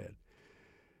by Ted.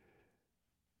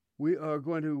 We are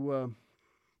going to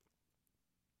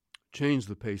change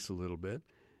the pace a little bit.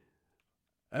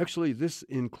 Actually, this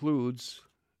includes,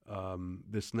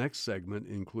 this next segment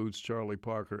includes Charlie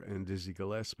Parker and Dizzy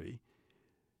Gillespie,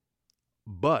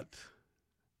 but,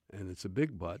 and it's a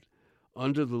big but,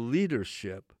 under the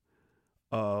leadership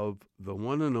of the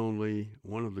one and only,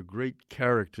 one of the great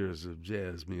characters of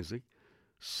jazz music,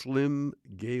 Slim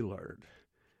Gaillard.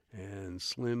 And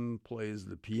Slim plays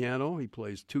the piano. He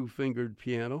plays two-fingered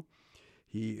piano.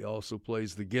 He also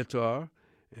plays the guitar,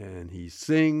 and he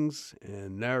sings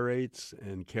and narrates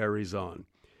and carries on.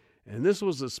 And this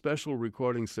was a special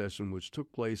recording session which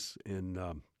took place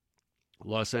in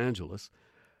Los Angeles.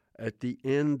 At the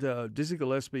end, Dizzy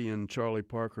Gillespie and Charlie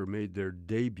Parker made their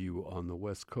debut on the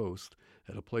West Coast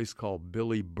at a place called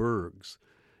Billy Berg's,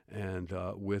 and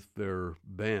with their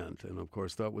band. And, of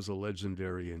course, that was a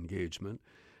legendary engagement.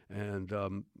 And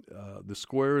the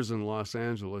squares in Los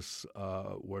Angeles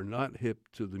were not hip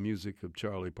to the music of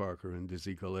Charlie Parker and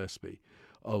Dizzy Gillespie,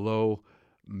 although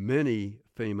many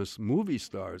famous movie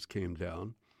stars came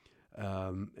down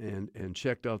and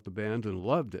checked out the band and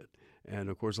loved it. And,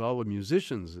 of course, all the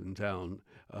musicians in town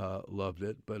loved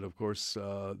it. But, of course,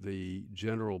 the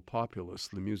general populace,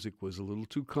 the music was a little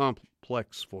too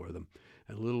complex for them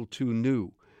and a little too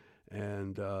new.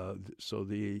 And so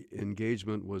the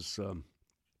engagement was a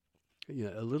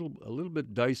little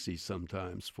bit dicey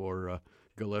sometimes for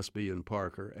Gillespie and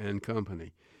Parker and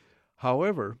company.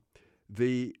 However,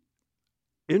 the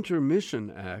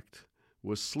intermission act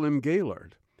was Slim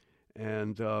Gaillard.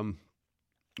 And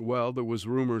well, there was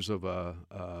rumors of a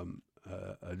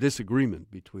disagreement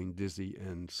between Dizzy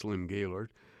and Slim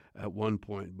Gaillard at one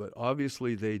point, but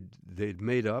obviously they'd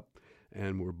made up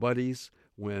and were buddies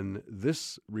when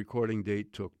this recording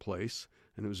date took place,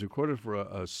 and it was recorded for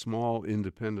a small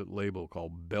independent label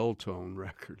called Belltone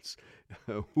Records,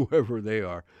 whoever they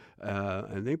are,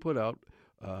 and they put out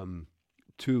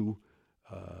two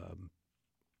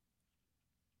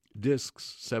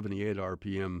discs, 78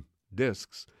 RPM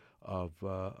discs, of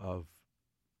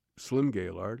Slim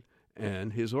Gaillard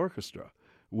and his orchestra,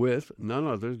 with none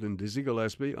other than Dizzy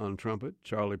Gillespie on trumpet,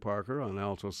 Charlie Parker on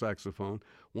alto saxophone,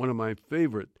 one of my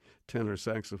favorite tenor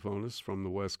saxophonists from the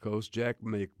West Coast, Jack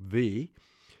McVie,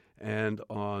 and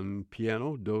on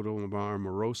piano, Dodo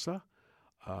Morosa,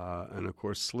 and of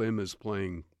course Slim is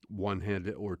playing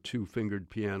one-handed or two-fingered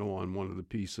piano on one of the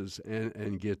pieces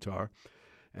and guitar,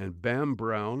 and Bam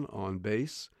Brown on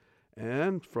bass,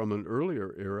 and from an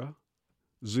earlier era,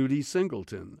 Zooty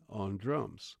Singleton on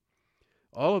drums.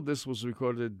 All of this was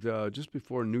recorded just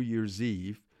before New Year's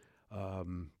Eve,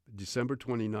 December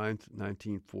 29th,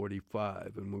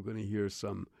 1945, and we're going to hear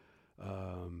some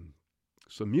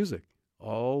music,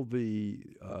 all the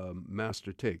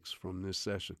master takes from this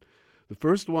session. The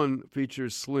first one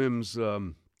features Slim's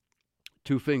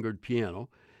two-fingered piano,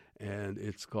 and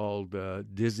it's called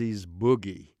Dizzy's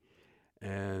Boogie.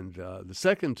 And the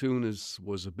second tune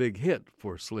was a big hit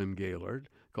for Slim Gaillard,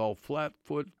 called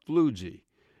Flatfoot Floogie.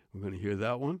 We're going to hear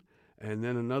that one. And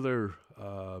then another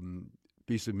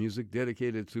piece of music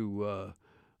dedicated to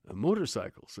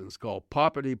motorcycles, and it's called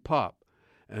Poppity Pop.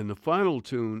 And the final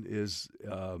tune is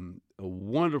a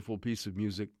wonderful piece of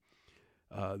music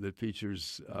that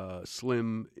features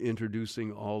Slim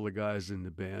introducing all the guys in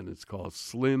the band. It's called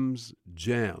Slim's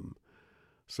Jam.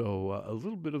 So a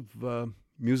little bit of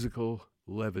musical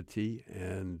levity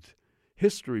and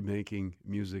history-making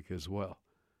music as well.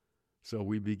 So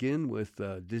we begin with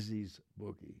Dizzy's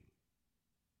Boogie.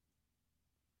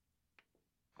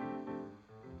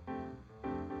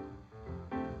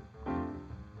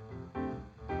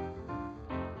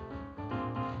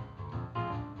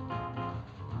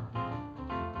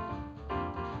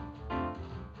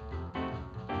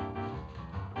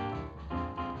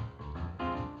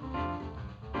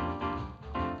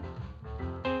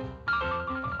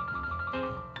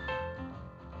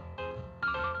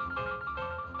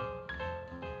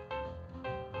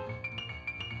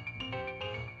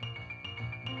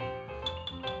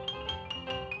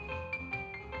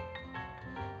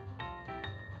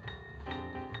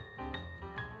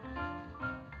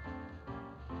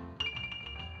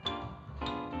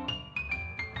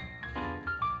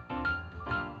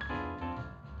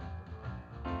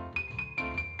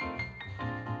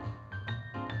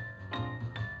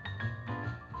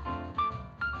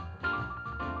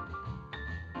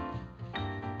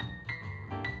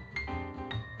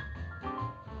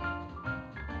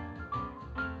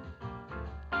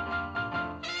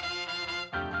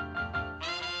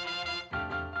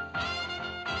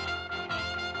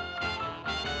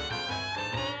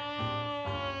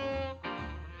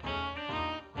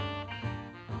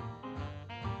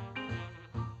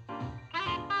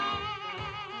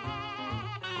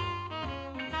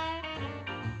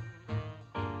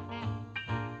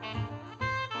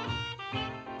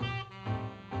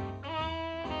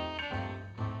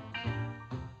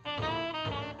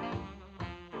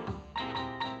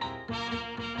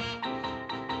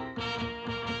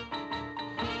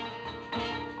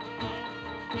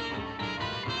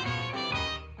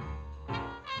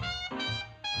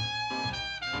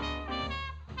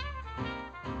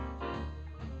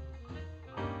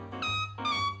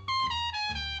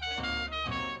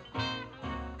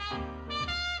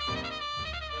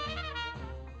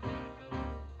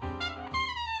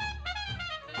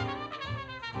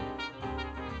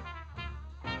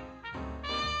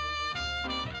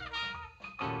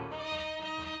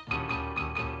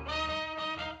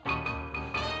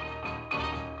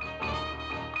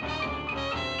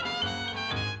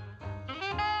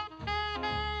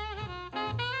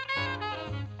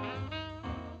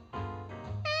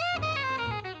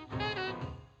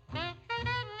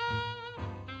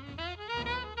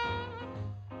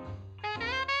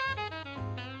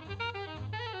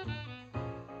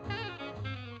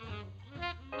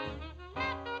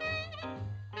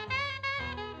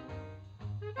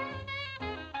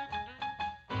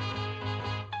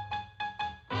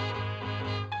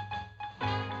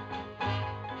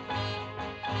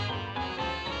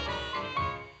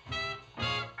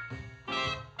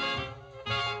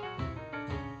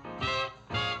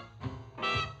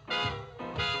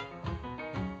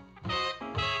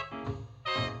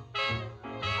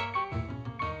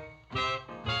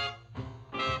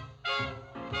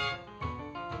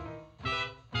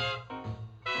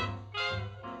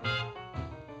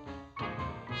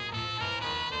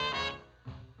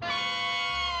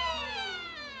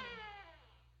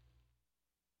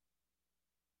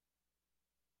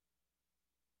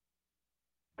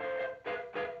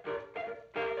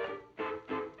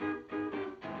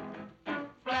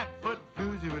 Flatfoot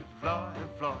floozy would fly,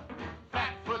 fly.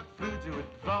 Flatfoot floozy would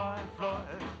fly, fly.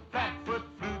 Flatfoot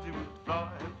floozy would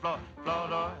fly, fly. Fly,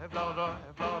 fly, fly,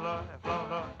 fly,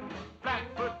 fly.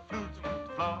 Flatfoot floozy would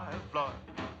fly, fly.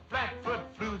 Flatfoot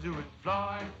floozy would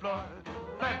fly, fly.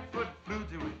 Flatfoot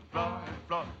floozy would fly,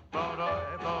 fly. Fly,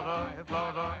 fly,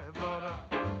 fly, fly.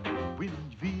 When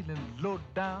you're feeling low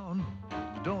down,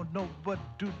 you don't know what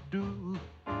to do,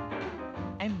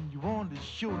 and you want to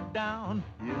show down,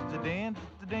 here's the dance,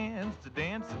 the dance, the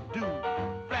dance to do.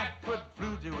 Flatfoot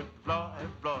floozy would fly,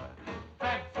 fly.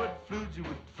 Flatfoot floozy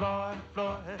would fly,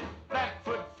 fly.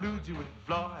 Flatfoot floozy would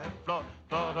fly, fly.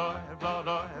 Fly, fly,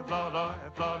 fly, fly,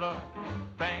 fly, fly.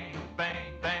 Bang,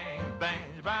 bang, bang, bang,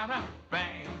 bang,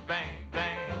 bang, bang,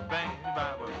 bang, bang, bang,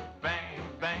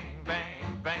 bang, bang, bang, bang,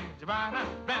 bang, bang,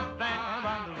 bang, bang, bang,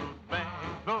 bang,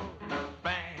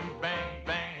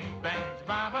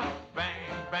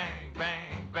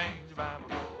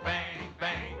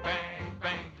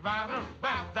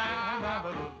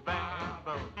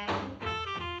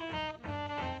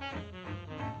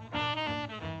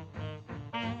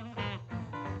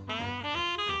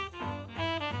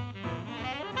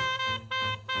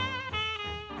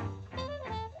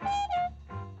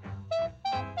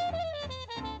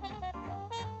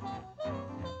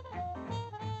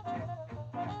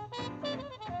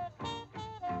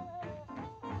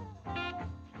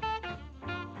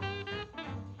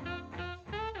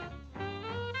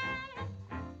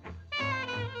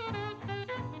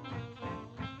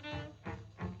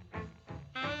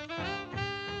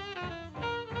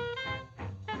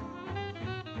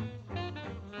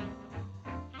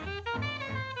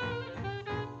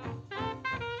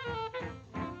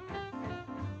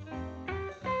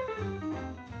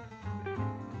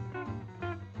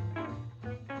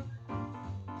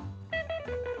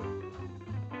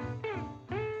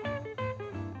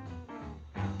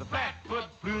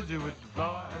 flutie with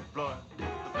Floyd, Floyd. The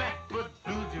Flatfoot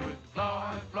flutie with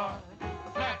Floyd, Floyd.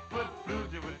 The Flatfoot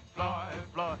flutie with Floyd,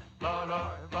 Floyd. Floyd,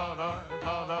 Floyd,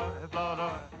 Floyd, Floyd,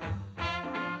 Floyd.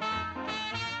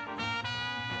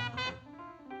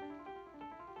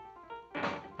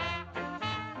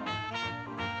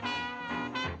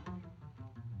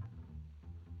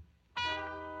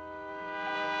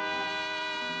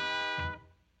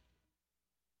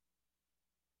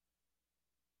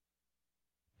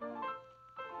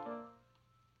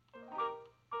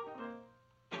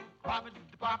 Pop it,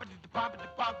 pop it, pop it,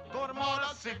 pop. Go to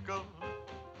motorcycle.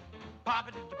 Pop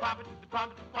it, pop it,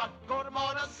 pop it, pop. Go to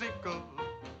motorcycle.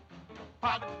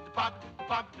 Pop it, pop it,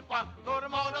 pop it, pop. Go to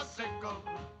motorcycle.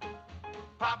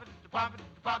 Pop it, pop it,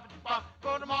 pop it, pop.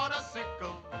 Go to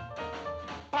motorcycle.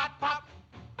 Pop, pop.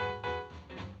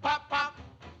 Pop, pop.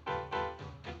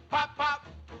 Pop, pop.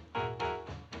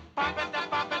 Pop it,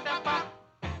 pop it, pop.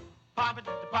 Pop it,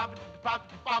 pop it, pop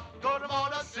it, pop. Go to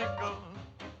motorcycle.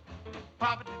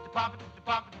 Pop it, pop it,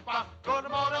 pop it, pop. Go to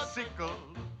motorcycle.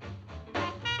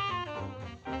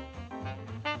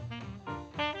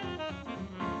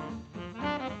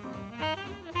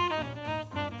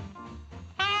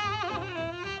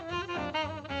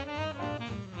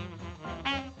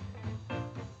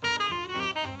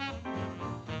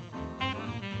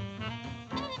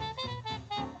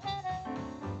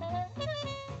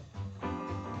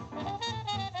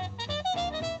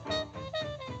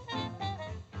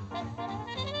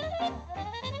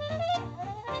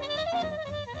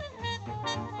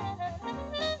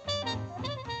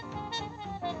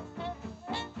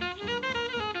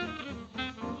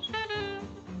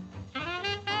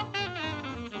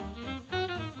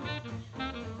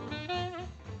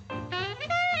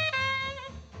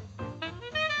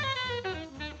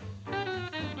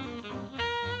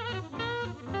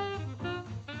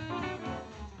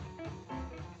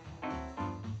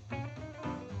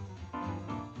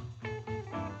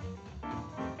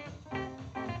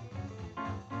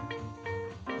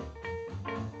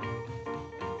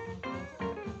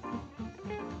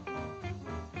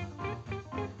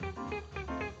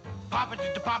 Pop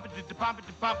it, pop it, pop it,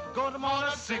 pop. Go to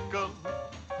motorcycle.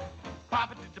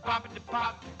 Pop it, pop it,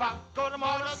 pop, pop. Go to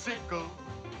motorcycle.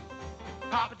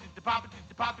 Pop it, pop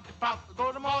it, pop it, pop.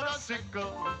 Go to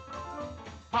motorcycle.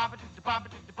 Pop it, pop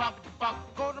it, pop it,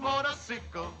 pop. Go to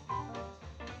motorcycle.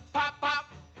 Pop, pop.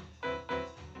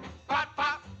 Pop,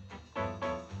 pop.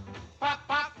 Pop,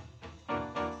 pop.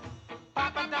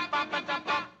 Pop it, pop it,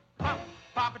 pop. Pop,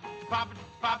 pop it, pop it,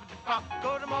 pop it, pop.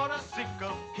 Go to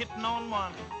motorcycle. Hitting on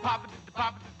one. Pop it,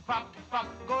 pop it, pop it, pop.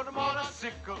 Go to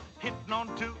motorcycle. Hitting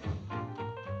on two.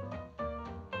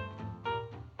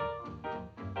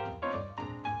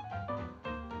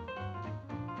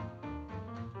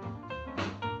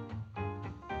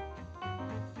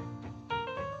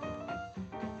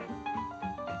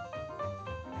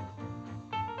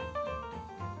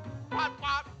 Pop,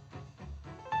 pop.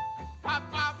 Pop,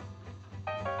 pop.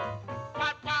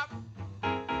 Pop, pop. Pop, pop,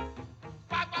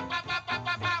 pop, pop, pop,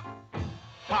 pop, pop.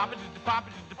 Pop it, pop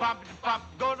it, pop it, pop.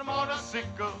 Go to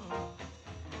motorcycle.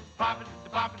 Pop it,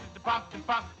 pop it, pop it,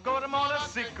 pop. Go to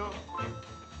motorcycle.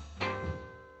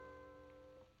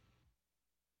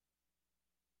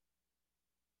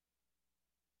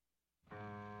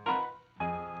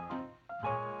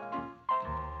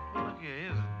 Look here,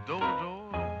 here's Dodo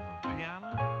on the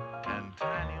piano and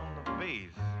Tiny on the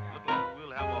bass. Look like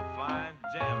we'll have a fine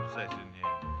jam session here.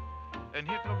 And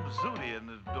here comes Zooty in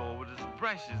the door with his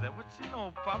brushes. What's you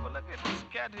know, Papa? Look at this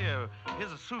cat here.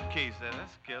 Here's a suitcase there.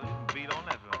 That's Kelly. You can beat on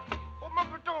that one. What my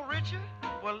door, Richard?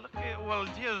 Well, look here. Well,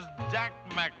 here's Jack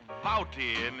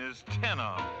McVouty and his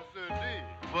tenor. Yes, indeed.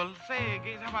 Well, say,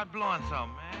 Gates, how about blowing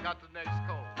something, man? Got the next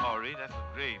call. All right, that's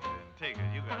great. Then take it.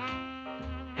 You got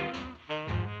it.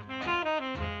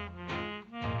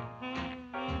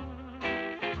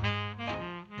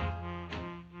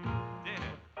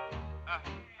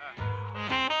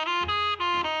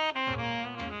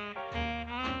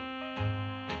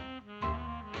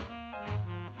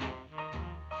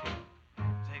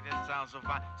 So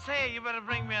fine. Say, you better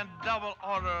bring me a double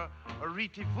order of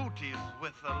Riti Footies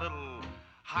with a little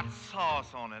hot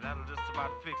sauce on it. That'll just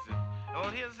about fix it. Oh,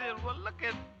 here's it. Well, look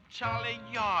at Charlie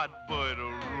Yardbird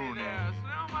Rooney. Yeah,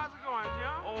 Slim, how's it going,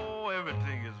 Jim? Oh,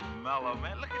 everything is mellow,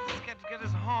 man. Look at this cat get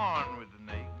his horn with the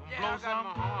neck. Yeah, blow I got some?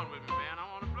 my horn with me, man. I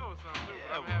want to blow some, too.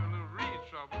 Yeah, I'm having a little reed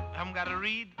trouble. Haven't got a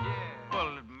reed? Yeah.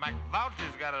 Well,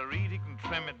 McVouty's got a reed. He can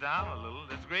trim it down a little.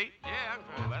 That's great. Yeah,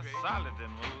 Well, that's great. solid then.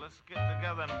 Well, let's get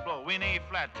together and blow. We in A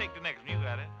flat. Take the next one. You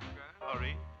got it. Okay. All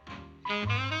right.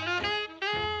 Yeah.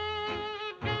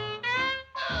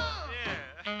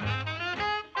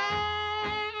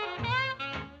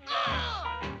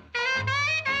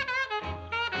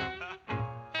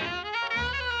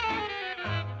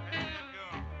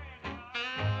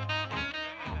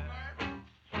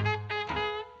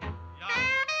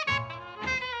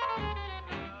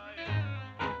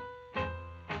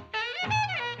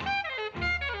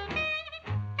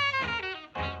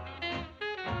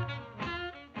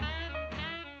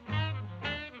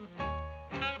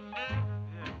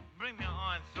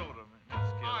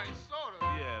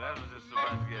 that was just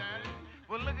surprised to get me.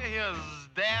 Well, look at here,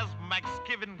 Daz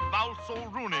Maxkiven Valso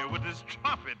Rooney with his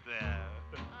trumpet there.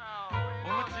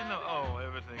 Well, what you know? Oh,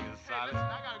 everything is silent.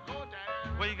 I gotta go,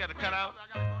 Dad. Well, you got to cut out? I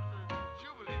gotta go to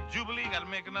Jubilee. Jubilee, you got to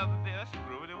make another day. That's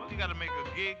groovy. Well, you got to make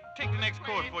a gig. Take the next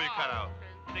chord before you cut out.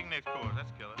 Take the next chord.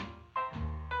 That's killer.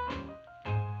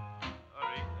 All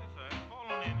right, that's all right. Fall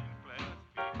on in and play. That's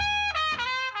good.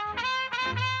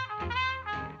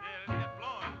 Yeah, let's get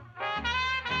blowing.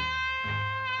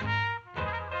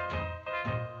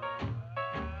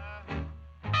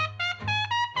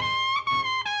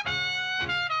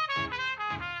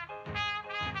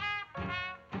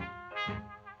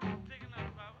 Take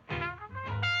another, Papa.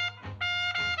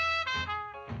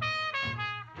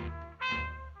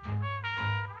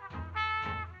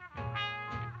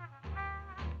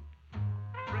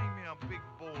 Bring me a big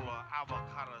bowl of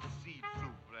avocado seed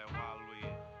soup there while we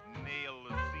nail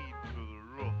the seed to the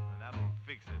roof, and that'll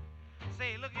fix it.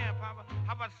 Say, look here, Papa.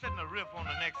 How about setting a riff on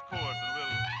the next chorus, and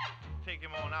we'll take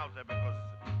him on out there because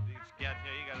this cat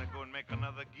here, you gotta go and make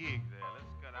another gig there.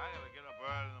 I gotta get up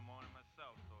early in the morning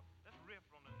myself, so let's riff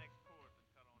on the next chorus and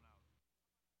cut on out.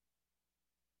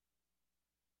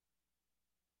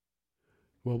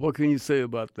 Well, what can you say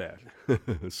about that?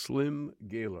 Slim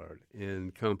Gaillard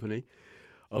and company,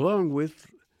 along with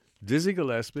Dizzy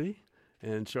Gillespie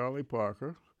and Charlie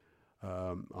Parker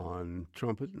on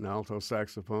trumpet and alto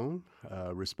saxophone,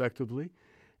 respectively,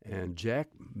 and Jack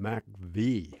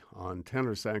McVie on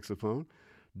tenor saxophone,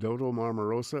 Dodo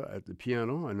Marmarosa at the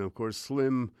piano, and of course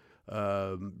Slim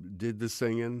did the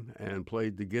singing and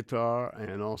played the guitar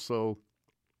and also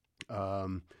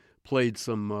played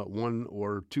some one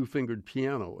or two-fingered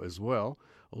piano as well,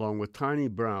 along with Tiny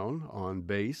Brown on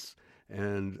bass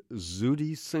and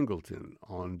Zudi Singleton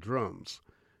on drums.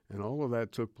 And all of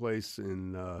that took place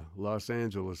in Los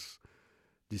Angeles,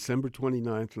 December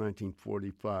 29th,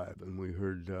 1945. And we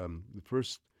heard the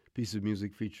first piece of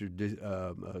music featured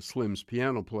Slim's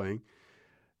piano playing,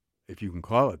 if you can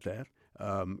call it that,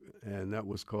 and that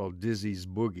was called Dizzy's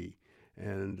Boogie.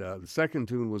 And the second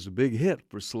tune was a big hit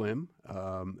for Slim,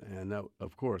 and that,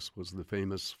 of course, was the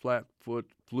famous Flatfoot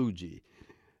Flugey.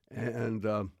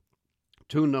 And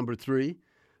tune number 3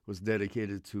 was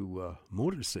dedicated to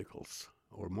motorcycles,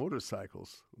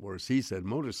 or as he said,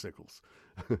 motorcycles,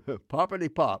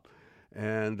 poppity pop.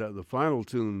 And the final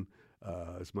tune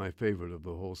is my favorite of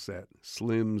the whole set,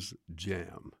 Slim's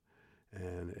Jam.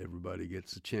 And everybody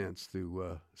gets a chance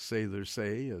to say their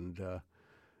say and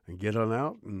get on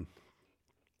out and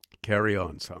carry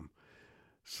on some.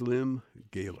 Slim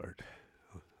Gaillard,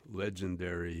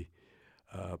 legendary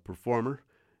performer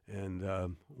and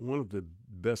one of the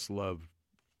best-loved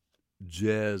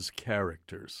jazz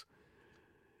characters.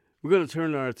 We're going to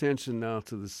turn our attention now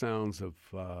to the sounds of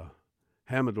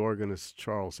Hammond organist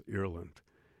Charles Earland.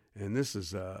 And this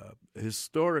is a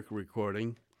historic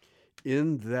recording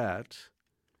in that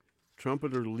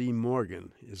trumpeter Lee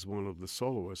Morgan is one of the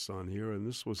soloists on here, and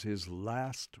this was his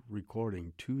last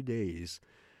recording 2 days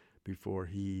before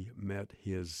he met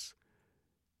his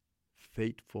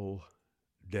fateful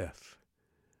death.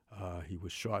 He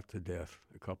was shot to death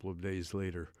a couple of days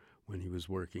later when he was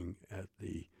working at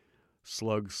the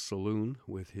Slug's Saloon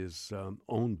with his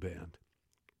own band.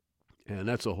 And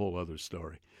that's a whole other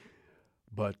story.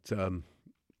 But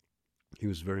he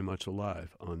was very much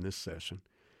alive on this session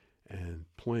and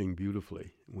playing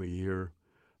beautifully. We hear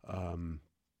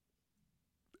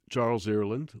Charles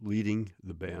Earland leading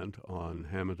the band on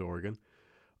Hammond organ.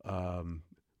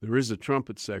 There is a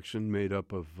trumpet section made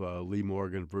up of Lee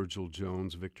Morgan, Virgil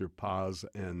Jones, Victor Paz,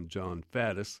 and John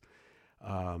Faddis.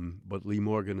 But Lee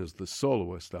Morgan is the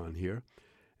soloist on here.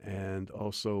 And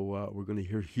also we're going to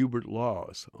hear Hubert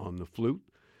Laws on the flute.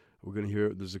 We're going to hear,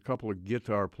 there's a couple of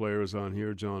guitar players on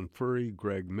here, John Furry,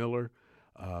 Greg Miller.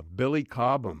 Billy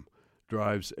Cobham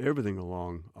drives everything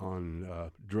along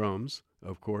on drums,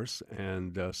 of course,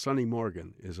 and Sonny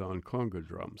Morgan is on conga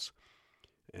drums.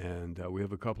 And we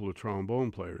have a couple of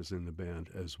trombone players in the band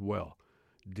as well,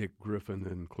 Dick Griffin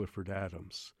and Clifford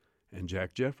Adams, and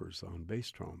Jack Jeffers on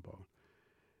bass trombone.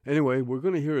 Anyway, we're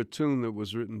going to hear a tune that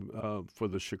was written for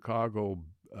the Chicago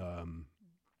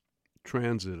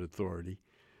Transit Authority,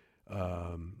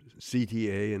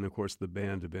 CTA, and of course the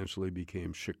band eventually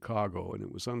became Chicago, and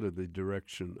it was under the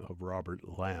direction of Robert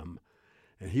Lamb.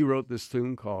 And he wrote this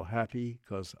tune called Happy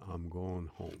 'Cause I'm Going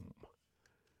Home.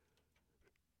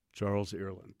 Charles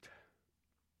Earland.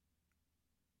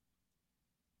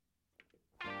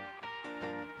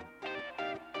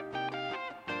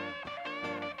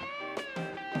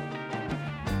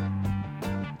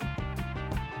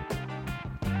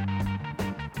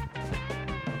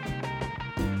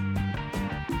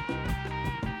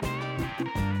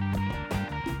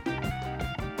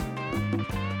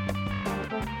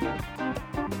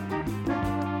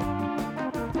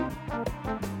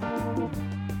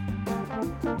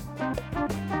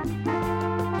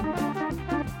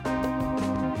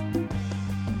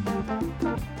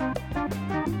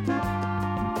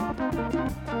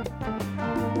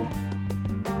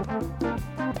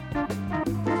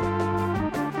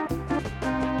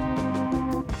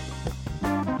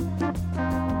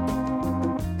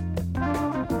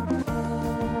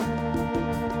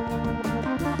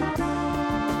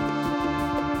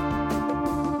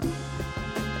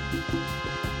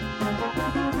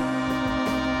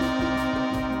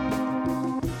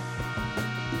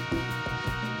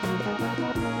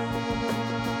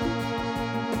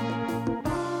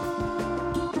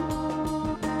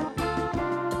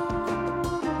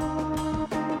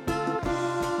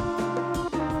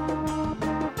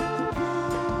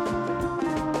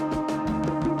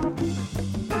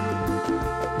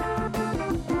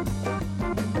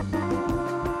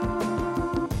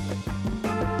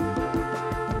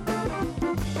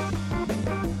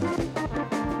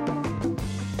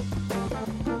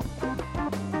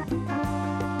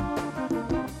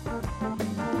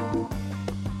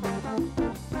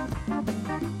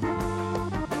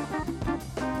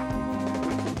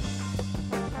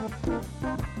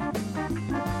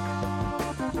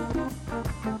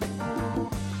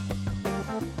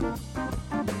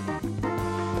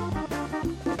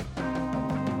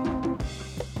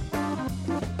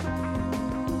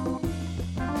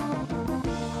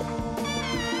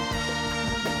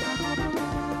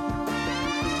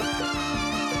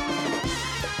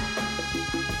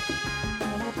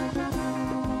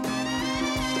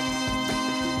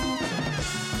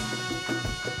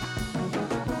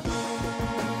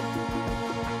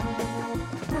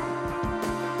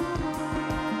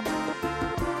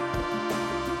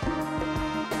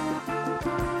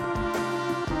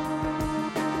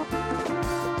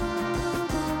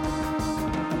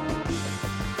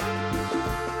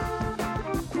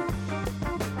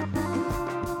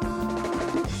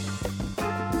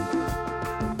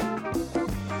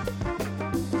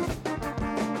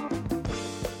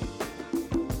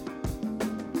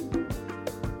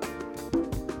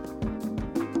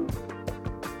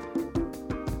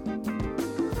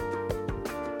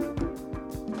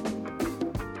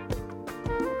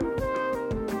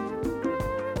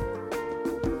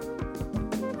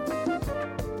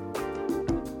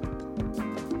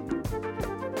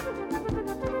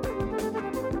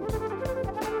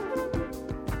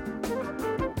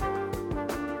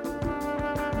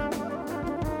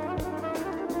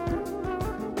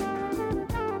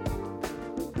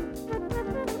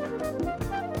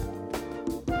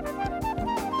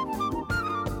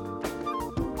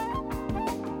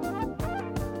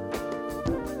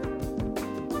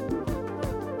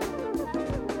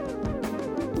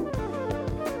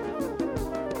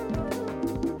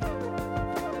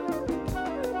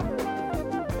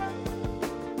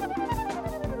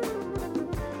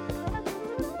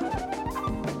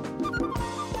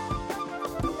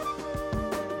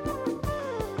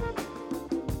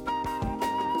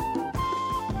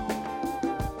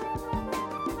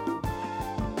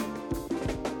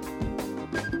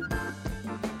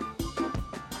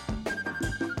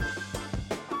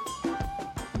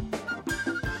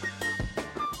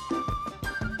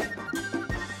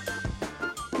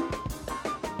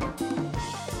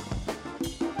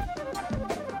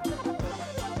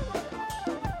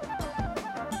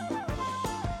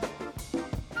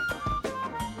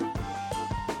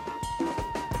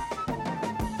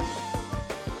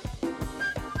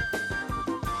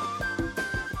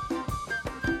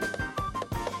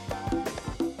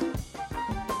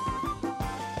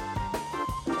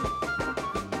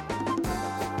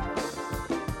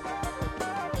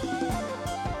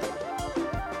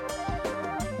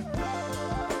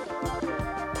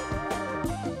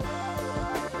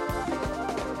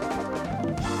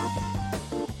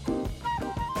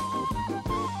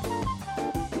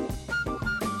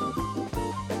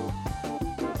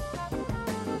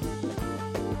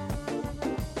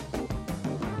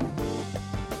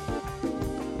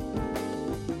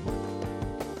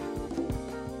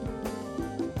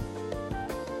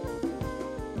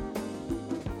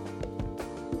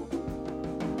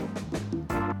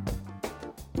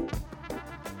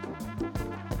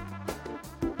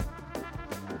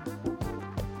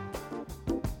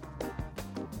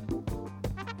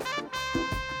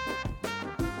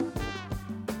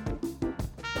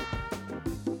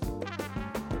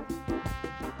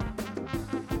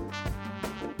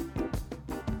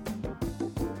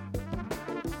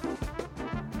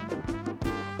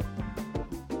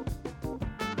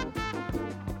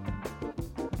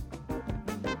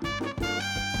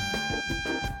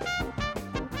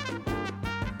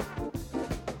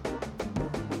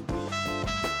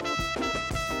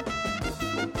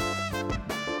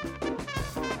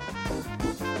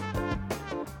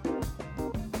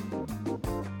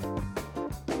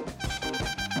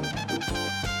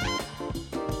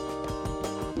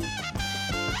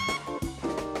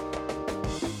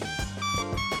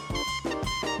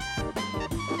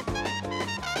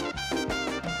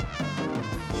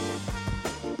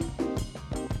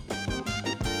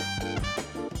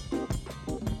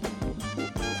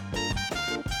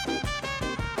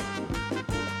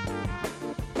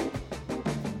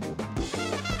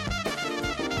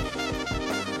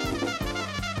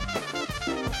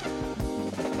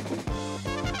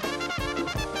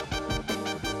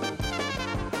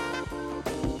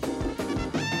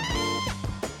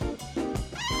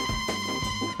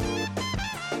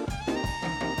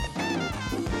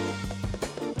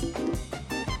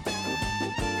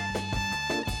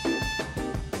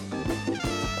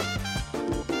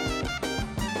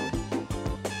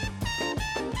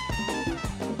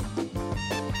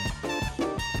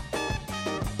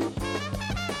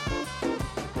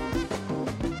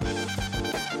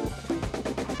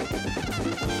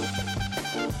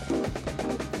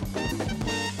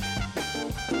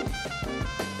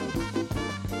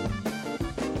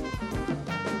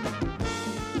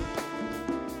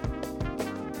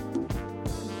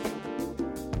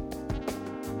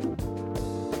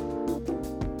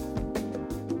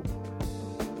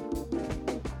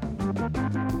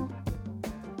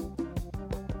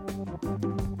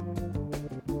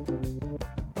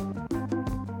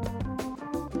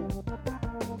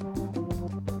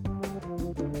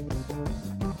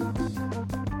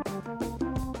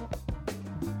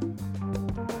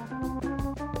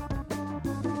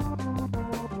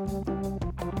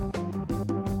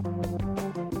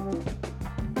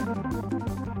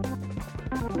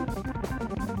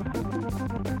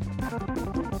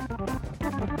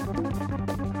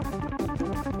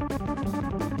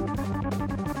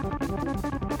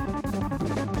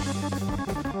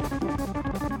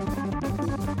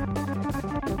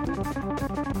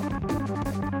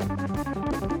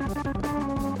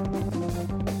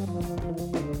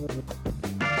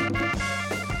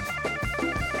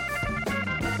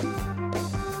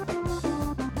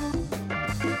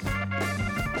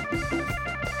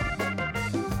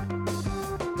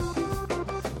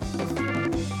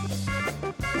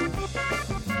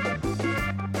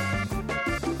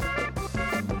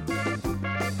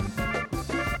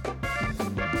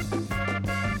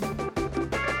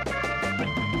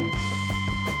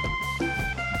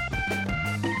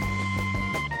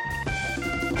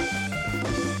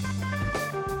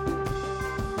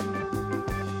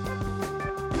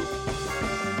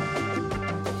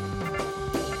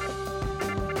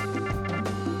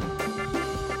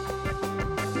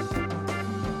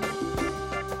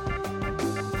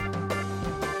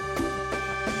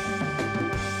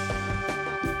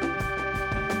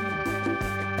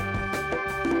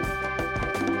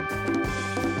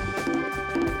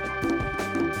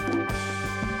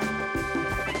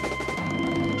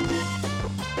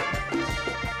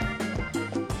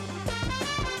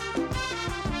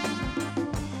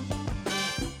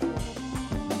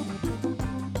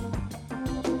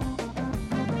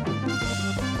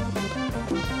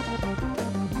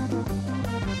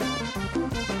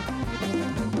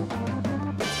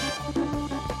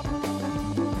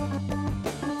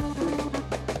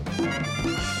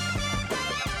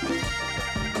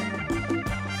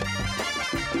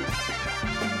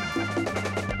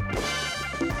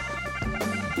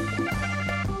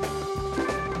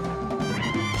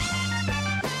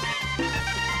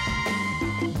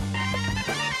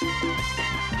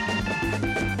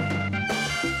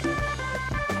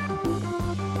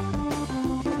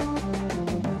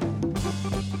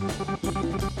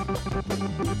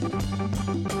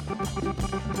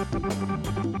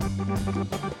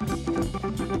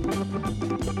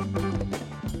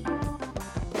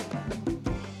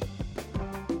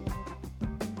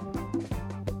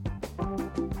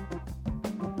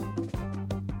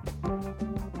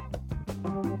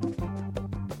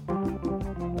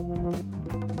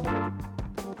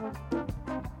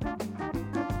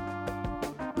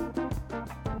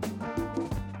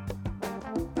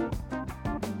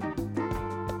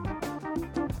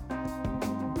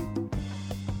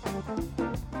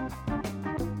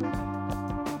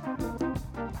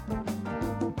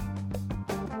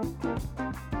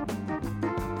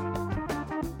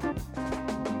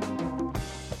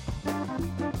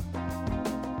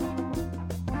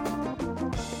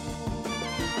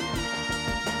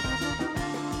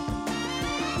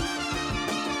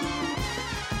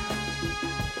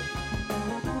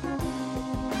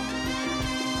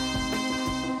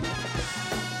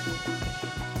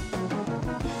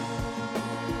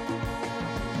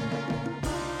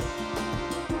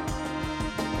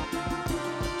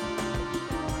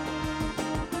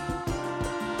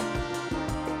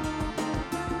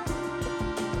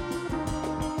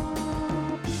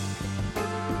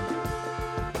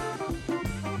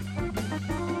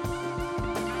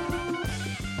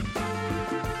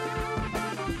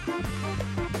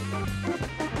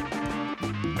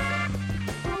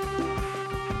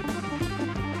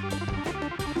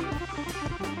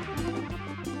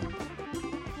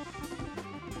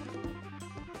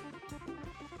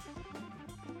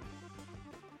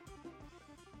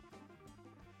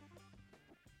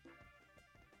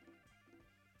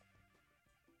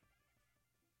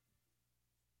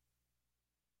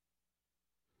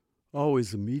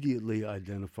 Always immediately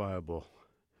identifiable.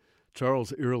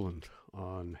 Charles Earland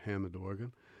on Hammond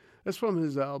organ. That's from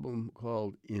his album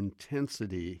called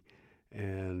Intensity,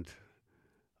 and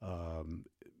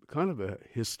kind of a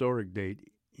historic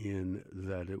date in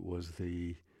that it was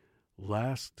the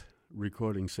last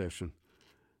recording session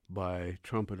by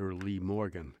trumpeter Lee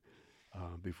Morgan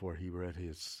before he read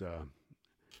his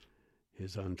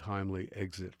untimely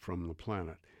exit from the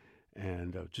planet.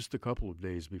 And just a couple of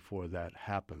days before that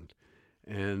happened.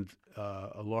 And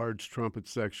a large trumpet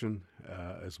section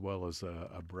as well as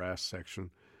a brass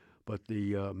section. But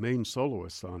the main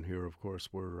soloists on here, of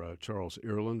course, were Charles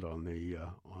Earland on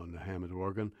the Hammond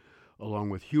organ, along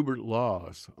with Hubert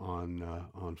Laws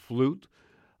on flute,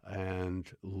 and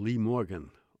Lee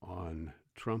Morgan on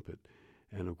trumpet.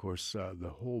 And, of course,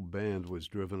 the whole band was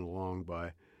driven along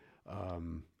by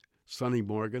Sonny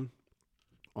Morgan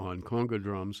on conga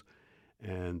drums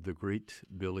and the great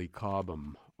Billy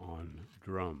Cobham on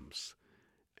drums.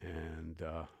 And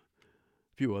a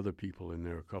few other people in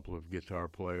there, a couple of guitar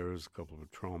players, a couple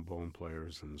of trombone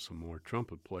players, and some more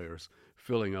trumpet players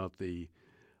filling out the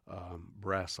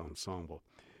brass ensemble.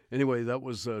 Anyway, that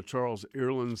was Charles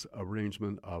Earland's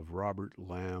arrangement of Robert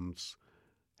Lamb's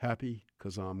Happy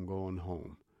 'Cause I'm Going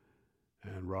Home.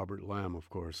 And Robert Lamb, of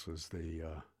course, was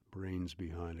the brains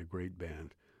behind a great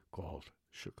band called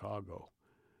Chicago.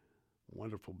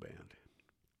 Wonderful band.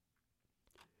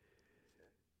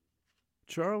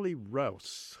 Charlie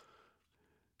Rouse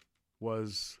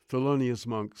was Thelonious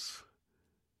Monk's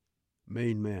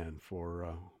main man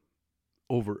for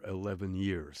over 11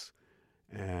 years.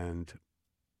 And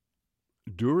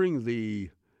during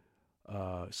the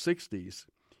 60s,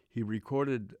 he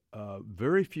recorded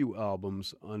very few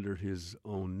albums under his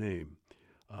own name.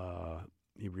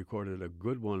 He recorded a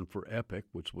good one for Epic,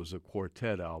 which was a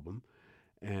quartet album,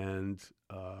 and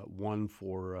one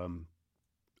for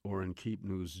Orrin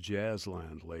Keepnew's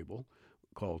Jazzland label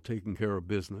called Taking Care of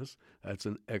Business. That's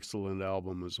an excellent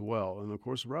album as well. And, of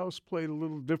course, Rouse played a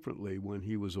little differently when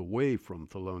he was away from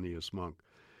Thelonious Monk.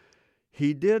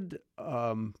 He did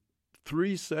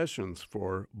 3 sessions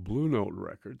for Blue Note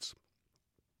Records,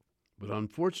 but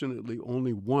unfortunately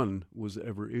only one was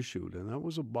ever issued, and that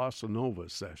was a bossa nova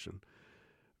session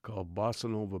called Bossa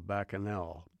Nova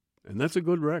Bacchanal. And that's a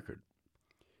good record.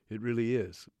 It really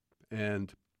is.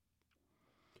 And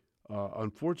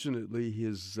unfortunately,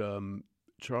 his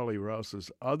Charlie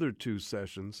Rouse's other 2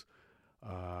 sessions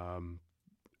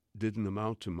didn't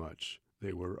amount to much.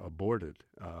 They were aborted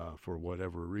for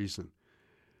whatever reason.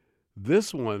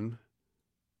 This one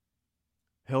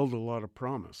held a lot of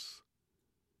promise.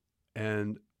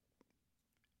 And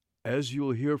as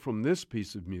you'll hear from this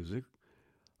piece of music,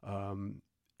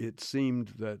 it seemed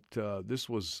that this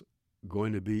was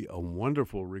going to be a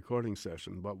wonderful recording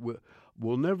session, but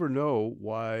we'll never know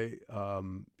why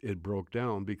it broke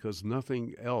down, because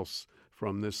nothing else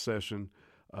from this session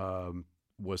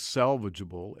was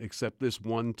salvageable except this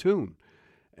one tune.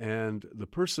 And the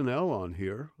personnel on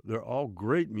here, they're all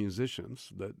great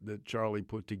musicians that Charlie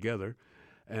put together.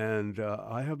 And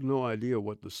I have no idea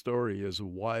what the story is of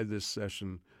why this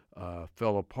session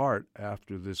fell apart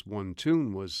after this one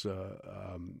tune was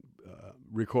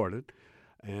recorded.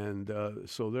 And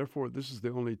so therefore, this is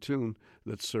the only tune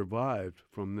that survived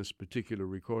from this particular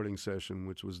recording session,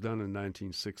 which was done in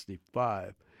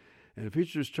 1965. And it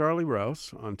features Charlie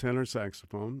Rouse on tenor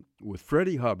saxophone, with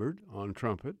Freddie Hubbard on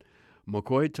trumpet,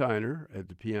 McCoy Tyner at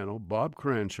the piano, Bob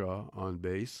Cranshaw on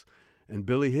bass, and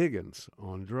Billy Higgins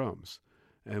on drums.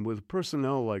 And with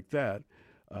personnel like that,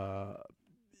 the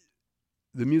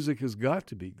music has got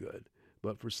to be good.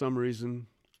 But for some reason,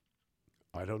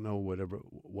 I don't know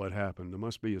what happened. There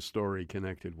must be a story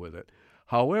connected with it.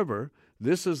 However,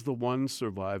 this is the one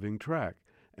surviving track.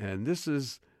 And this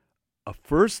is a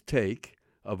first take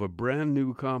of a brand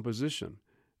new composition.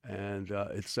 And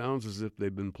it sounds as if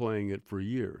they've been playing it for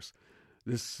years.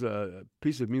 This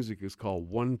piece of music is called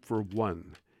One for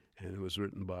One, and it was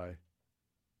written by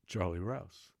Charlie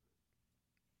Rouse.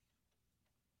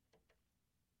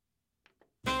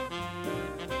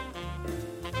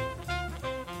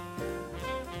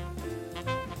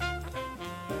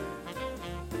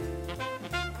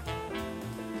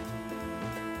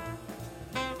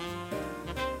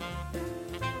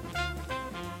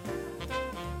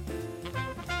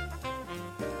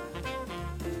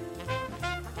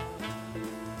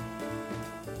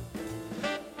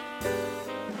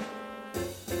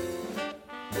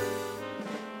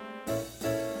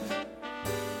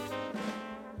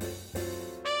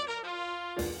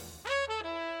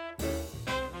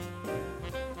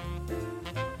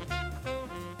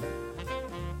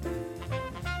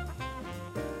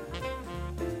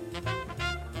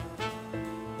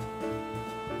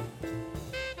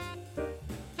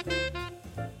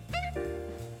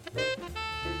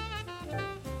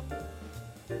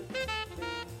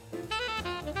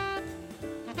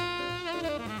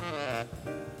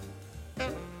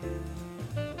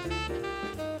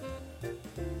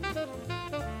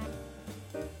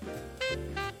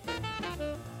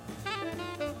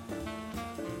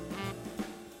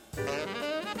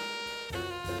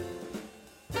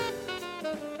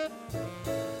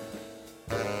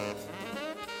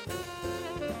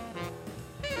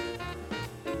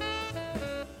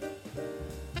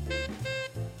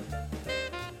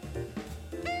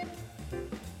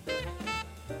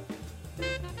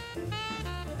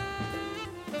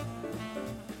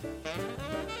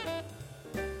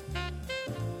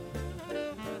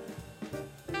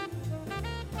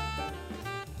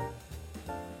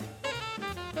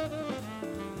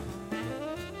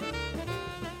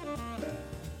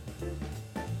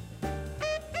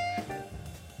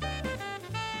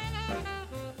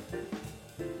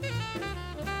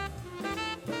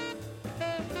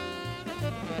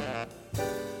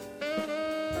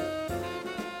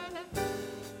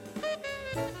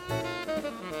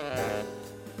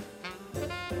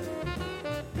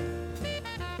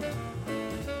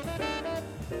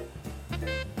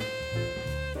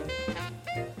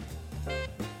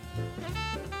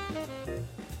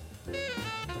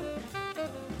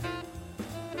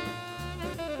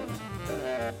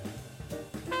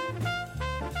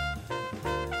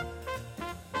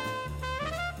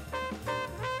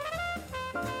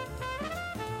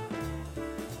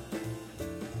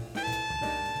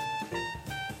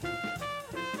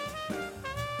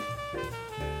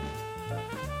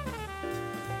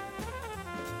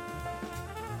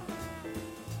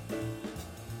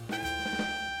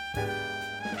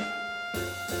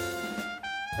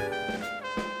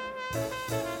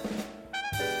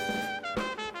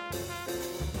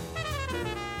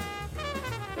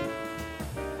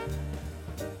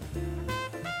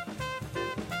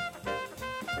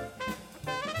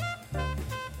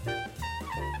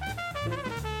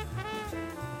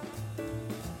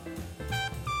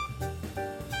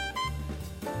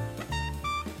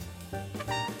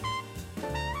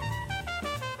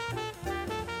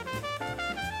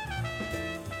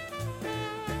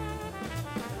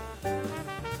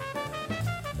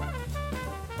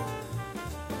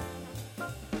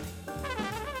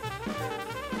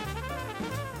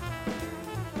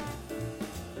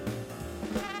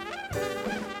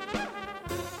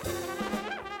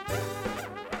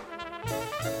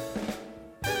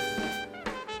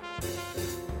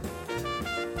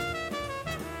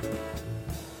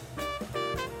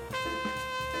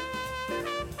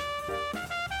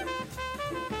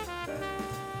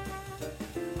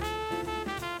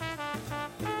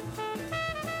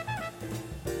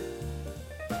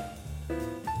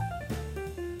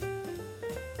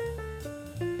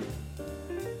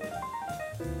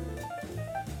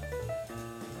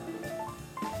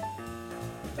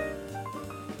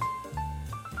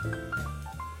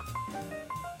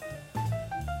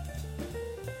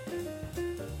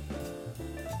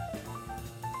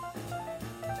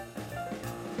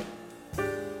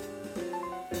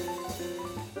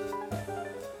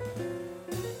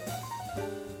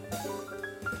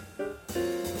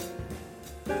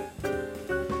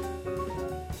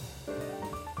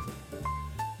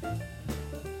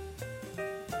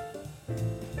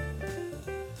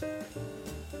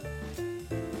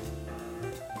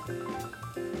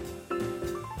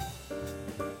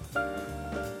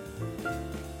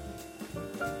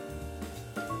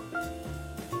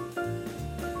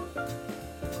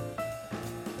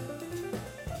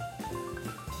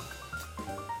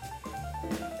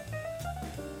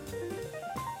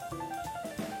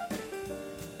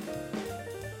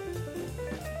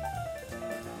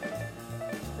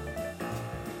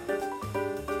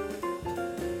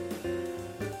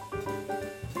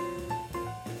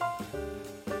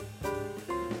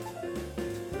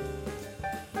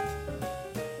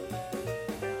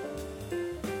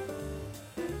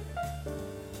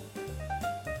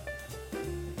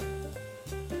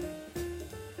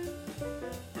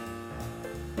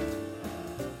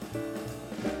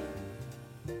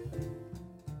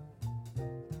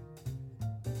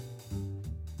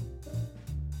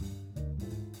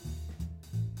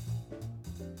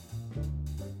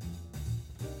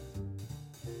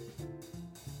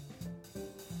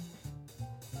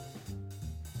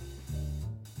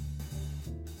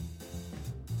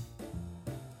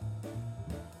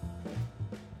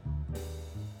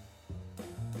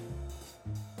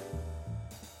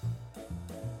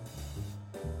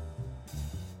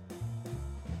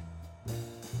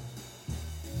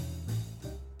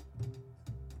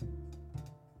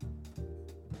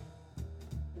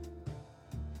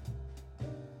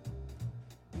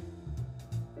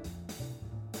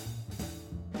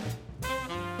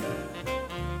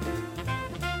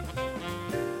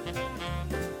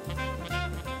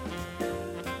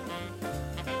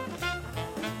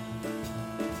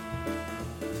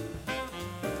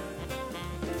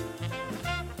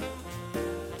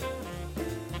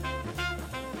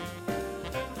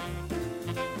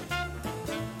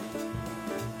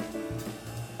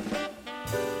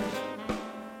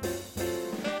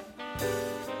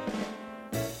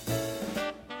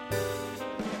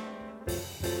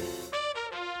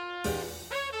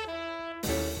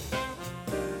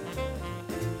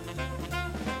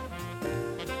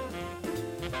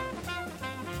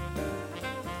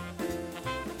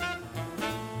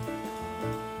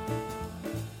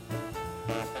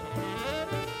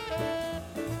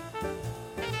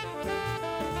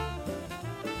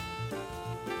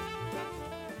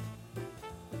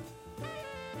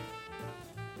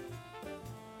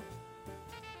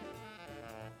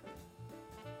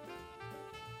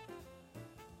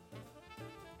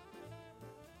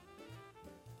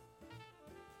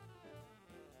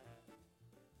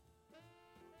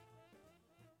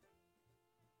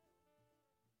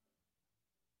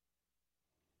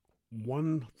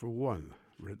 One for One,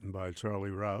 written by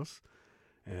Charlie Rouse.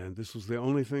 And this was the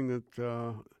only thing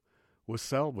that was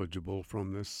salvageable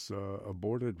from this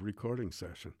aborted recording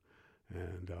session.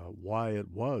 And why it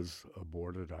was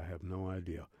aborted, I have no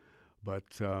idea.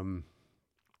 But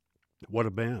what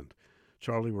a band.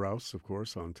 Charlie Rouse, of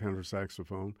course, on tenor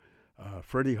saxophone,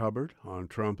 Freddie Hubbard on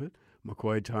trumpet,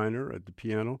 McCoy Tyner at the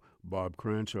piano, Bob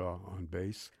Cranshaw on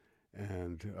bass,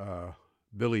 and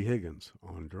Billy Higgins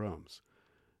on drums.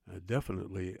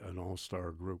 Definitely an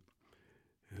all-star group.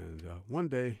 And one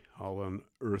day I'll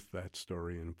unearth that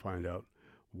story and find out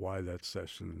why that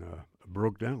session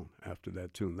broke down after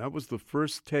that tune. That was the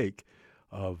first take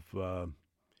of a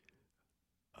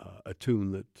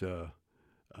tune that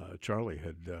Charlie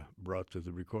had brought to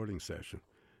the recording session.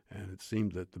 And it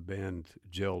seemed that the band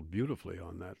gelled beautifully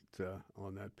on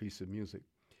that piece of music.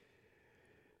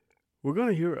 We're going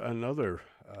to hear another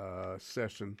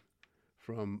session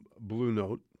from Blue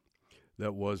Note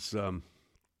that was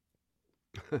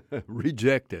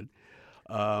rejected.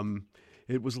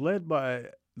 It was led by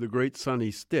the great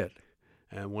Sonny Stitt,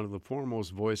 and one of the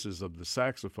foremost voices of the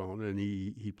saxophone, and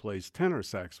he plays tenor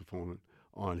saxophone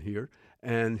on here.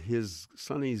 And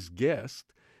Sonny's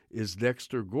guest is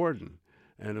Dexter Gordon.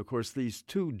 And, of course, these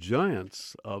two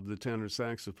giants of the tenor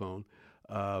saxophone,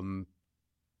 one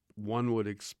would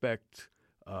expect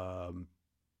a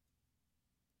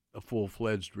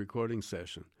full-fledged recording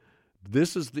session.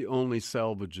 This is the only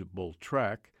salvageable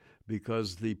track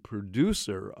because the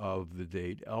producer of the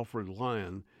date, Alfred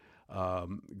Lyon,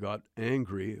 got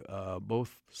angry.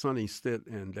 Both Sonny Stitt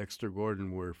and Dexter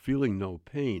Gordon were feeling no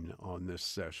pain on this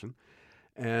session.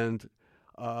 And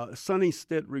Sonny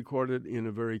Stitt recorded in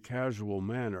a very casual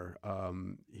manner.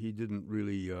 He didn't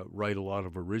really write a lot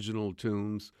of original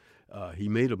tunes. He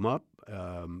made them up,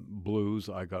 blues,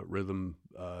 I got rhythm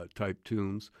type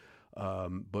tunes,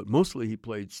 but mostly he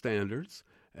played standards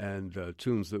and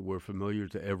tunes that were familiar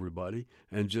to everybody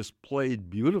and just played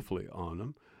beautifully on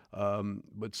them.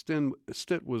 But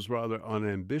Stitt was rather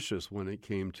unambitious when it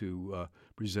came to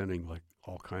presenting like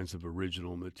all kinds of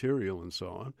original material and so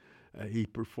on. He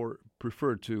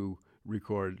preferred to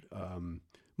record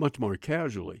much more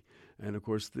casually. And, of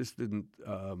course, this didn't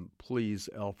please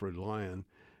Alfred Lyon.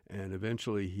 And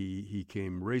eventually he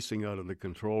came racing out of the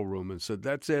control room and said,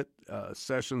 "That's it.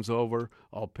 Session's over.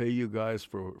 I'll pay you guys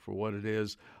for what it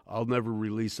is. I'll never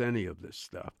release any of this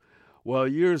stuff." Well,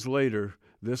 years later,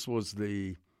 this was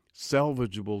the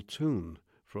salvageable tune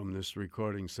from this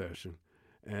recording session.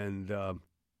 And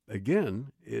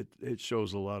again, it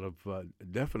shows a lot of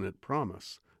definite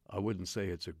promise. I wouldn't say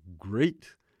it's a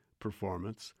great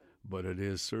performance, but it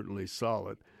is certainly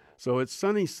solid. So it's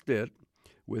Sonny Stitt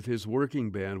with his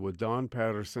working band with Don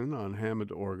Patterson on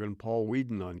Hammond organ, Paul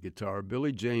Whedon on guitar,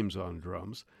 Billy James on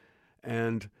drums,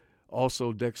 and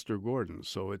also Dexter Gordon.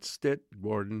 So it's Stitt,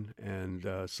 Gordon,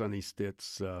 and Sonny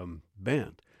Stitt's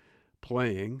band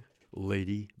playing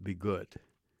Lady Be Good.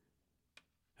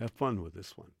 Have fun with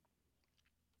this one.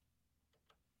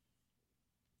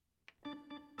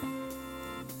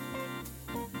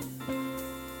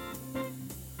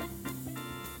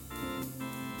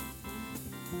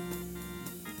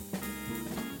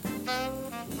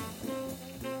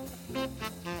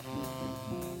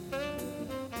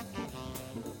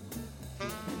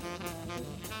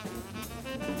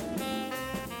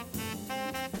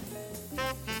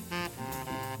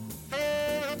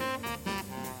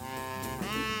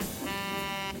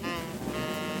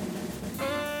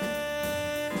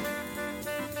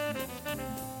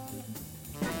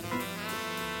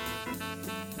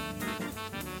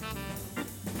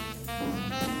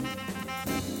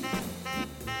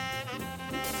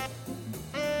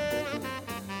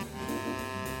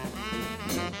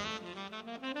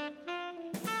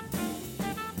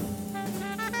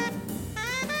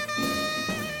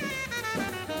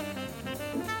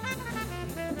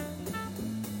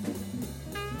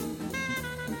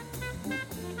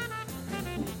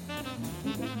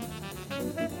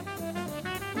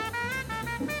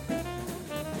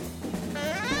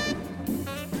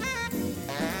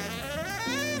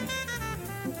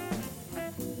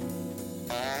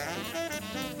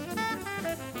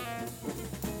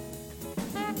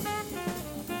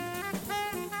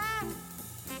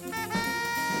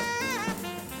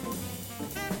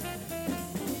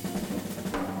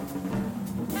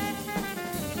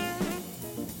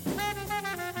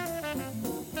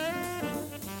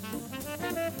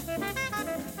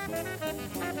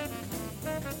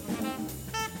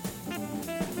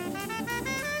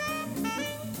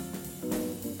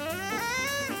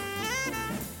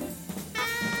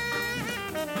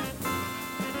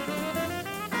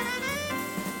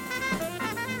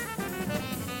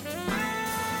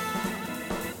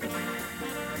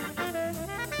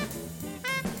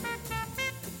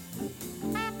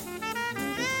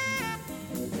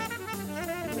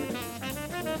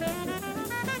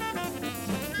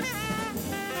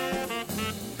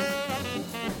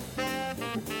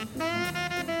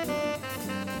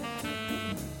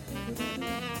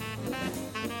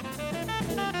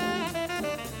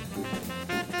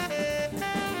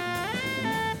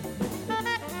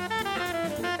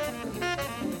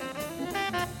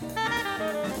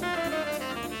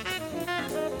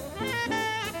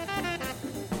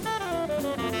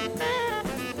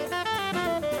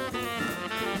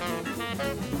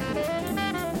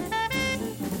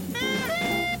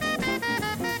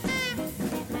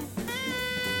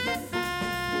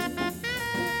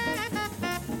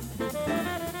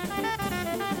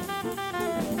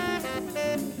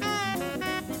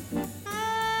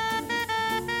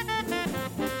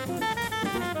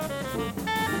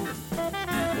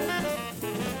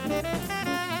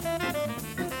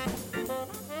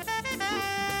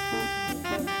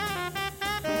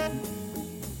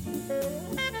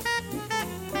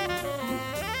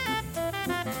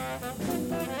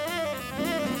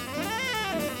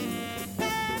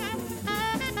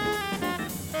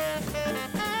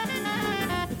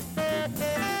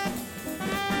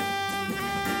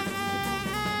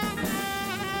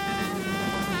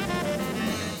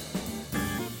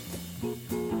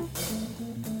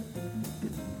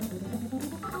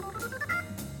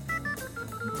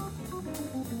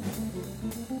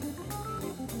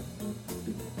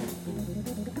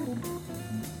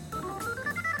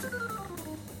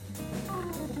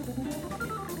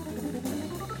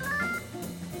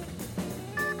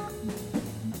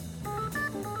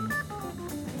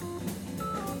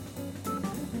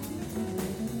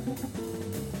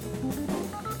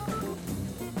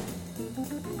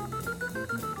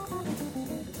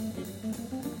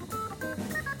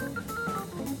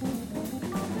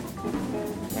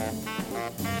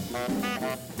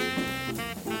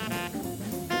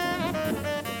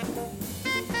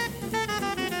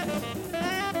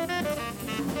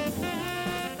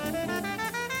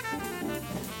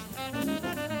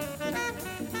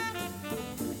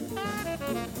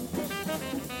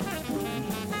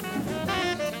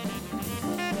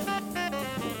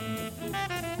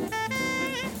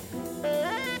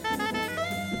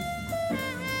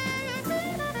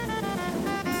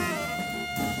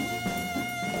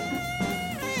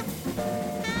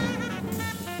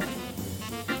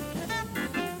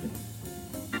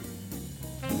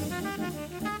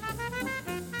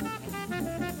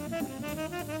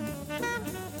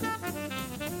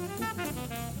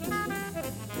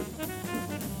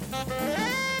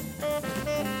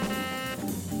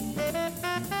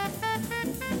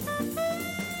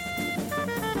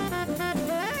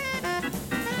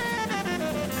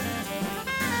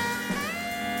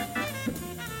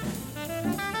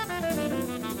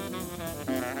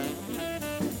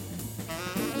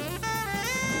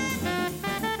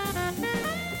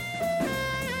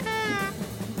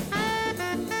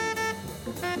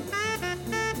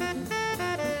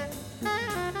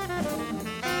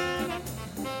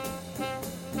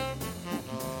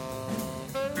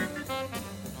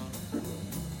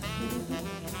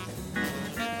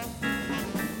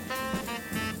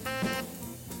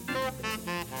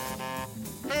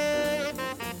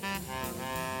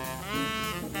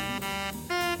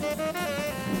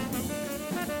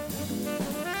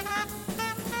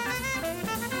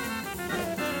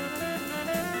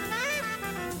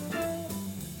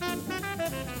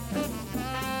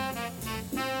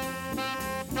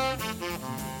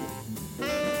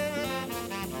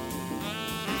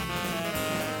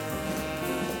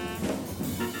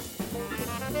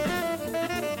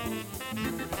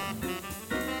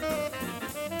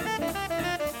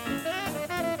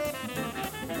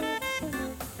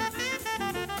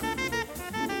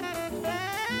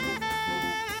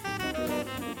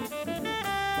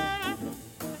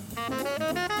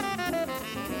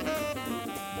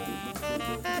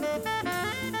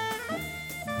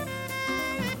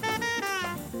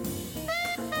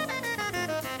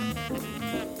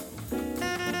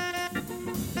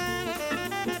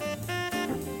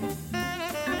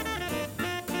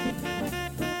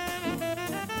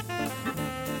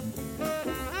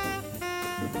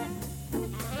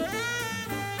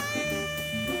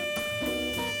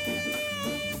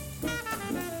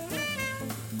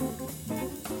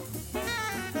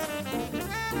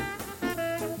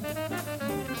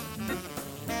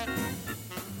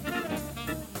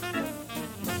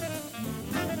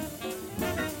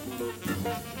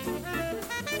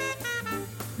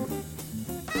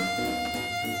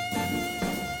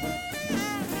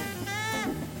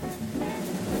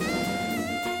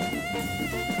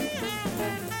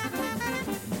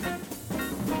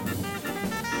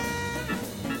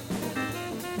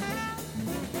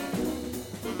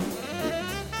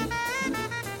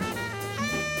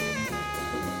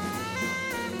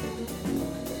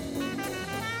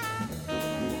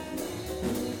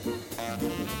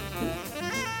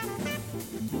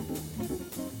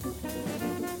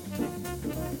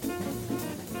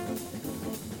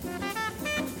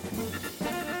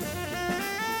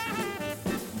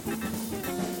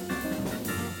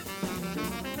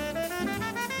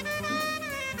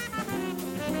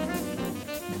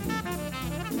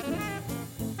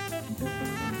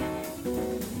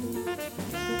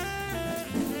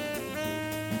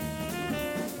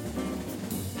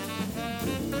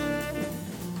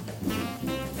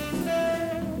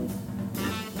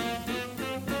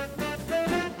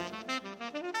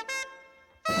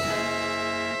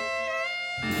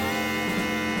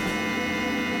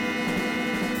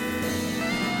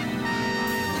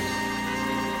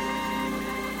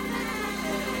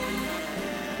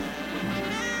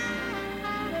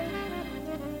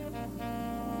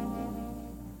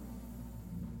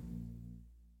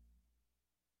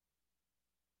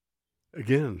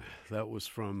 Again, that was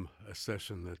from a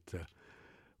session that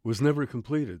was never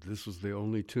completed. This was the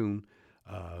only tune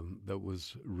that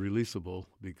was releasable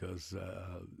because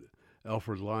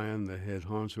Alfred Lyon, the head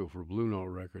honcho for Blue Note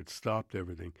Records, stopped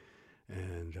everything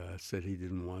and said he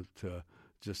didn't want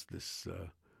just this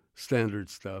standard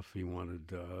stuff. He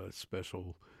wanted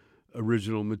special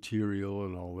original material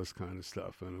and all this kind of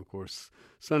stuff. And, of course,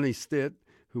 Sonny Stitt,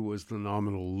 who was the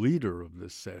nominal leader of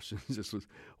this session, just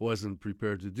wasn't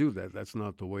prepared to do that. That's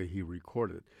not the way he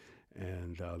recorded.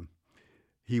 And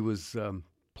he was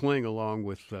playing along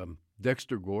with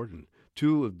Dexter Gordon,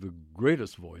 two of the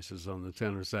greatest voices on the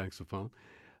tenor saxophone,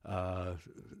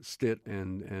 Stitt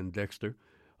and Dexter,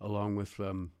 along with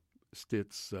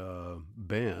Stitt's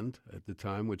band at the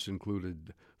time, which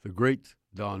included the great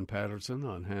Don Patterson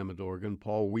on Hammond organ,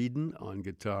 Paul Whedon on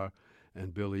guitar,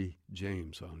 and Billy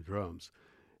James on drums.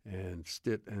 And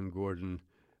Stitt and Gordon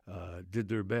did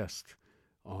their best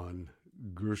on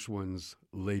Gershwin's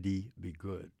Lady Be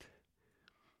Good.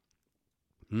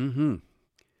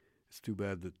 It's too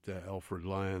bad that Alfred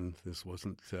Lyon, this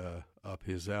wasn't up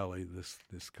his alley,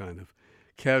 this kind of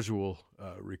casual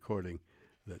recording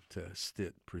that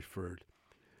Stitt preferred.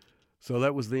 So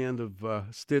that was the end of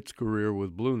Stitt's career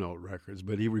with Blue Note Records,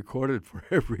 but he recorded for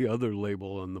every other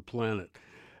label on the planet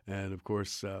and, of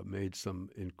course, made some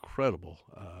incredible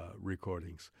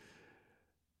recordings.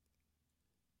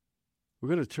 We're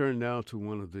going to turn now to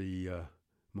one of the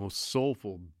most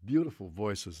soulful, beautiful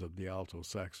voices of the alto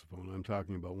saxophone. I'm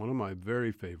talking about one of my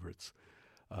very favorites,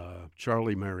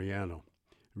 Charlie Mariano,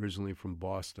 originally from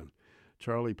Boston.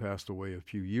 Charlie passed away a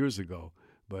few years ago,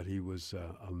 but he was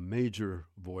a major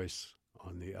voice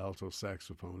on the alto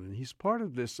saxophone, and he's part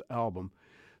of this album.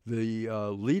 The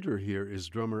leader here is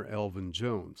drummer Elvin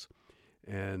Jones,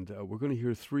 and we're going to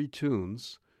hear 3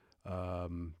 tunes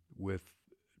with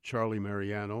Charlie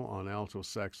Mariano on alto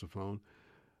saxophone,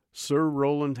 Sir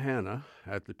Roland Hanna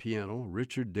at the piano,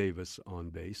 Richard Davis on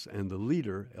bass, and the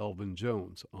leader, Elvin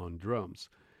Jones, on drums.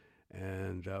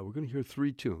 And we're going to hear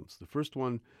 3 tunes. The first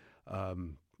one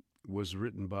was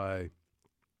written by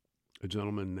a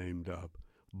gentleman named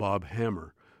Bob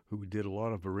Hammer, who did a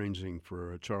lot of arranging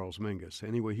for Charles Mingus.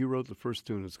 Anyway, he wrote the first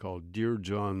tune. It's called Dear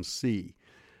John C.,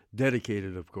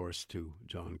 dedicated, of course, to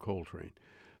John Coltrane.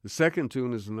 The second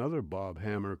tune is another Bob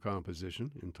Hammer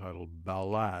composition entitled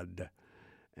Ballade.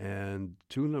 And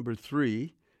tune number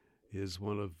 3 is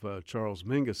one of Charles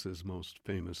Mingus's most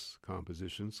famous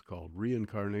compositions called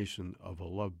Reincarnation of a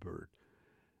Lovebird.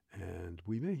 And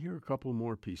we may hear a couple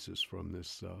more pieces from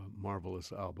this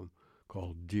marvelous album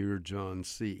called Dear John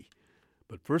C.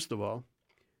 But first of all,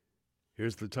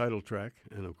 here's the title track,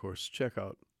 and of course check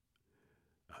out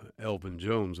Elvin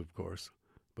Jones, of course,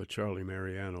 but Charlie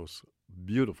Mariano's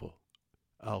beautiful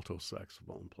alto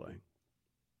saxophone playing.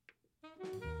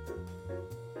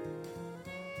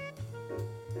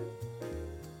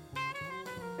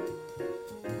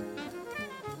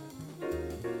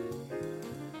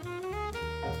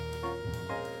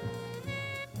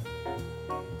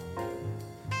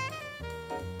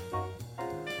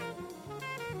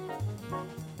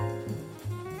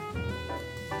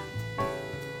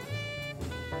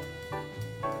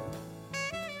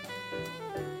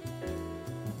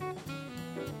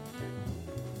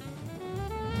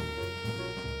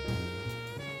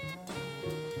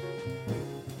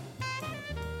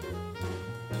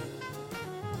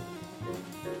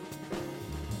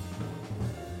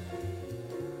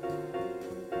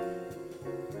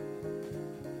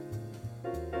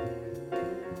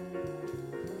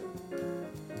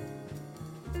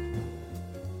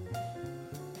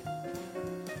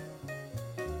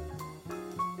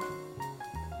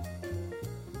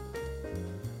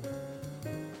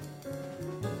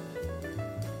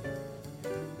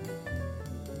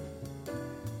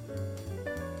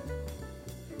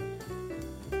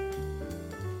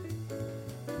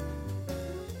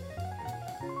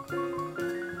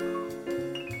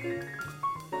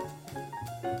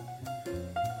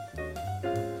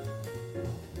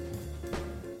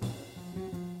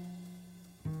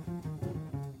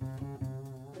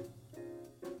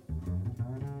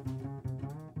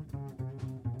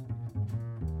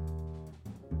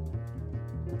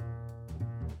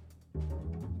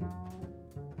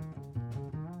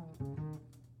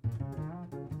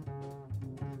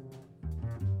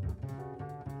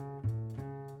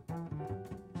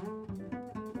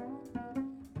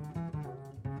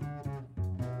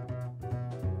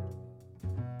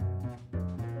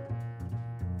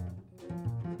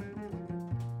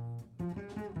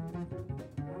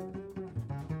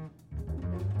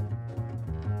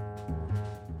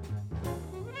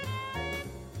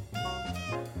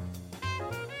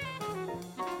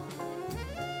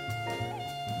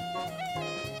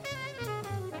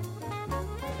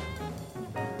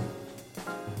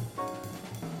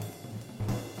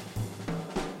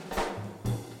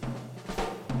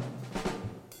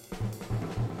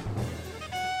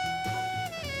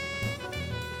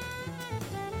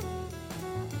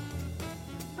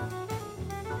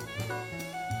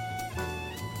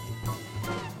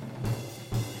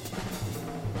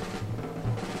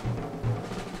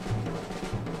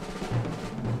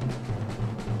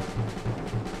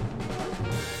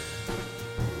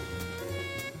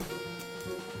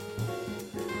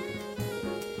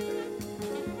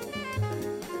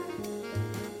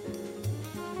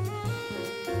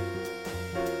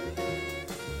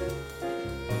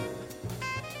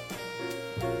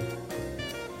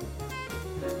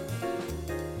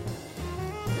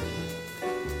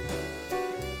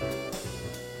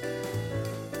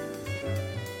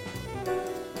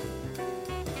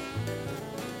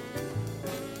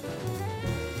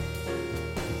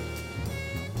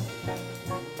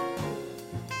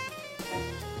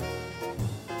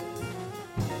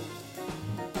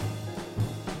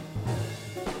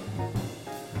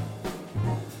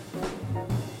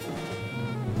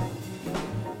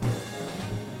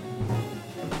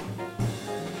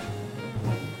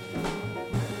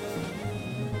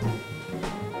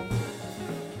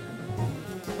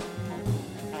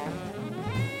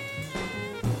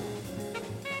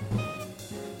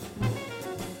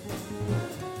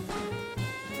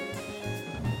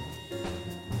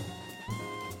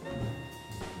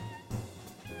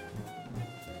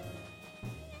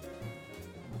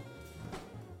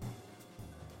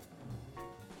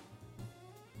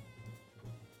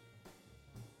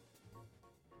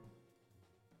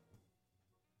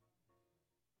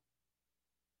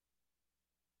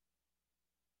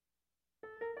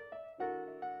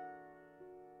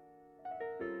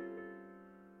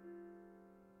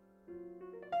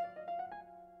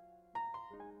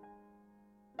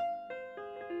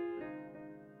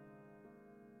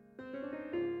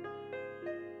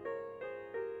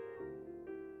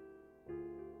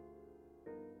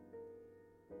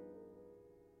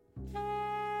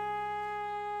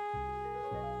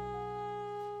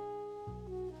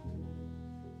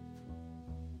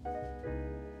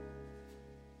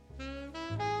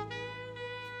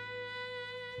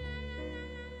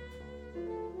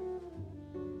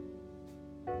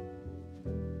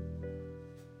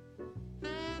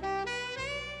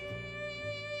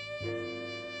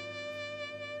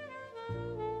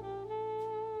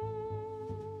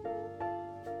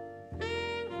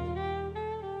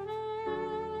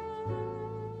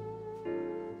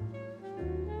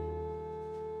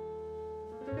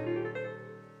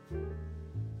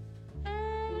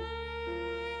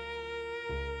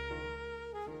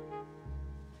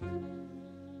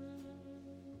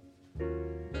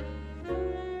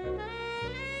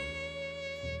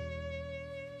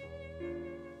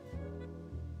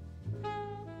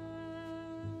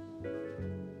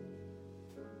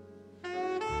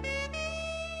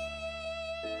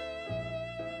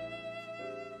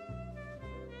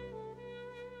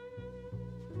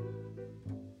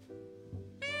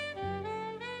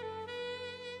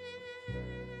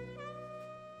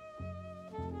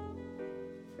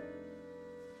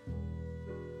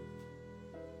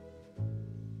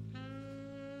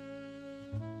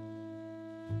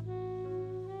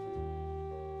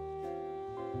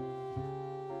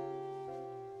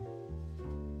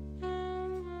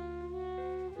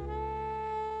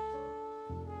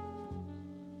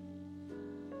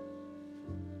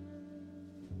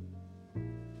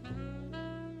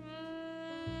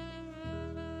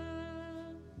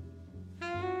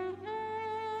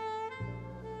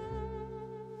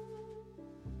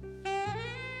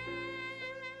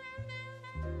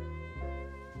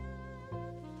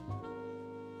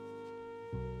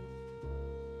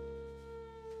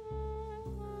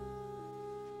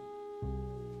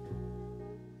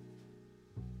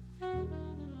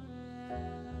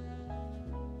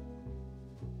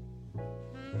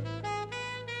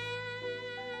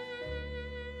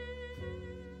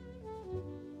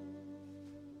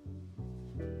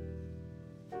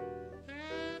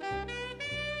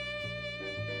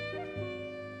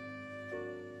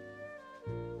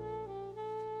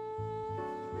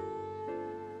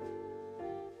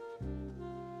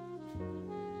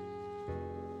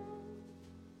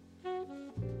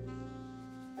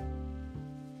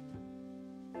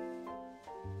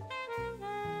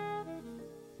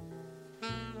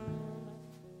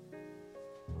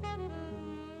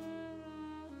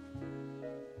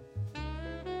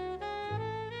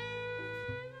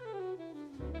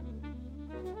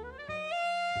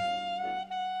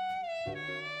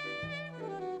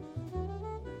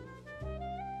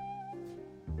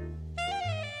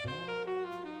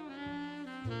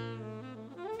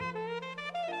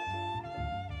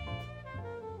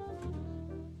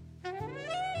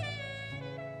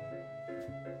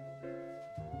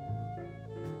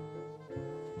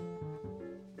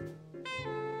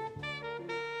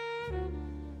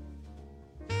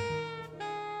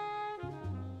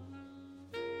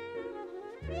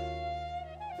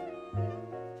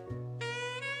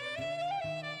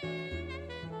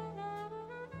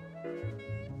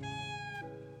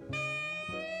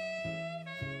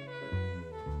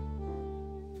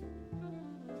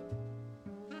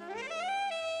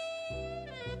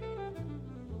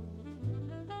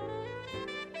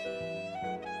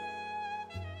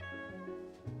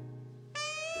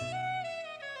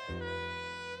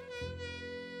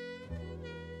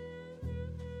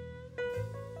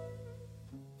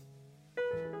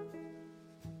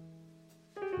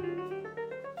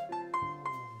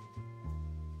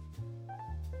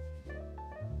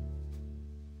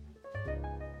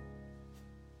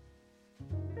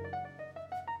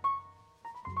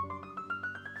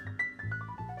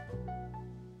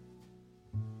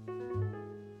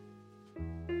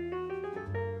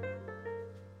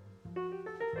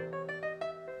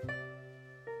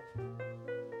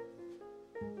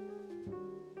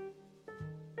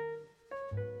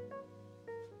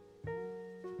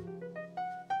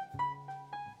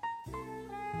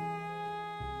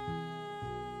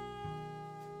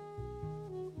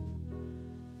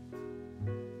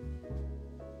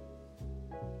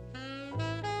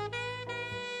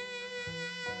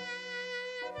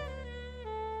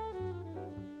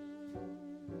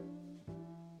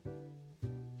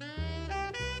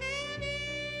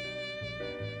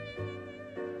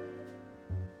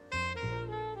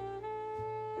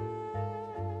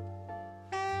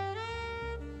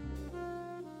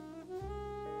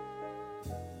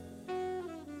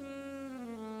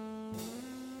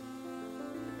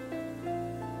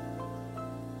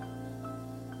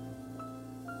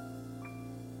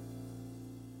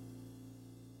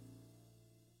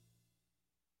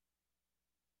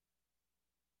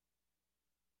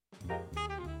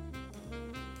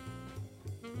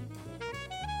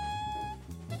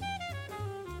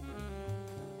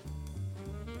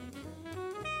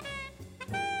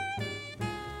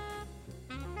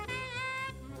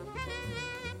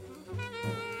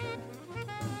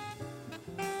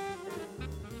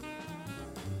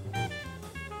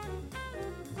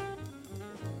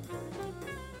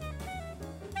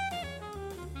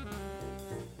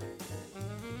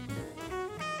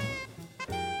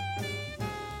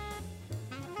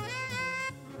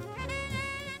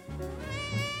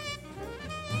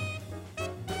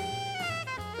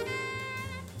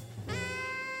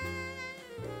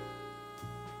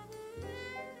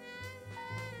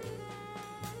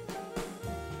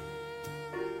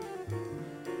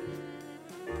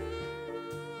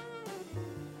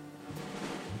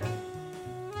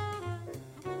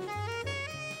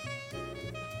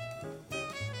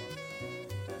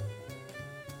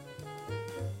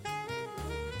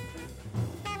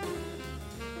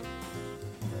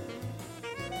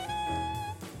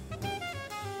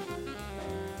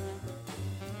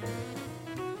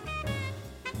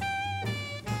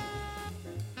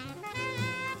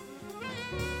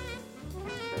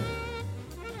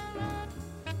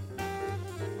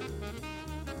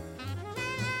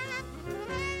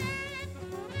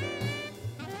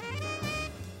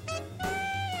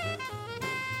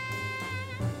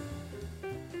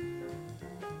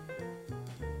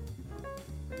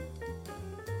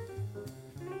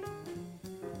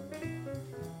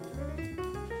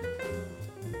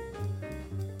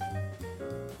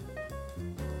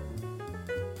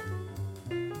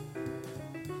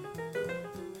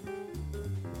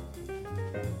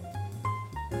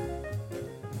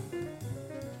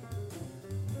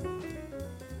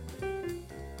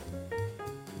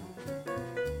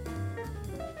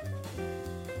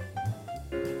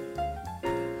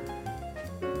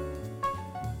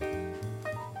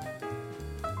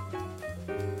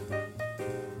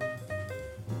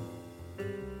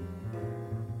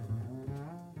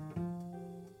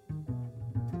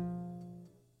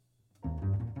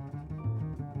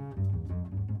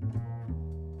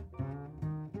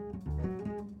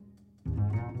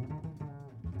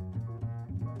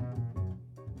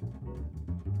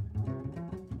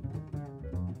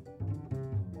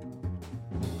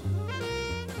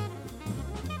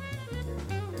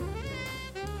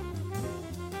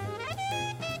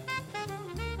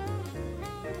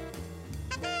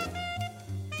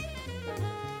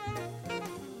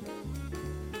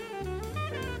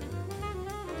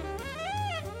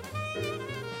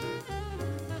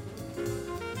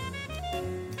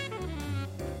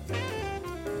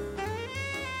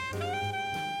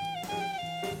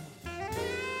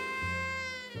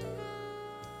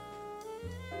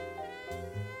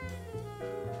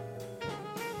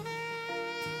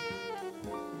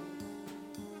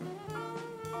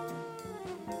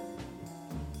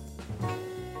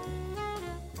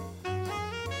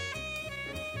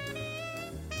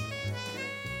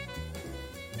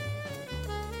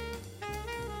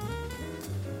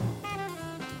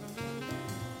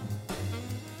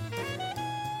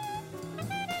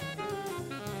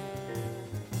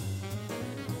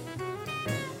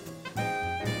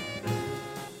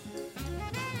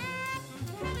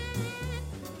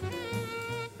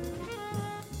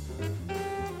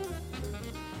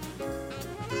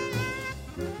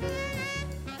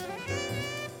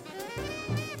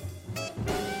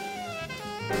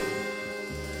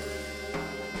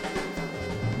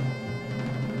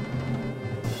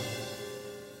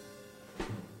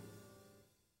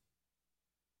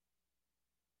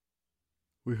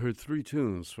 We heard three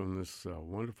tunes from this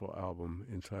wonderful album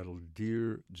entitled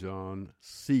Dear John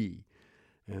C.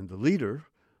 And the leader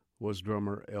was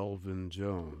drummer Elvin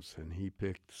Jones, and he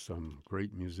picked some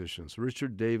great musicians.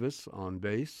 Richard Davis on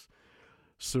bass,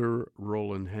 Sir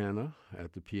Roland Hanna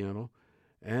at the piano,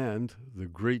 and the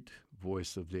great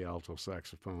voice of the alto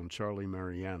saxophone, Charlie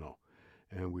Mariano.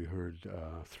 And we heard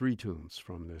three tunes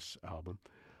from this album.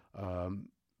 The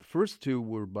first two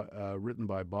were written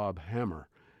by Bob Hammer,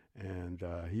 and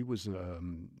he was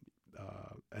an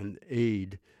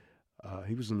aide.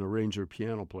 He was an arranger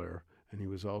piano player, and he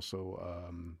was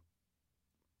also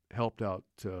helped out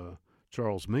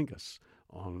Charles Mingus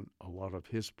on a lot of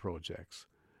his projects.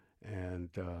 And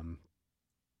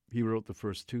he wrote the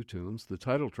first two tunes, the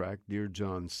title track, Dear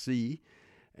John C.,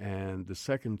 and the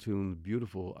second tune,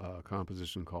 beautiful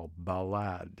composition called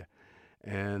Ballade.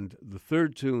 And the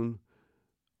third tune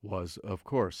was, of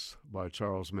course, by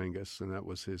Charles Mingus, and that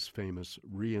was his famous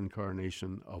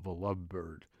Reincarnation of a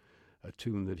Lovebird, a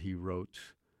tune that he wrote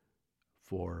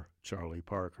for Charlie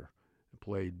Parker,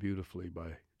 played beautifully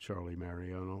by Charlie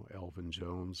Mariano, Elvin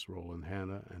Jones, Roland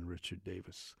Hanna, and Richard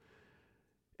Davis.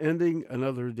 Ending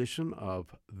another edition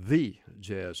of The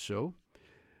Jazz Show.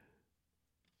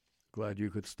 Glad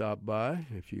you could stop by.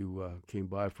 If you came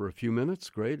by for a few minutes,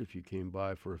 great. If you came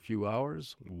by for a few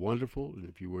hours, wonderful. And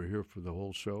if you were here for the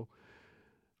whole show,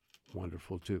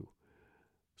 wonderful too.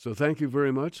 So thank you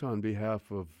very much on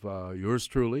behalf of yours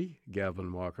truly,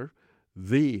 Gavin Walker,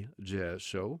 The Jazz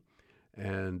Show,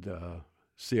 and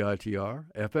CITR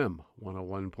FM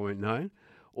 101.9,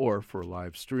 or for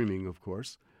live streaming, of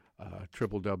course,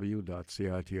 www.citr.ca.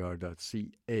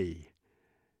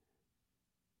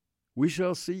 We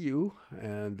shall see you,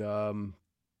 and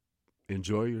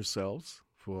enjoy yourselves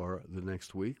for the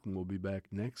next week. And we'll be back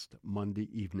next Monday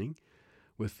evening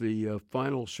with the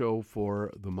final show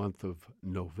for the month of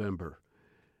November.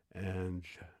 And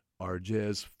our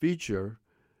jazz feature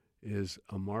is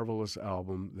a marvelous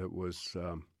album that was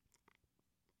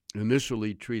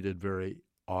initially treated very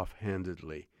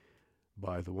offhandedly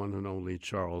by the one and only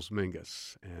Charles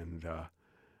Mingus. And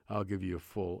I'll give you a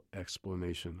full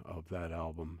explanation of that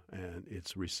album and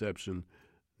its reception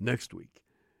next week.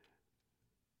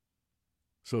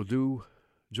 So do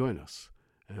join us,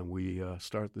 and we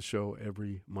start the show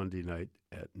every Monday night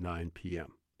at 9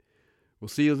 p.m. We'll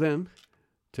see you then.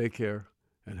 Take care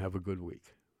and have a good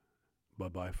week.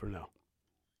 Bye-bye for now.